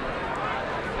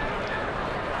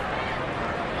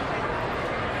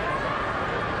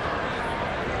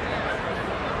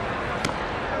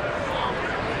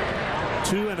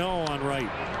 Two and 0 on right.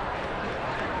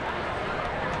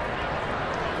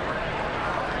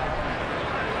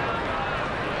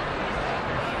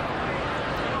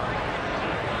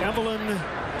 Evelyn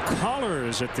Collar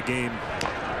is at the game.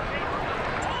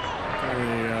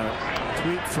 A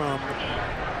tweet from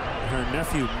her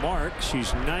nephew Mark.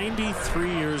 She's 93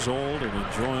 years old and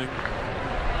enjoying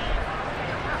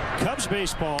Cubs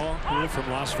baseball here from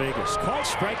Las Vegas. Called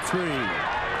strike 3.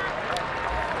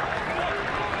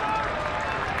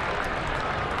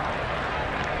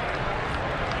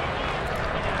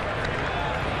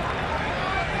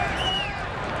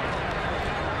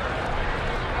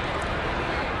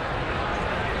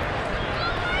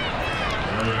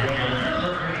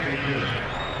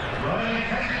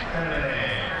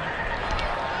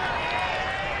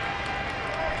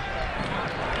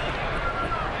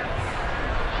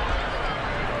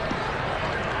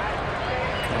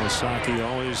 Kawasaki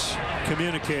always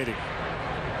communicating.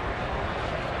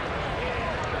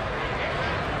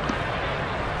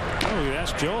 Oh, you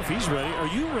asked Joe if he's ready. Are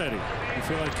you ready? You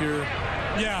feel like you're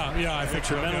I think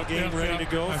your mental game ready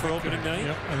to go for opening night?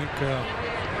 Yep, I think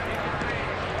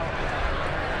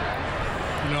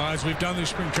you know, as we've done these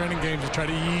spring training games, to try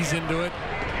to ease into it.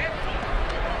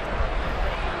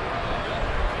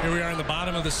 Here we are in the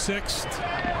bottom of the 6th.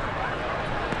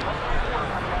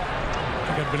 I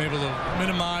think I've been able to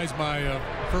minimize my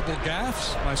verbal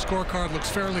gaffes. My scorecard looks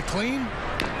fairly clean. I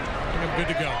think I'm good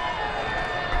to go.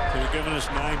 So you're giving us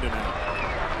 9 tonight.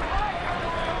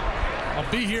 I'll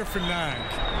be here for 9.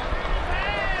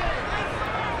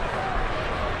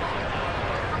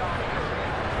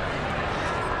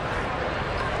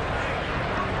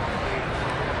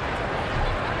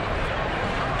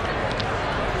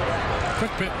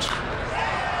 Quick pitch.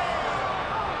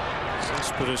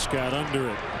 Cespedes got under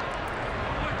it.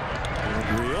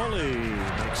 And Rioli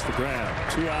makes the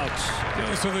grab. 2 outs.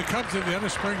 Yeah, so the Cubs at the end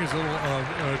of spring is a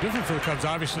little different for the Cubs.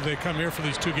 Obviously, they come here for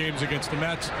these 2 games against the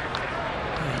Mets.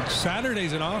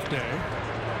 Saturday's an off day,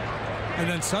 and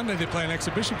then Sunday they play an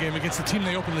exhibition game against the team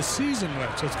they open the season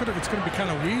with. So it's gonna be kind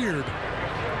of weird.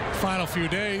 Final few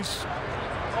days.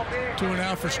 2 and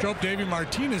out for Strop. Davey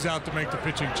Martinez out to make the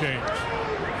pitching change.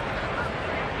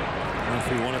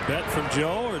 If you want to bet from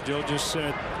Joe, or Joe just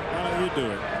said, why don't you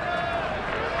do it?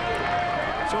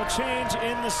 So a change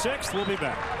in the 6th. We'll be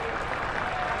back.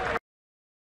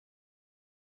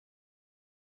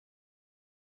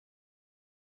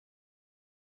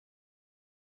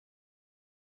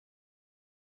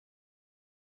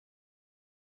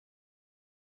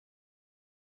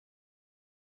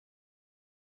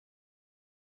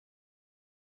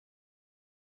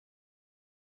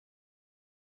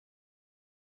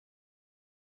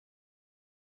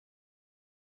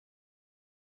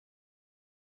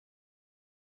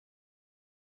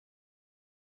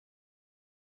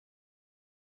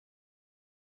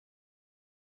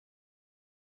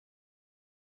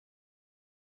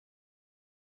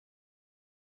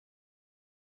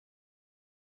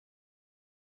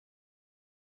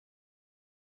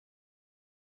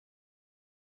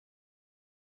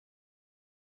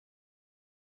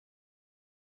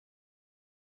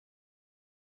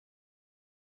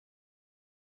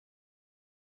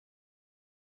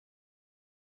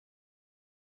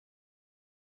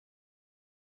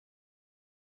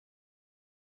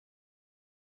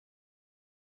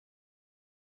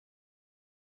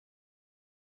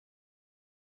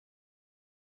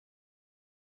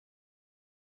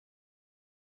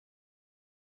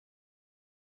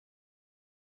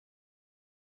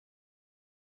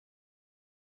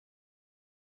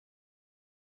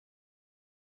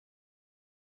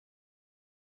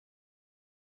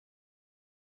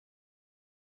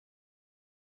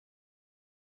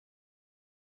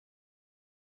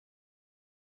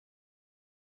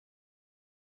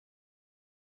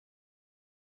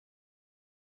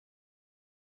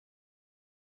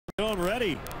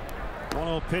 Ready.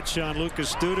 1-0 pitch on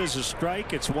Lucas Duda's a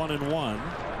strike. It's 1-1.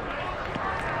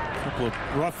 Couple of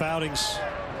rough outings,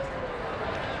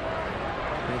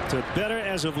 but better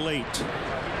as of late.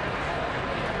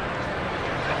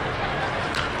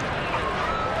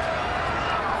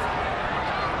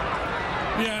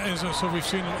 Yeah, and so we've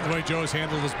seen the way Joe has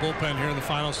handled his bullpen here in the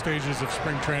final stages of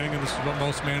spring training, and this is what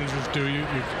most managers do. You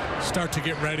start to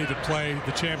get ready to play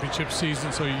the championship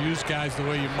season, so you use guys the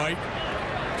way you might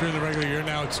during the regular year.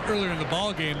 Now it's earlier in the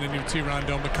ball game than you'd see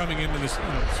Rondon, but coming into this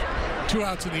 2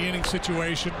 outs in the inning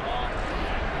situation,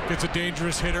 gets a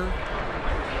dangerous hitter.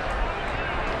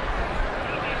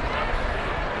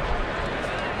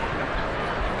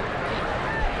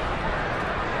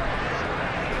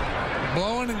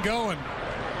 Blowing and going.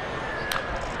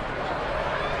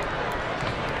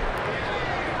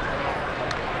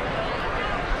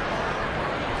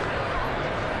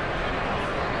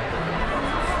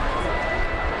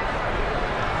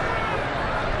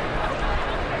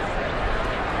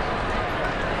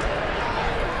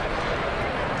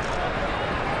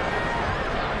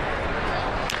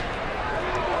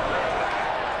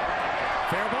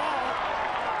 Fair ball.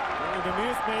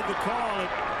 DeMuth made the call. It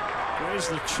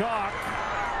raised the chalk,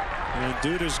 and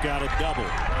Duda's got a double.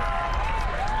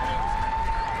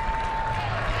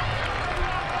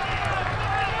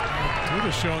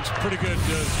 Duda's showing some pretty good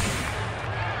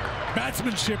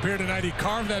batsmanship here tonight. He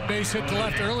carved that base hit to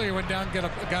left earlier, went down, got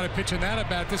a pitch in that at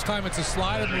bat. This time it's a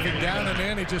slider moving down and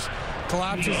in. He just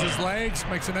collapses his legs,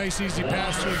 makes a nice easy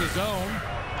pass through the zone.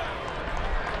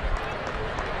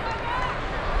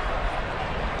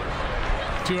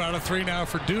 Two out of three now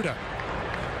for Duda.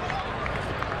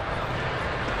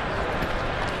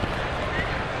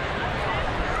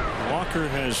 Walker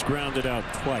has grounded out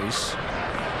twice.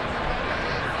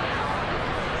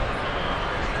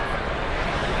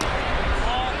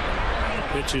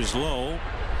 Pitch is low.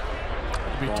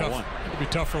 It'd be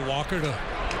tough for Walker to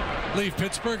leave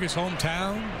Pittsburgh, his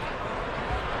hometown.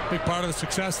 Big part of the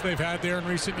success they've had there in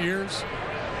recent years.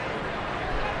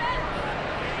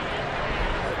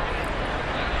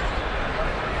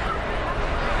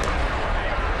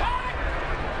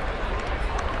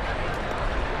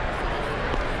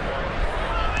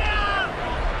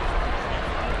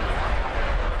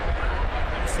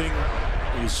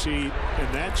 You see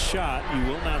in that shot you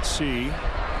will not see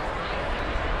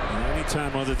any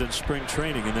time other than spring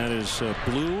training, and that is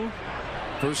blue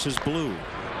versus blue.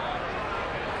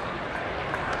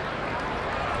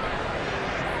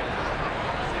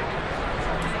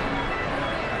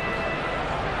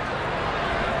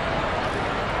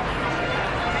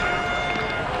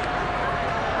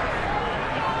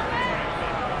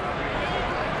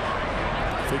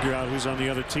 Figure out who's on the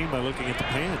other team by looking at the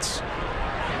pants.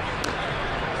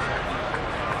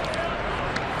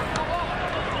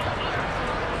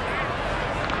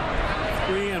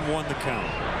 3-1 the count.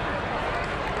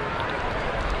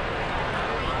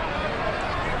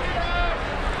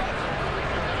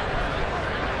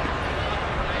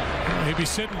 He'd be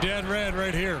sitting dead red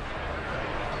right here.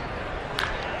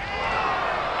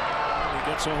 He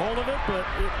gets a hold of it, but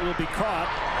it will be caught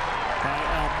by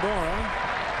Almora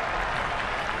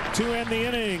to end the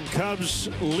inning. Cubs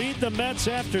lead the Mets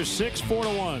after 6,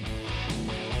 4-1.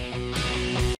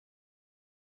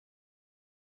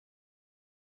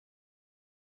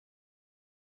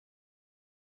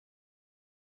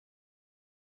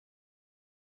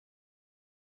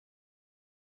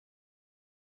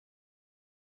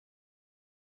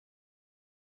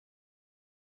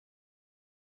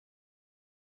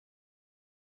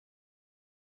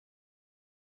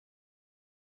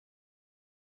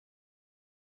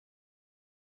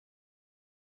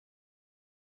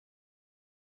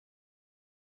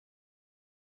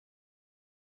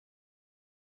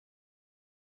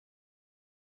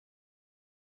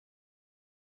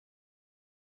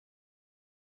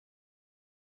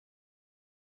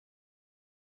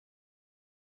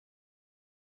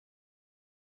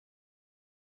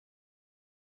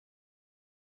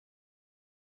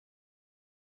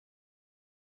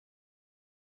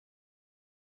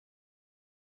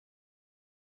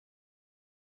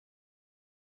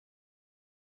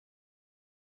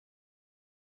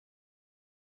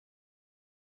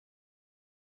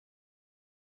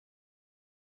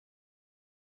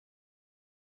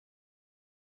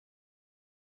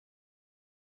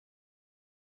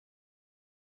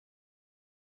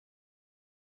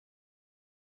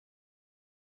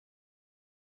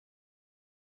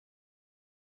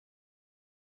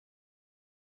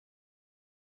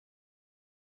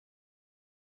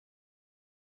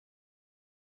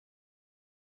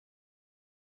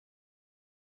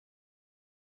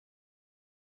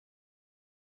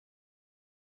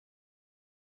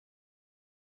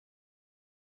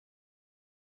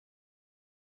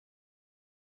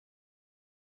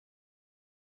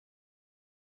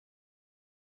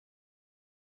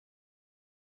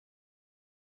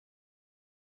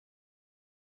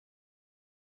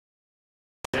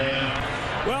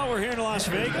 Las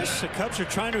Vegas, the Cubs are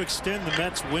trying to extend the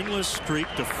Mets' winless streak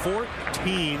to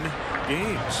 14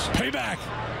 games. Payback.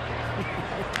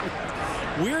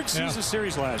 Weird season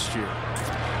series last year.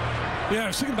 Yeah, I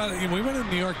was thinking about it. We went to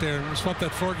New York there and we swept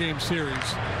that 4-game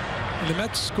series. And the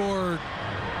Mets scored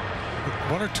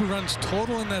 1 or 2 runs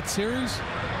total in that series.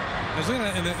 I was looking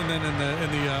at it, and then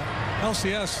in the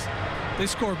LCS, they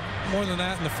scored more than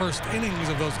that in the first innings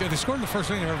of those games. They scored in the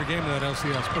first inning of every game of that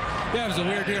LCS. But yeah, it was a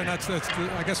weird year, and I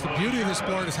guess the beauty of the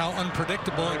sport is how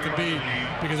unpredictable it can be.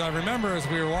 Because I remember as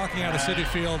we were walking out of Citi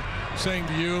Field saying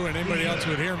to you and anybody else who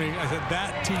would hear me, I said,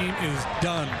 that team is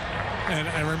done. And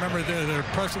I remember the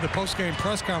post-game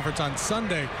press conference on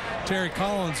Sunday, Terry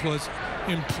Collins was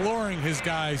imploring his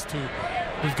guys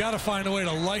we've got to find a way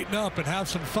to lighten up and have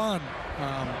some fun.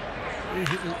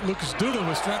 Lucas Duda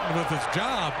was threatened with his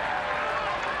job.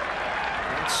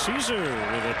 Caesar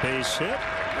with a base hit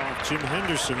off Jim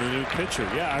Henderson, the new pitcher.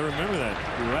 Yeah, I remember that.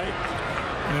 You're right.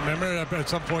 And I remember at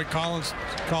some point Collins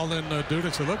called in Duda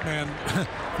and said, look, man,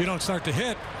 if you don't start to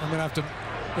hit, I'm going to have to,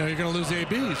 you're going to lose the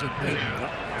ABs.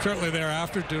 And shortly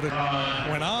thereafter, Duda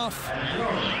went off.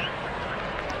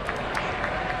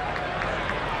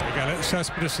 They got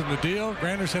Cespedes in the deal.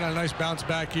 Grander's had a nice bounce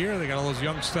back year. They got all those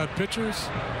young stud pitchers.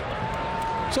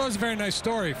 So it was a very nice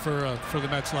story for the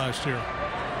Mets last year.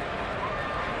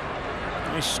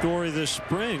 Nice story this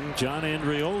spring, John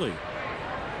Andreoli.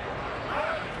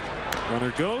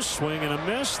 Runner goes, swing and a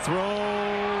miss, throw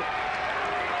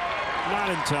not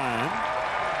in time.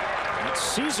 That's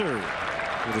Caesar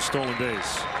with a stolen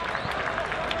base.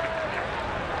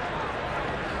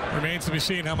 Remains to be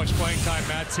seen how much playing time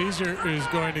Matt Caesar is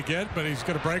going to get, but he's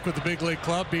going to break with the big league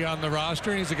club, be on the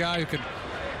roster. He's a guy who can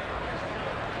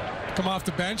come off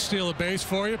the bench, steal a base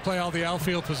for you, play all the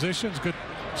outfield positions. Good,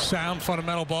 sound,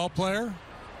 fundamental ball player.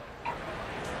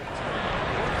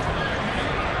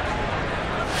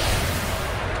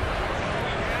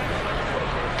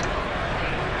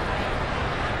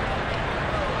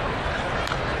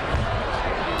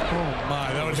 Oh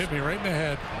my, that would hit me right in the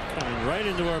head. Coming right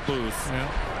into our booth. Yeah.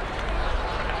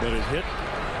 But it hit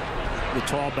the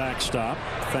tall backstop,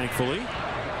 thankfully.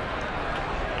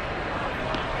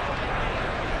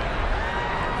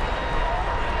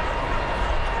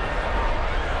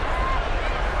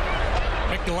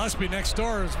 Nick Gillespie next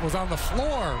door was on the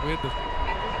floor. He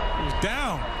was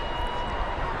down.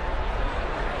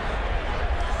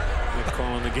 They're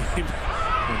calling the game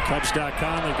on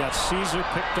Cubs.com. They've got Caesar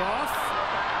picked off.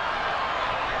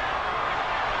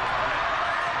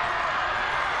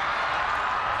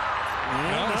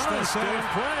 Stay in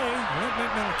play.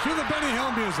 Cue the Benny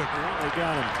Hill music. Well, they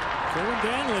got him. Kevin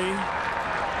Danley,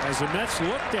 as the Mets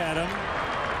looked at him,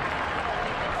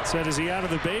 said, is he out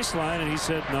of the baseline? And he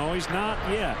said, no, he's not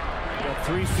yet. You got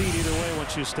 3 feet either way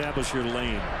once you establish your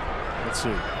lane. Let's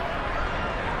see.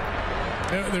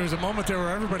 There was a moment there where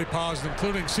everybody paused,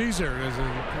 including Caesar.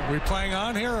 Are we playing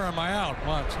on here or am I out?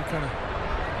 Watch. He kind of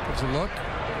gives a look.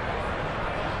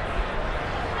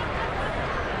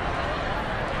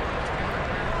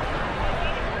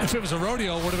 If it was a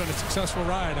rodeo, it would have been a successful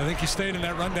ride. I think he stayed in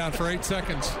that rundown for 8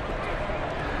 seconds.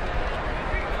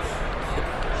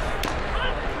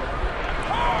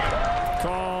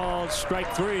 Called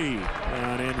strike 3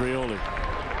 on Andreoli.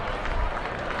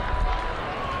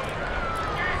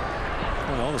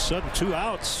 Well, all of a sudden, 2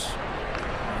 outs.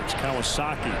 It's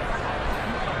Kawasaki.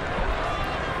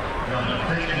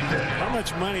 How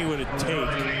much money would it take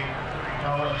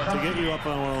to get you up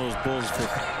on one of those bulls for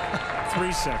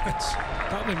 3 seconds?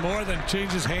 Probably more than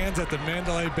changes hands at the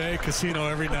Mandalay Bay Casino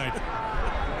every night.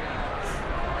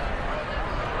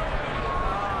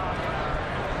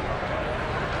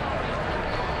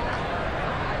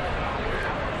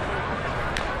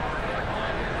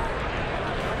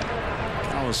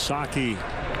 Kawasaki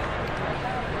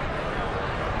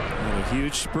had a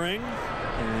huge spring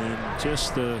and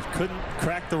just couldn't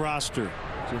crack the roster.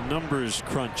 It's a numbers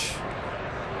crunch.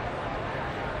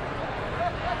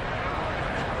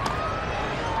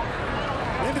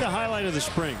 The highlight of the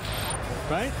spring,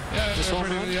 right?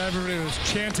 Yeah, everybody was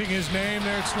chanting his name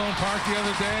there at Sloan Park the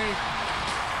other day.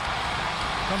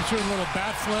 Comes through a little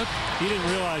bat flip. He didn't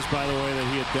realize, by the way, that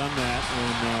he had done that,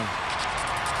 and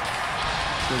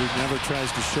that he never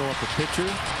tries to show up a pitcher.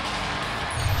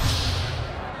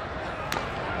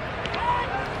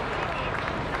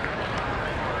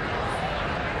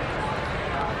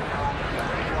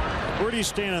 Where do you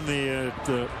stand on the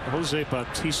Jose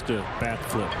Bautista bat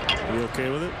flip? Are you okay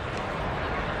with it?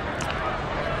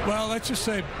 Well, let's just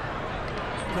say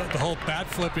the whole bat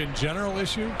flip in general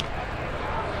issue,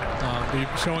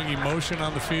 showing emotion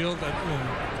on the field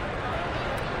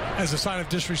as a sign of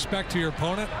disrespect to your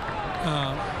opponent.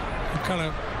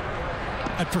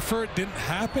 I'd prefer it didn't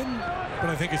happen, but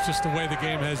I think it's just the way the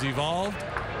game has evolved,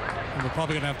 and we're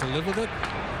probably going to have to live with it.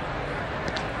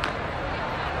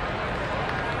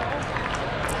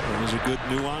 It was a good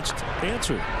nuanced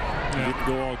answer. You didn't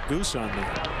go all goose on me.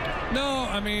 No,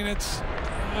 I mean, I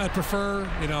prefer,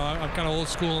 I'm kind of old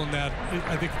school in that.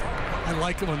 I think I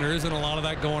like it when there isn't a lot of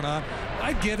that going on.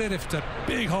 I get it if it's a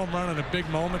big home run and a big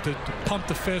moment to pump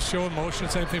the fist, show emotion.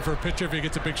 Same thing for a pitcher if he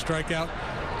gets a big strikeout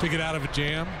to get out of a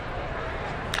jam.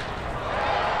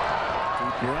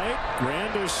 Deep right,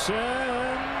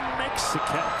 Granderson makes the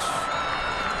catch.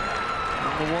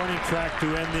 On the warning track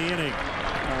to end the inning.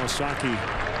 Kawasaki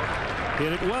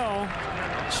hit it well.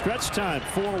 Stretch time,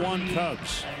 4-1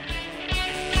 Cubs.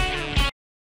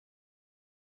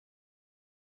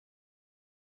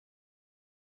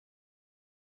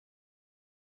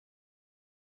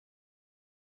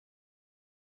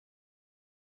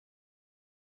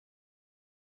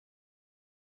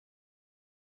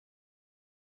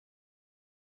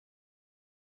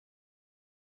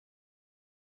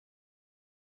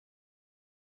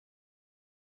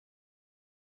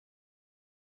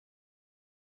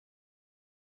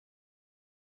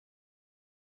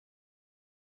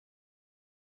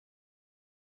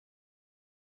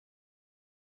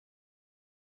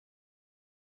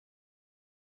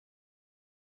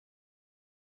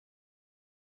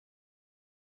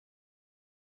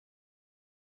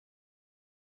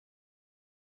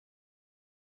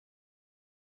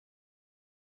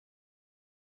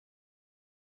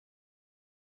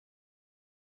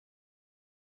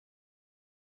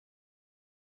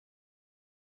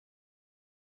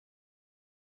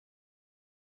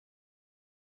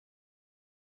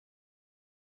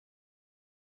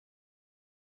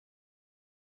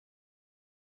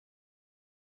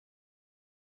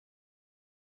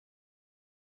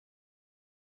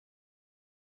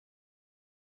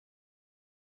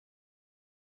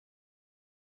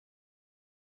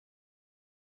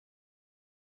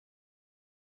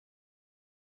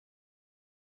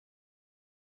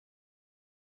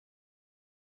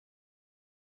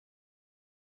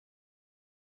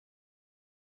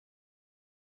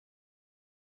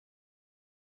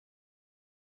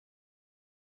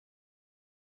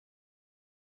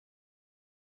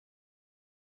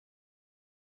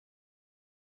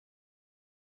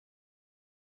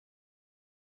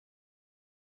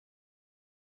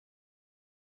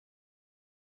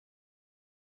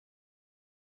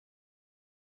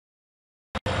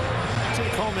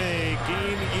 Take home a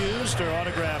game used or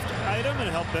autographed item and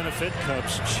help benefit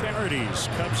Cubs charities.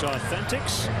 Cubs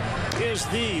Authentics is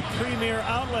the premier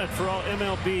outlet for all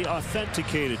MLB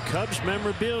authenticated Cubs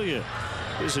memorabilia.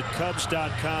 Visit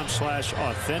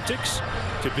Cubs.com/authentics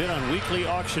to bid on weekly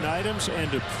auction items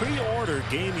and to pre-order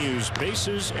game-used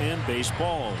bases and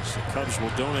baseballs. The Cubs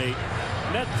will donate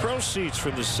net proceeds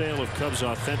from the sale of Cubs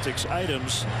Authentics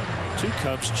items to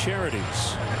Cubs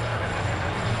charities.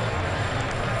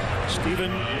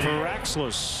 Steven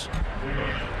Veraxlis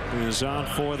is on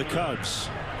for the Cubs.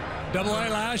 Double-A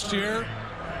last year,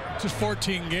 just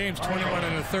 14 games, 21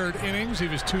 and a third innings. He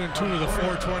was 2-2 with a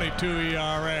 4.22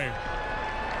 ERA.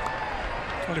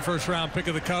 21st round pick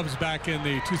of the Cubs back in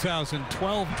the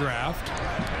 2012 draft.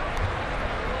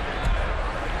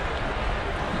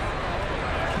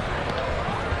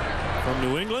 From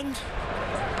New England,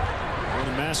 went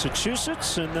to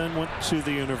Massachusetts, and then went to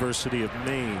the University of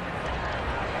Maine.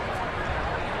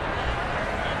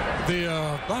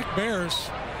 The Black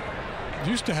Bears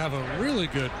used to have a really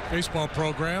good baseball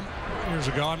program years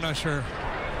ago. I'm not sure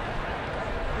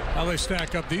how they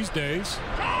stack up these days.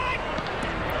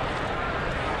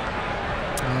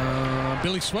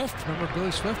 Billy Swift, remember Billy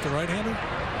Swift, the right-hander?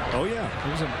 Oh yeah,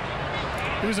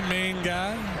 he was a Maine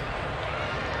guy.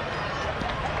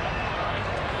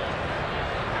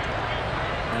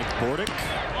 Mike Bordick.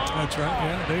 That's right.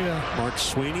 Yeah, they Mark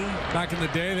Sweeney. back in the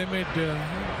day they made 2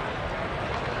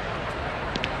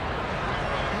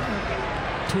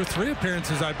 or 3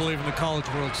 appearances, I believe, in the College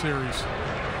World Series.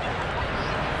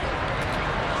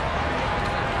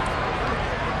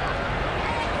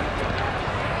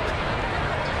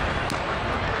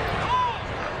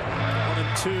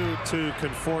 Two to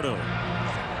Conforto.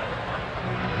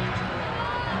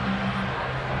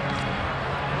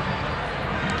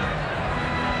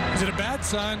 Is it a bad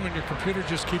sign when your computer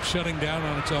just keeps shutting down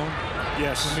on its own?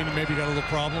 Yes. I mean, you maybe got a little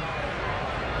problem.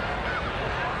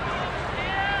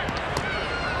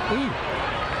 Ooh.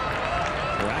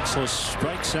 Veraxlis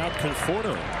strikes out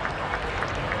Conforto.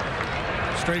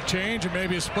 Straight change or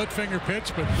maybe a split finger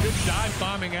pitch, but good dive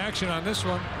bombing action on this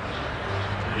one.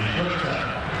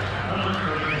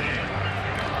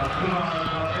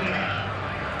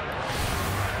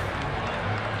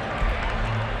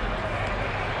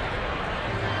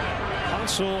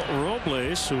 Hansel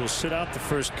Robles, who will sit out the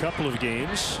first couple of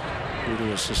games due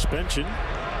to a suspension.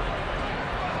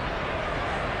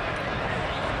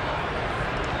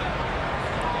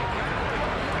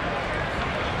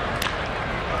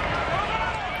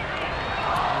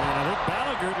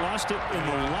 Lost it in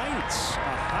the lights. A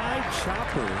high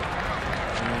chopper.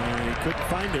 He couldn't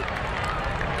find it.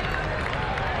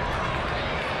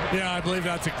 Yeah, I believe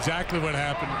that's exactly what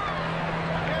happened.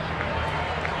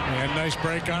 He had a nice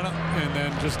break on it and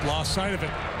then just lost sight of it.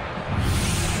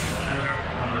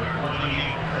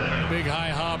 Big high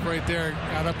hop right there.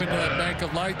 Got up into that bank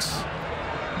of lights.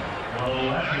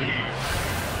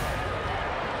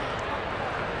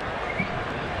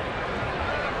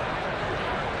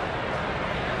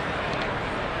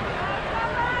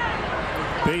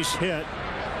 Base hit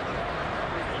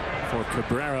for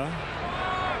Cabrera.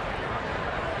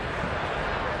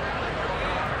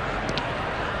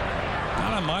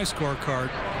 Not on my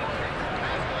scorecard.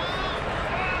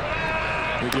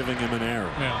 They're giving him an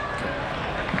error. Yeah.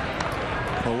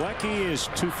 Milwaukee is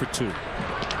 2 for 2.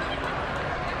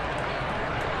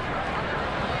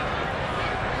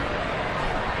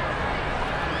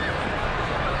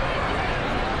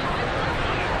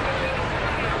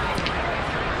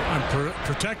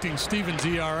 Protecting Stevens'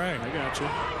 ERA. I got you.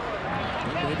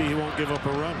 Well, maybe he won't give up a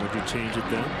run. Would you change it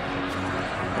then?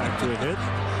 Back to a hit?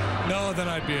 No, then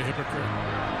I'd be a hypocrite.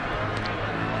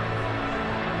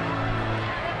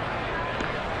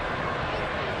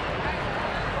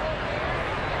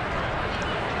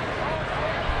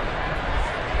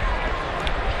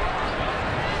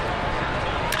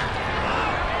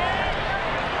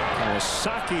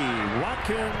 Kawasaki,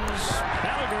 Watkins,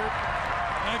 Gallagher.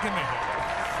 Give me a hit.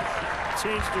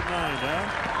 Changed your mind, huh?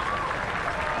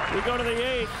 We go to the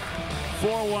 8th.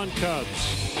 4-1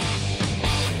 Cubs.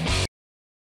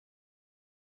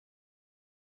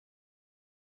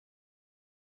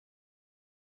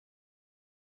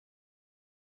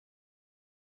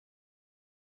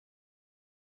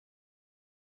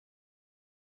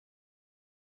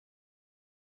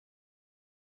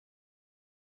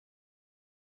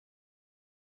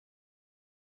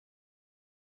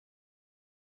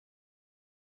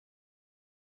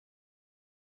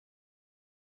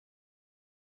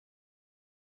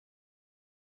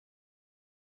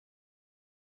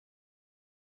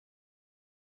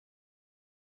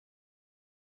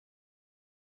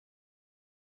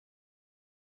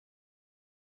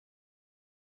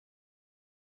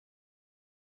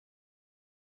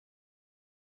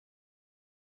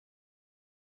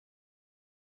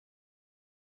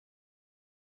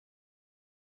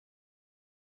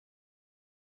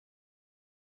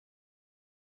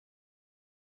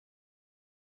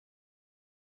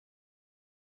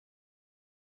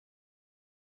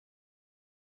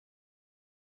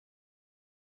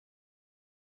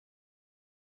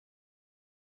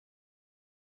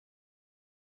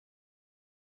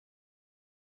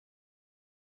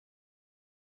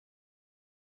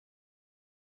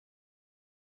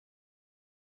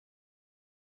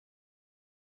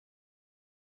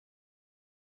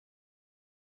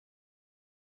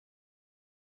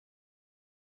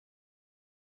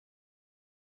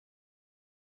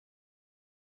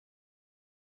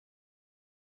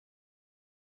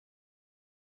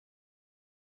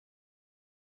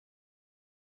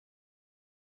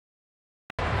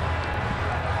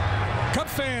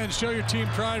 Fans, show your team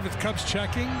pride with Cubs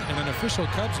checking and an official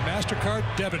Cubs MasterCard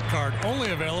debit card.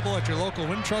 Only available at your local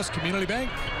Wintrust Community Bank.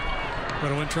 Go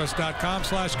to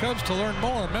wintrust.com/Cubs to learn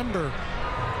more. Member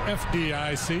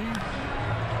FDIC.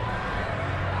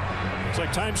 It's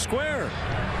like Times Square.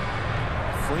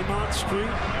 Fremont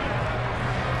Street.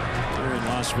 Here in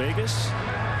Las Vegas.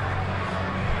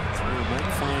 We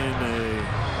might find a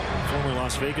former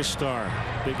Las Vegas star.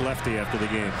 Big lefty after the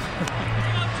game.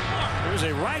 There's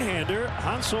a right-hander,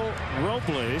 Hansel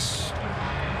Robles.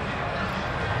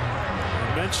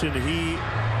 I mentioned he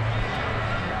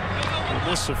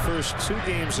missed the first 2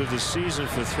 games of the season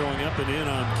for throwing up and in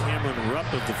on Cameron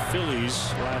Rupp of the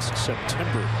Phillies last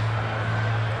September.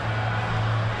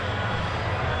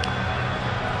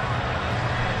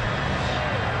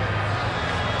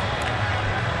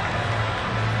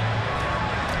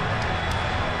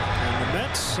 And the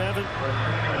Mets haven't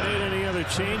made any other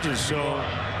changes, so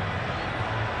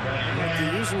like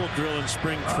the usual drill in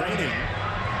spring training,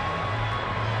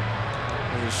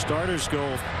 the starters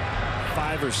go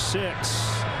 5 or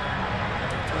 6.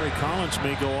 Terry Collins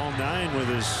may go all 9 with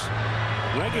his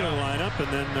regular lineup, and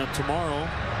then tomorrow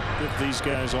give these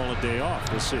guys all a day off.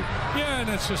 We'll see. Yeah, and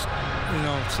it's just, you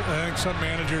know, I think some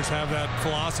managers have that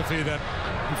philosophy that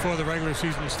before the regular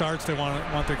season starts, they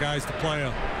want their guys to play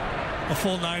a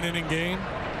full 9-inning game.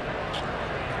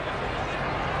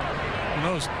 Who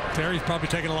knows? Terry's probably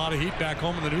taking a lot of heat back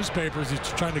home in the newspapers. He's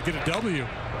trying to get a W.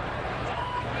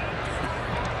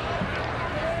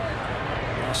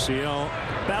 Yasiel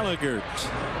Ballagert.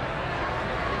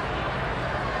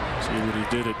 See what he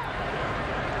did at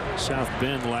South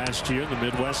Bend last year in the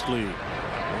Midwest League.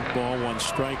 1 ball, 1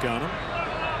 strike on him.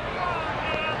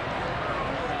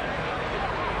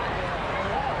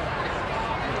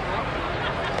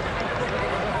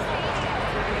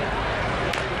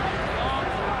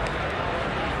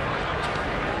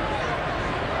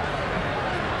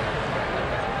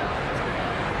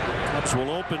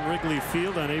 Will open Wrigley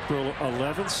Field on April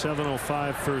 11th,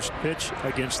 7:05 first pitch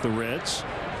against the Reds.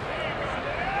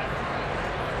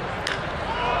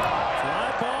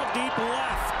 Fly ball deep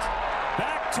left.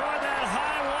 Back toward that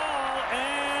high wall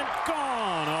and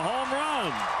gone. A home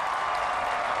run.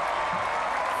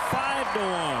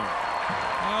 5-1.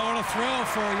 Oh, what a thrill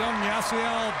for young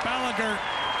Yasiel Ballagert.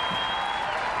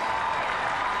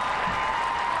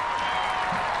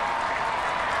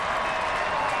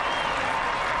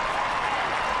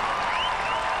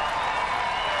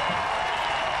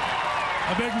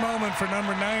 A big moment for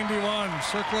number 91,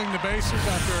 circling the bases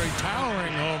after a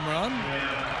towering home run.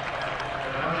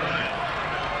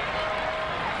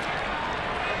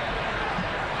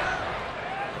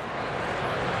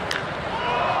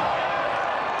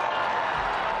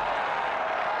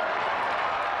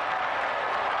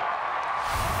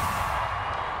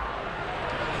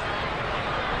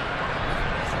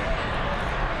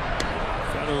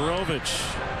 Fedorovich,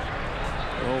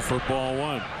 0 for ball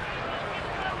 1.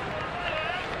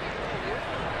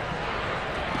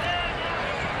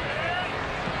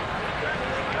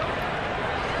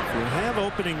 Have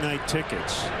opening night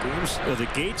tickets. The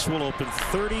gates will open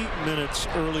 30 minutes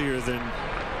earlier than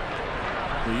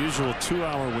the usual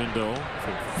 2-hour window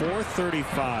from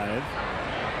 4:35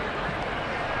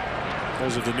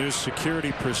 because of the new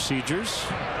security procedures.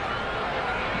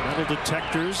 Metal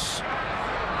detectors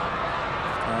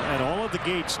at all of the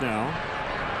gates now.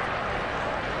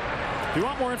 If you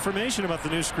want more information about the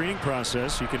new screening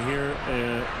process, you can hear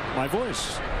my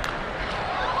voice.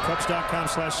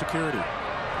 Cubs.com/security.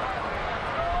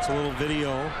 It's a little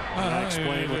video and I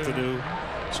explain what the new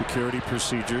security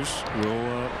procedures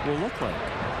will look like.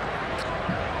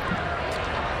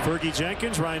 Fergie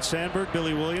Jenkins, Ryan Sandberg,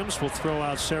 Billy Williams will throw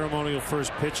out ceremonial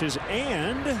first pitches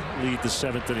and lead the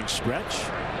 7th inning stretch.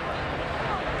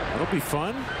 That'll be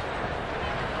fun.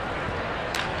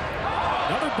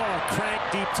 Another ball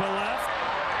cranked deep to left,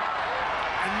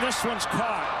 and this one's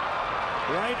caught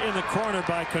right in the corner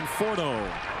by Conforto.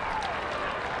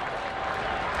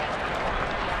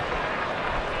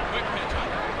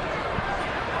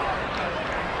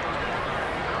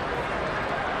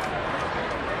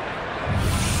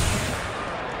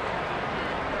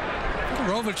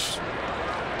 Rovich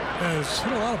has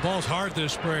hit a lot of balls hard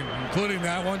this spring, including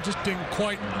that one. Just didn't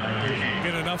quite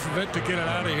get enough of it to get it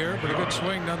out of here, but a good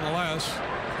swing nonetheless.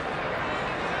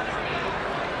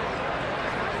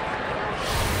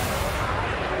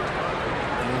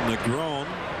 And Negron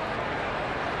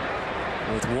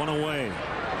with 1 away.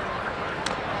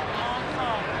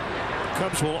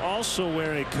 Cubs will also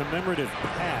wear a commemorative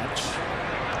patch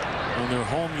on their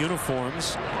home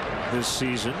uniforms this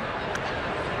season,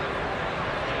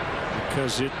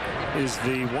 because it is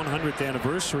the 100th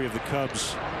anniversary of the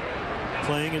Cubs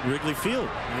playing at Wrigley Field,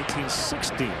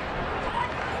 1960.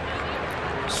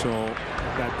 So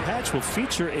that patch will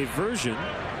feature a version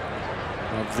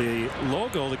of the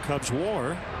logo the Cubs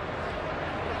wore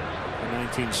in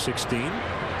 1916.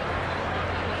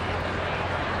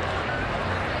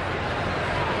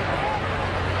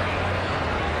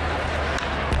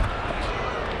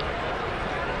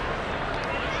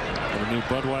 A new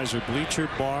Budweiser bleacher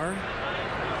bar.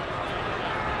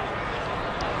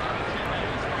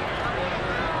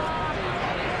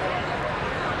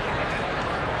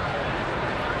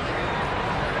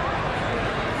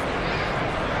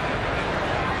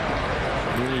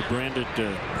 Branded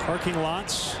parking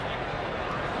lots.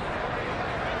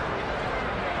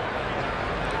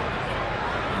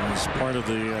 As part of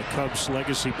the Cubs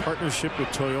legacy partnership with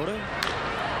Toyota.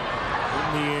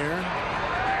 In the air.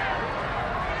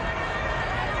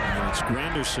 And it's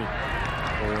Granderson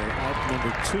for out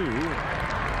number 2.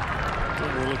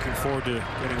 And we're looking forward to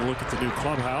getting a look at the new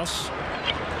clubhouse.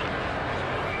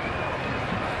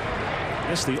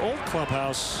 Yes, the old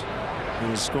clubhouse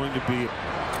is going to be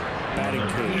batting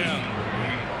cage. Yeah.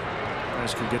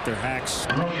 Guys can get their hacks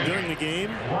during the game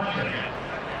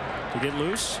to get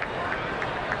loose.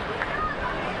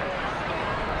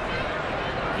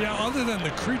 Yeah, other than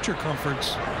the creature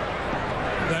comforts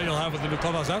that you'll have with the new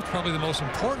clubhouse, that's probably the most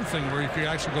important thing, where you can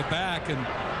actually go back and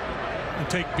and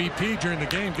take BP during the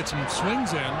game, get some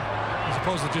swings in, as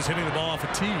opposed to just hitting the ball off a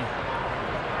tee.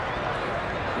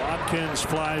 Watkins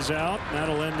flies out.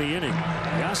 That'll end the inning.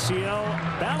 Yasiel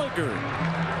Balaguer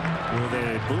with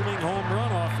a booming home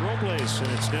run off Robles,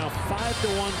 and it's now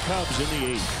 5-1 Cubs in the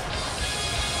 8th.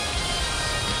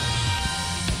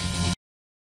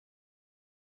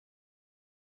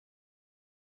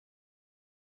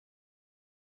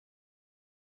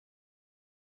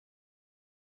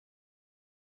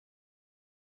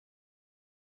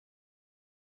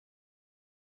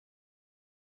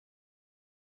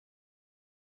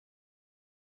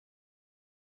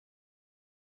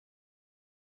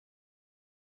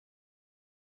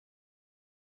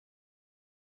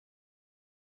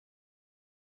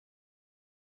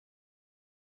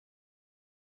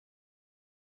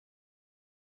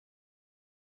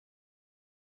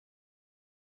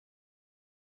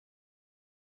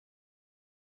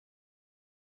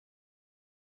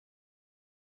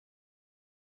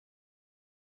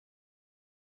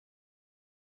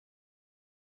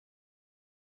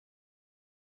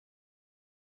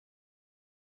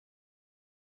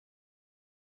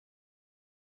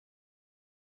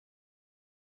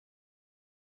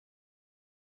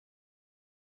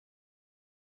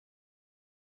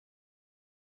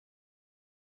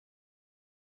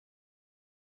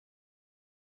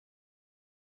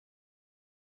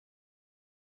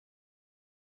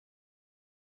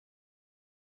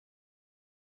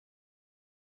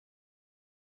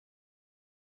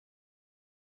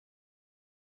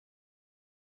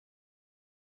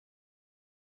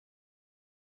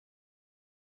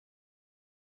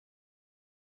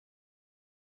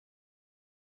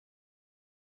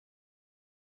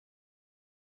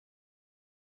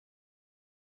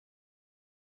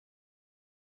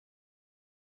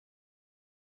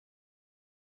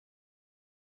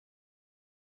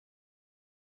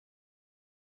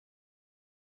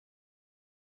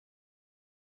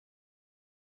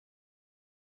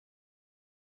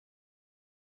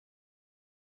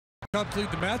 Cubs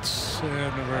lead the Mets,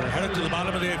 and we're headed to the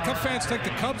bottom of the 8th. Cub fans take the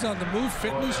Cubs on the Move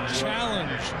Fitness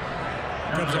Challenge.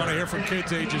 Cubs want to hear from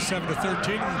kids ages 7 to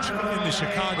 13 in the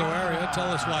Chicago area.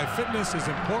 Tell us why fitness is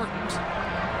important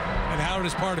and how it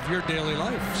is part of your daily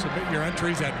life. Submit your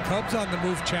entries at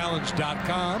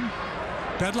CubsOnTheMoveChallenge.com.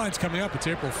 Deadline's coming up. It's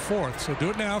April 4th, so do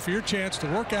it now for your chance to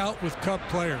work out with Cub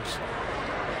players.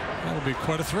 That'll be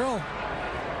quite a thrill.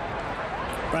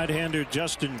 Right-hander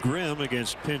Justin Grimm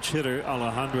against pinch hitter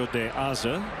Alejandro De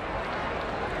Aza.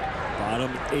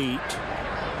 Bottom 8.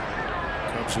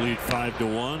 Cubs lead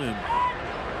 5-1, and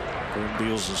Grimm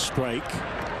deals a strike.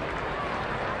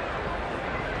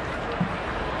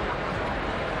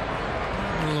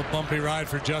 A little bumpy ride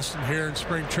for Justin here in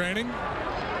spring training.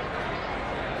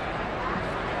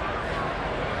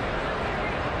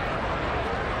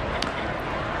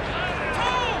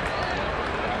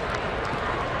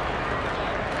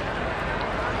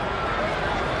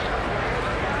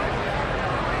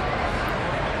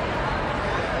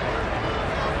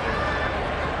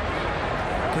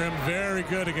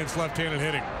 Good against left-handed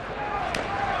hitting.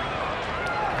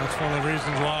 That's one of the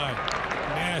reasons why.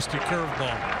 Nasty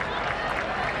curveball.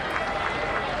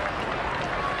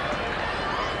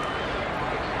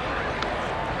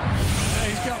 Yeah,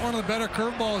 he's got one of the better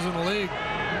curveballs in the league.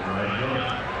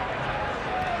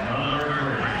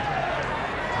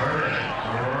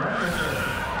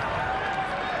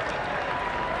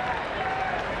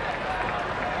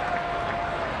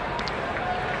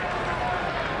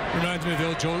 Reminds me of the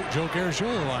old Joe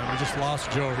Garagiola line. We just lost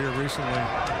Joe here recently.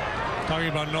 Talking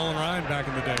about Nolan Ryan back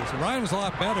in the day. So Ryan was a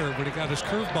lot better, but he got his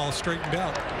curveball straightened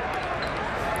out.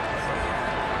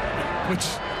 Which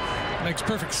makes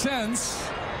perfect sense.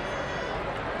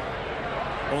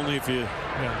 Only if you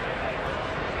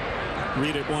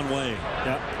read it one way.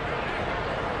 Yep.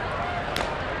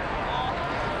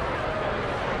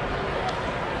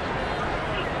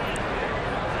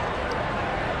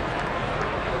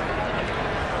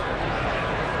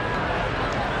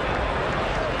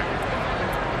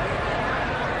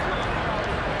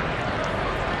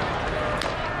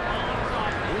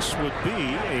 Would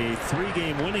be a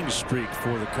 3-game winning streak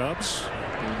for the Cubs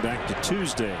going back to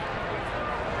Tuesday.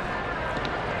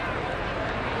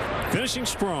 Finishing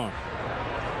strong.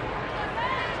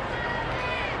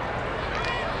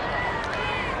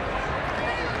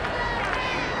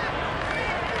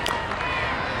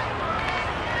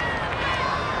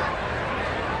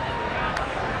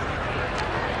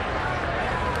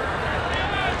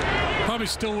 Probably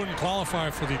still wouldn't qualify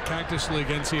for the Cactus League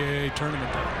NCAA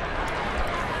tournament.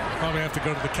 Probably have to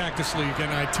go to the Cactus League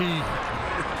NIT.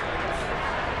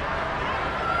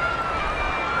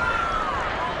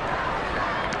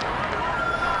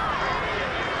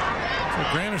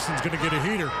 Granderson's going to get a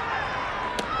heater.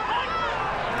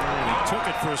 And he took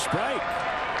it for a strike.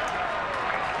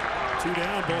 2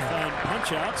 down, both on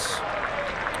punch outs.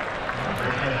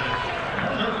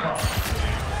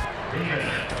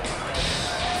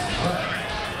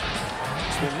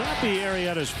 This will not be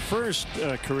Arrieta's first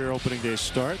career opening day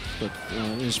start, but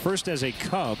his first as a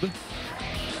Cub.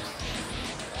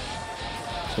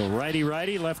 So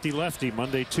righty-righty, lefty-lefty,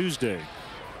 Monday, Tuesday.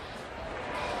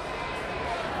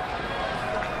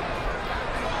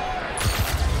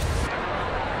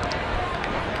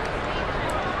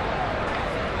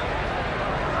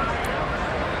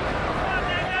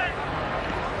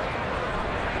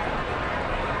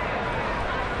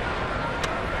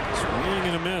 Swing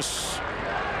and a miss.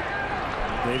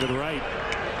 David Wright.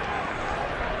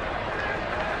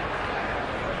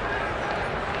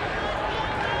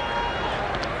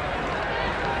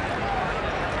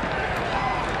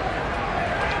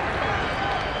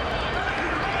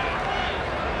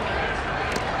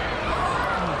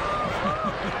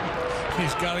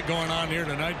 He's got it going on here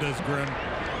tonight, does Grim.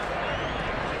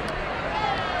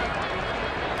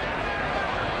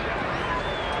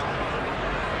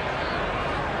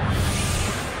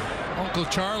 Uncle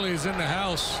Charlie is in the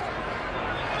house.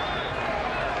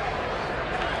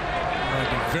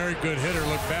 A very good hitter,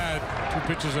 look bad.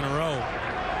 2 pitches in a row.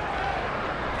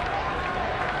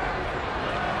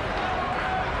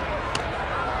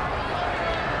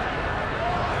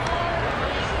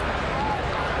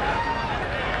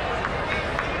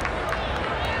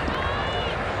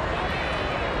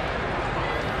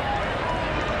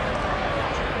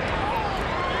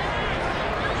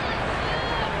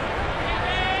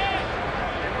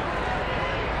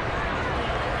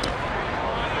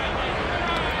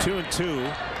 Two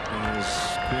as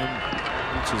Quinn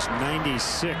reaches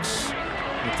 96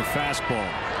 with the fastball.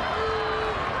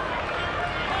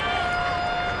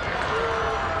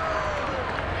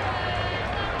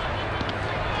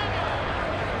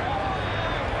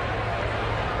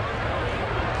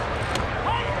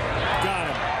 Got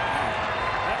him.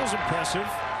 That was impressive.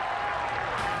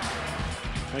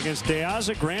 Against De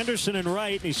Aza, Granderson, and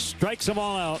Wright, and he strikes them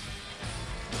all out.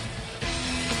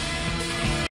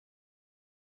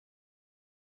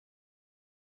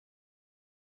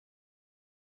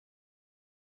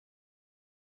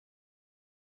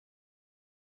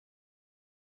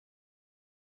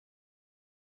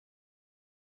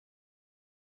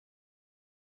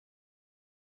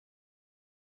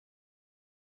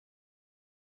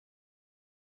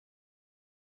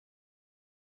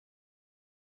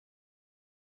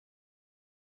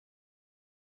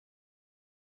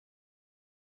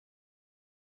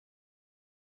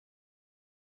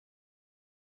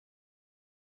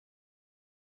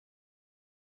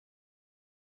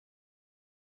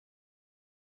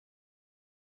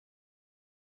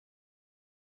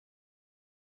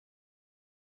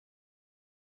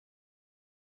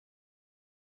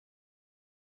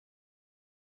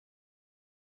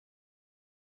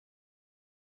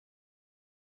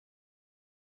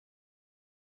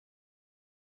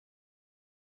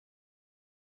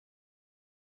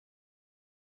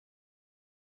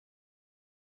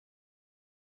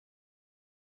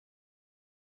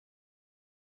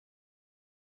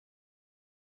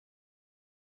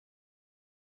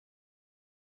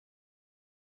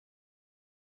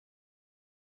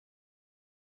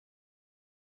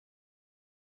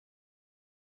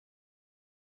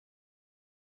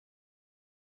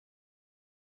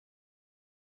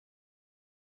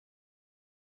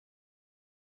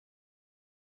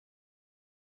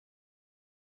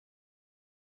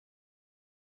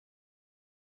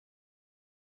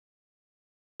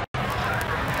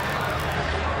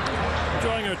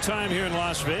 Enjoying our time here in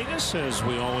Las Vegas, as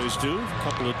we always do, a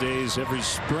couple of days every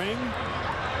spring.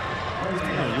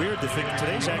 Weird to think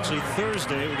today's actually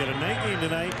Thursday. We got a night game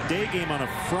tonight, day game on a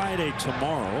Friday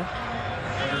tomorrow.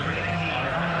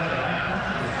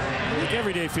 I think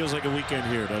every day feels like a weekend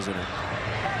here, doesn't it?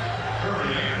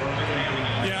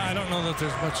 Yeah, I don't know that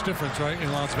there's much difference, right,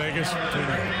 in Las Vegas between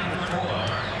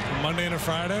a Monday and a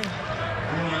Friday.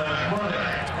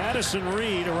 Addison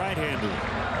Reed, a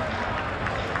right-hander.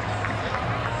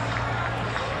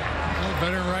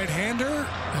 Veteran right-hander,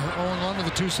 0-1 with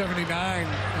a 279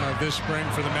 this spring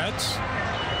for the Mets.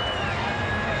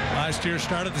 Last year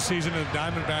started the season in the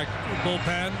Diamondback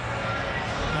bullpen.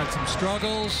 Had some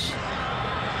struggles.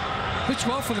 Pitched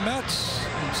well for the Mets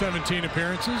in 17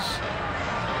 appearances.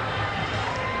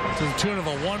 To the tune of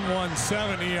a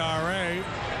 1.17 ERA.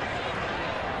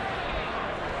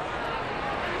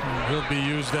 And he'll be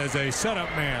used as a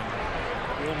setup man.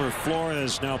 Wilmer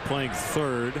Flores now playing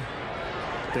third.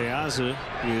 De Aza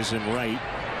is in right.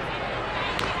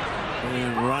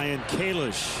 And Ryan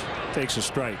Kalish takes a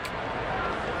strike.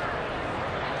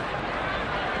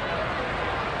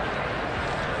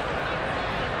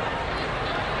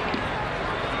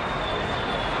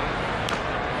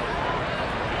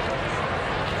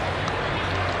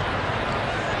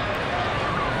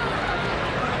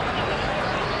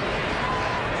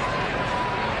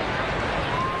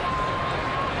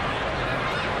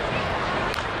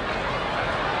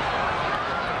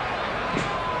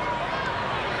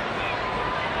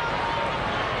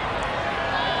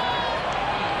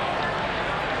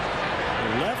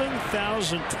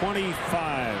 $1,025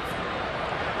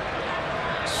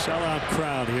 sellout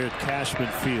crowd here at Cashman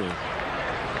Field.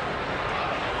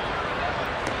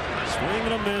 Swing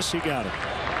and a miss. He got it.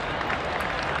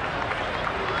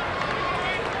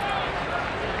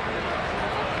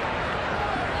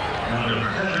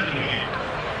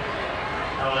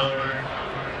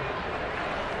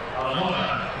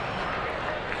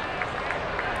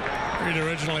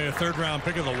 Originally a third-round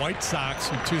pick of the White Sox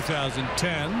in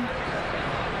 2010.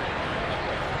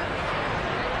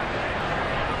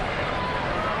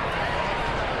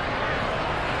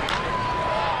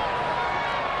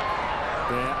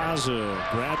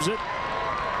 Grabs it.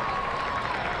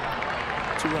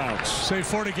 2 outs. Saved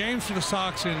 40 games for the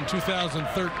Sox in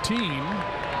 2013.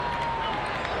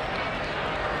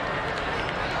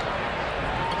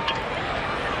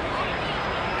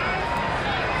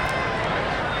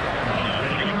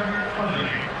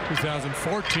 In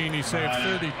 2014, he saved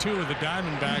 32 with the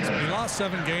Diamondbacks, but he lost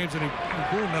 7 games, and he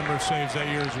grew a number of saves that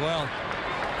year as well.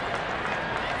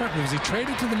 Was he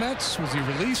traded to the Mets? Was he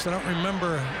released? I don't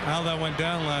remember how that went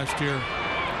down last year.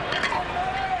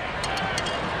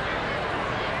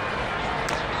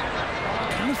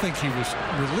 I don't think he was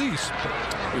released.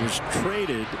 He was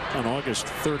traded on August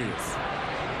 30th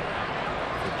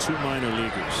for 2 minor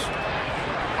leaguers.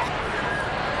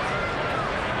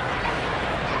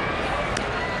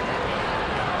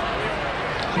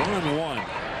 One and one.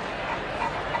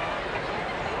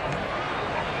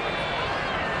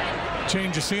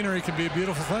 Change of scenery can be a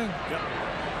beautiful thing. Yep.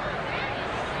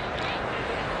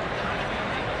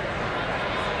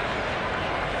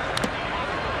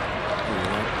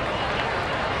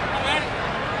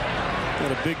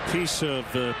 Got a big piece of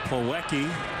Plawecki.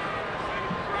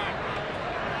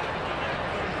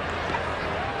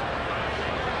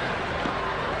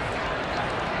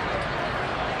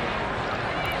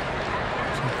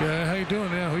 How you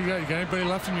doing? Yeah, who you got? You got anybody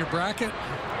left in your bracket?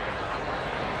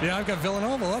 Yeah, I've got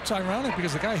Villanova. Well, that's ironic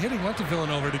because the guy hitting went to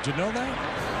Villanova. Did you know that?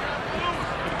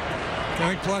 I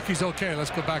think Plawecki's okay.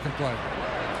 Let's go back and play.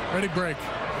 Ready, break.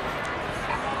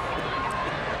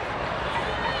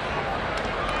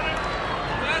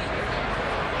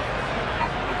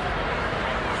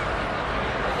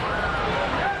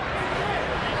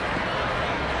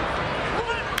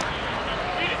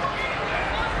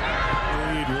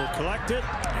 Reed will collect it.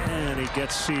 And he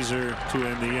gets Caesar to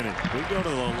end the inning. We go to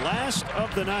the last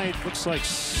of the night. Looks like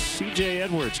C.J.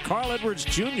 Edwards. Carl Edwards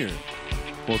Jr.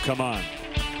 will come on.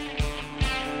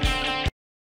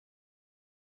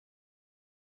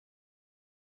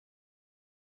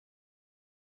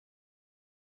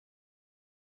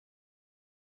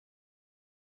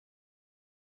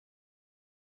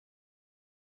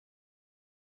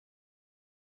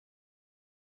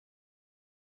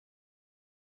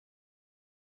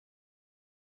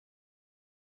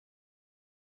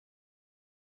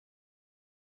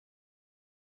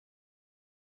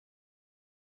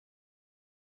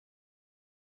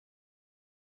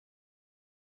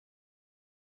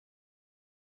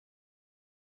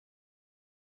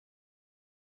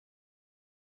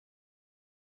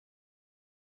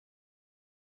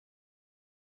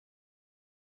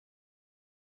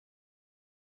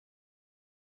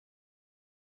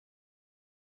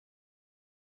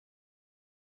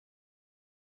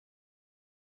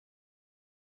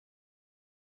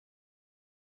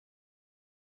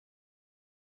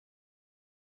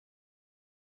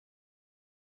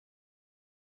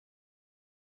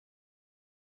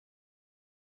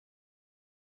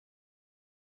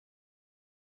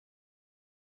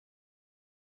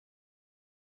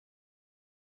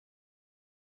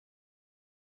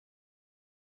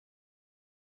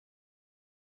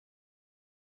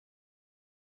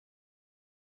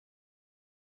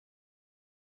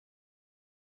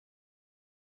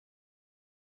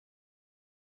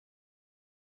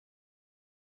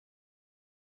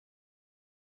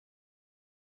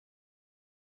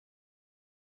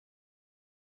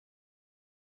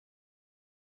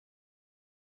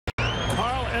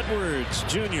 Edwards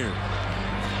Jr.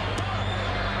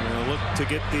 will look to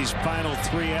get these final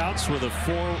 3 outs with a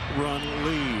 4-run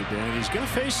lead, and he's going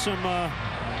to face some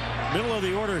middle of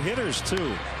the order hitters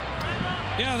too.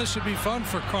 Yeah, this should be fun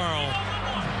for Carl.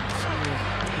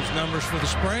 His numbers for the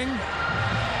spring.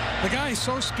 The guy is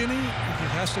so skinny, he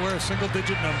has to wear a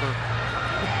single-digit number.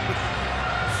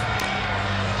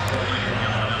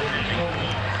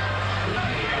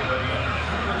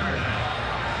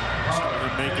 He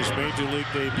made his major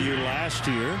league debut last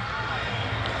year.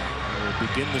 Will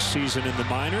begin the season in the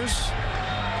minors.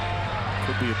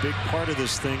 Could be a big part of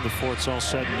this thing before it's all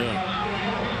said and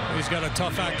done. He's got a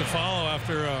tough act to follow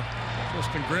after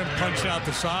Justin Grimm punched out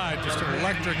the side. Just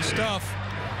electric stuff.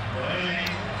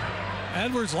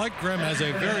 Edwards, like Grimm, has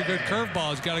a very good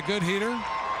curveball. He's got a good heater.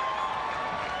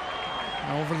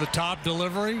 Over the top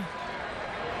delivery.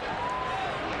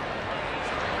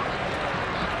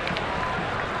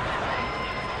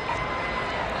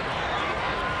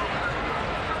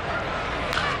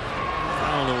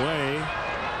 Fouled away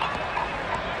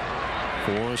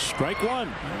for strike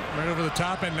one. Right over the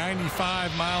top at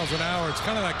 95 miles an hour. It's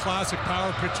kind of that classic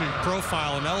power pitching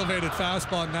profile. An elevated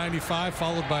fastball at 95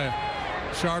 followed by a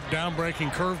sharp down-breaking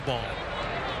curveball.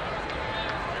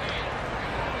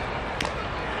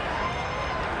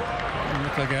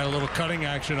 Looked like he had a little cutting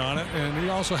action on it, and he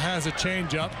also has a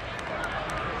changeup.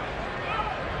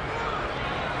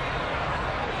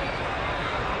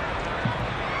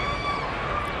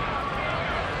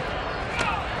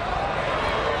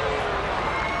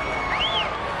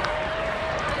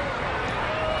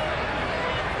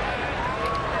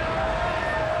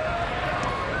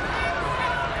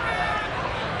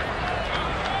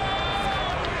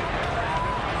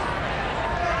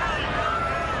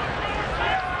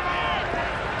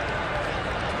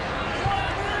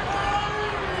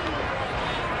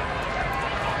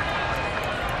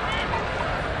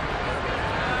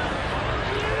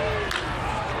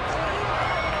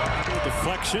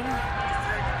 Deflection.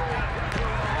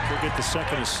 He'll get the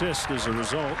second assist as a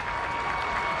result.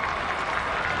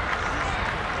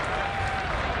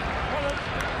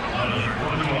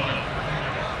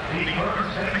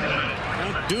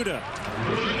 And Duda.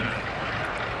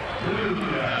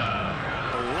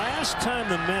 The last time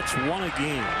the Mets won a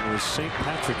game was St.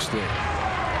 Patrick's Day.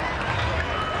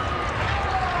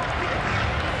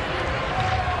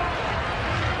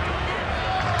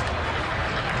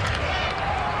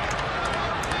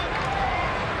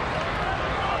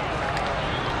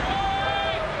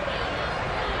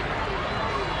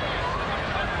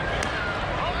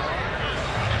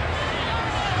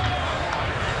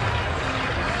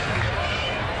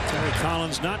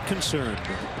 Not concerned.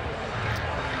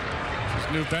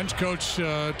 His new bench coach,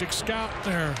 Dick Scout,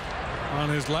 there on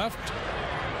his left.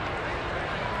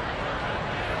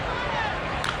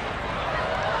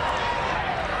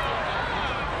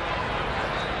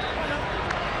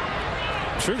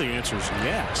 I'm sure the answer is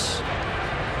yes,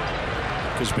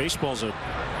 because baseball's a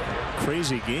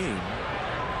crazy game.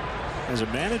 Has a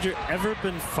manager ever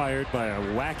been fired by a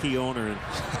wacky owner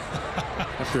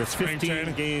after a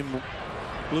 15-game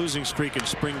losing streak in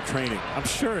spring training? I'm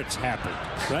sure it's happened,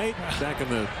 right? Back in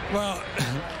the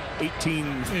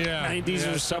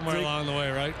 1890s or somewhere along the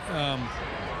way, right?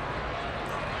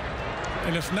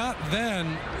 And if not,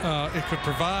 then it could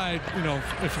provide, you know,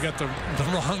 if you got the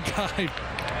wrong guy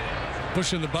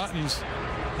pushing the buttons,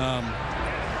 a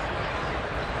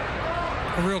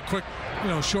real quick, you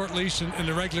know, short leash in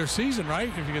the regular season, right?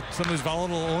 If you get some of these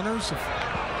volatile owners, if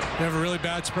you have a really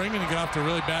bad spring and you get off to a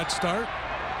really bad start.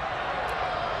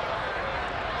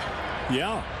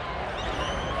 Yeah.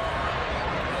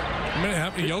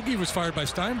 I mean, Yogi was fired by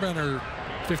Steinbrenner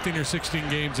 15 or 16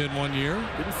 games in 1 year.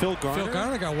 Didn't Phil Garner? Phil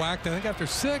Garner got whacked, I think, after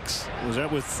 6. Was that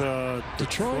with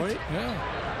Detroit? Yeah.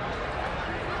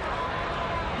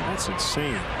 That's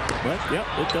insane. But, yep,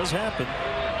 it does happen.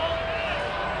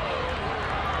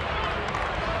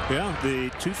 Yeah, the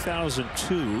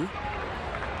 2002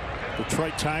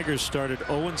 Detroit Tigers started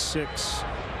 0-6.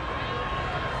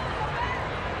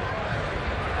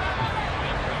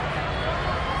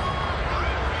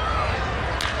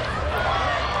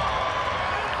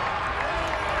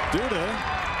 Duda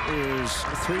is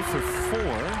 3 for 4.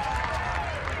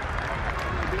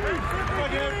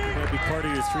 Might be part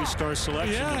of your 3-star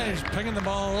selection. Yeah, tonight. he's pinging the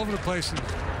ball all over the place. And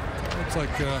looks like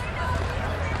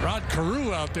Rod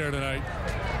Carew out there tonight.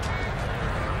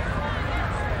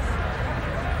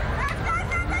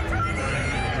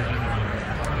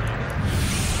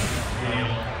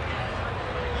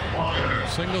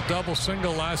 Single, double,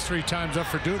 single last 3 times up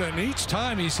for Duda, and each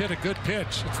time he's hit a good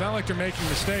pitch. It's not like they're making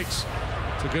mistakes.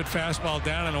 It's a good fastball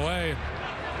down and away.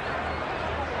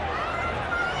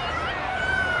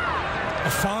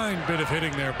 A fine bit of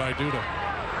hitting there by Duda.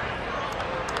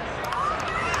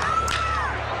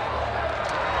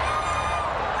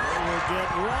 get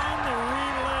one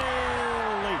relay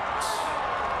late.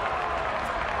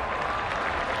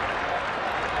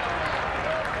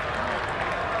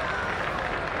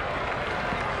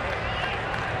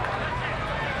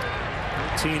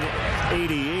 In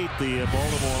 1988, the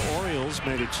Baltimore Orioles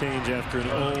made a change after an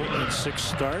 0-6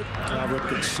 start. Cal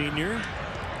Ripken Sr.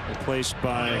 replaced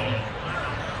by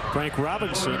Frank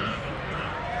Robinson.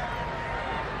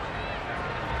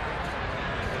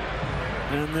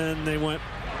 And then they went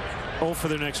 0 for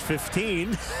their next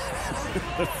 15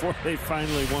 before they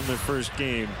finally won their first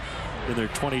game in their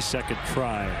 22nd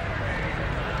try.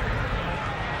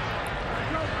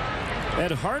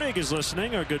 Ed Hardig is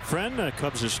listening, our good friend,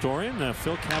 Cubs historian.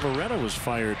 Phil Cavarretta was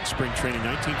fired spring training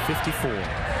 1954.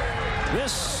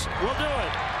 This will do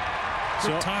it.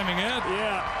 Good timing, Ed.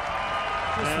 Yeah.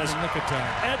 As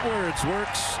Edwards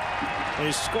works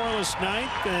a scoreless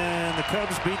ninth, and the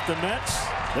Cubs beat the Mets.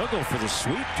 They'll go for the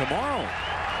sweep tomorrow.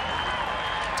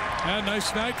 And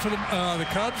nice night for the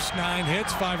Cubs. 9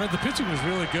 hits, 5 hits. The pitching was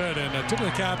really good, and tip of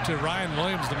the cap to Ryan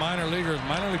Williams, the minor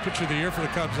league pitcher of the year for the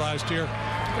Cubs last year.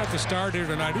 Got the start here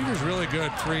tonight. He was really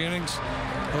good. 3 innings,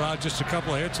 allowed just a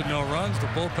couple of hits and no runs. The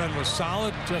bullpen was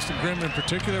solid. Justin Grimm in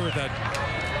particular with that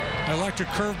electric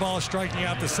curveball striking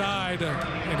out the side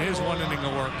in his 1 inning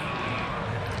of work.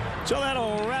 So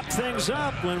that'll wrap things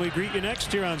up. When we greet you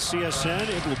next year on CSN,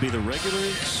 it will be the regular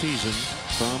season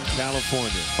from California.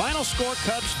 Final score,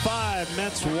 Cubs 5,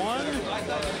 Mets 1.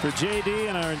 For JD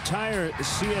and our entire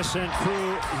CSN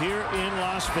crew here in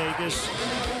Las Vegas,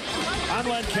 I'm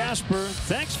Len Casper.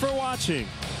 Thanks for watching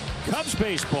Cubs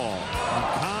baseball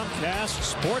on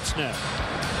Comcast Sportsnet.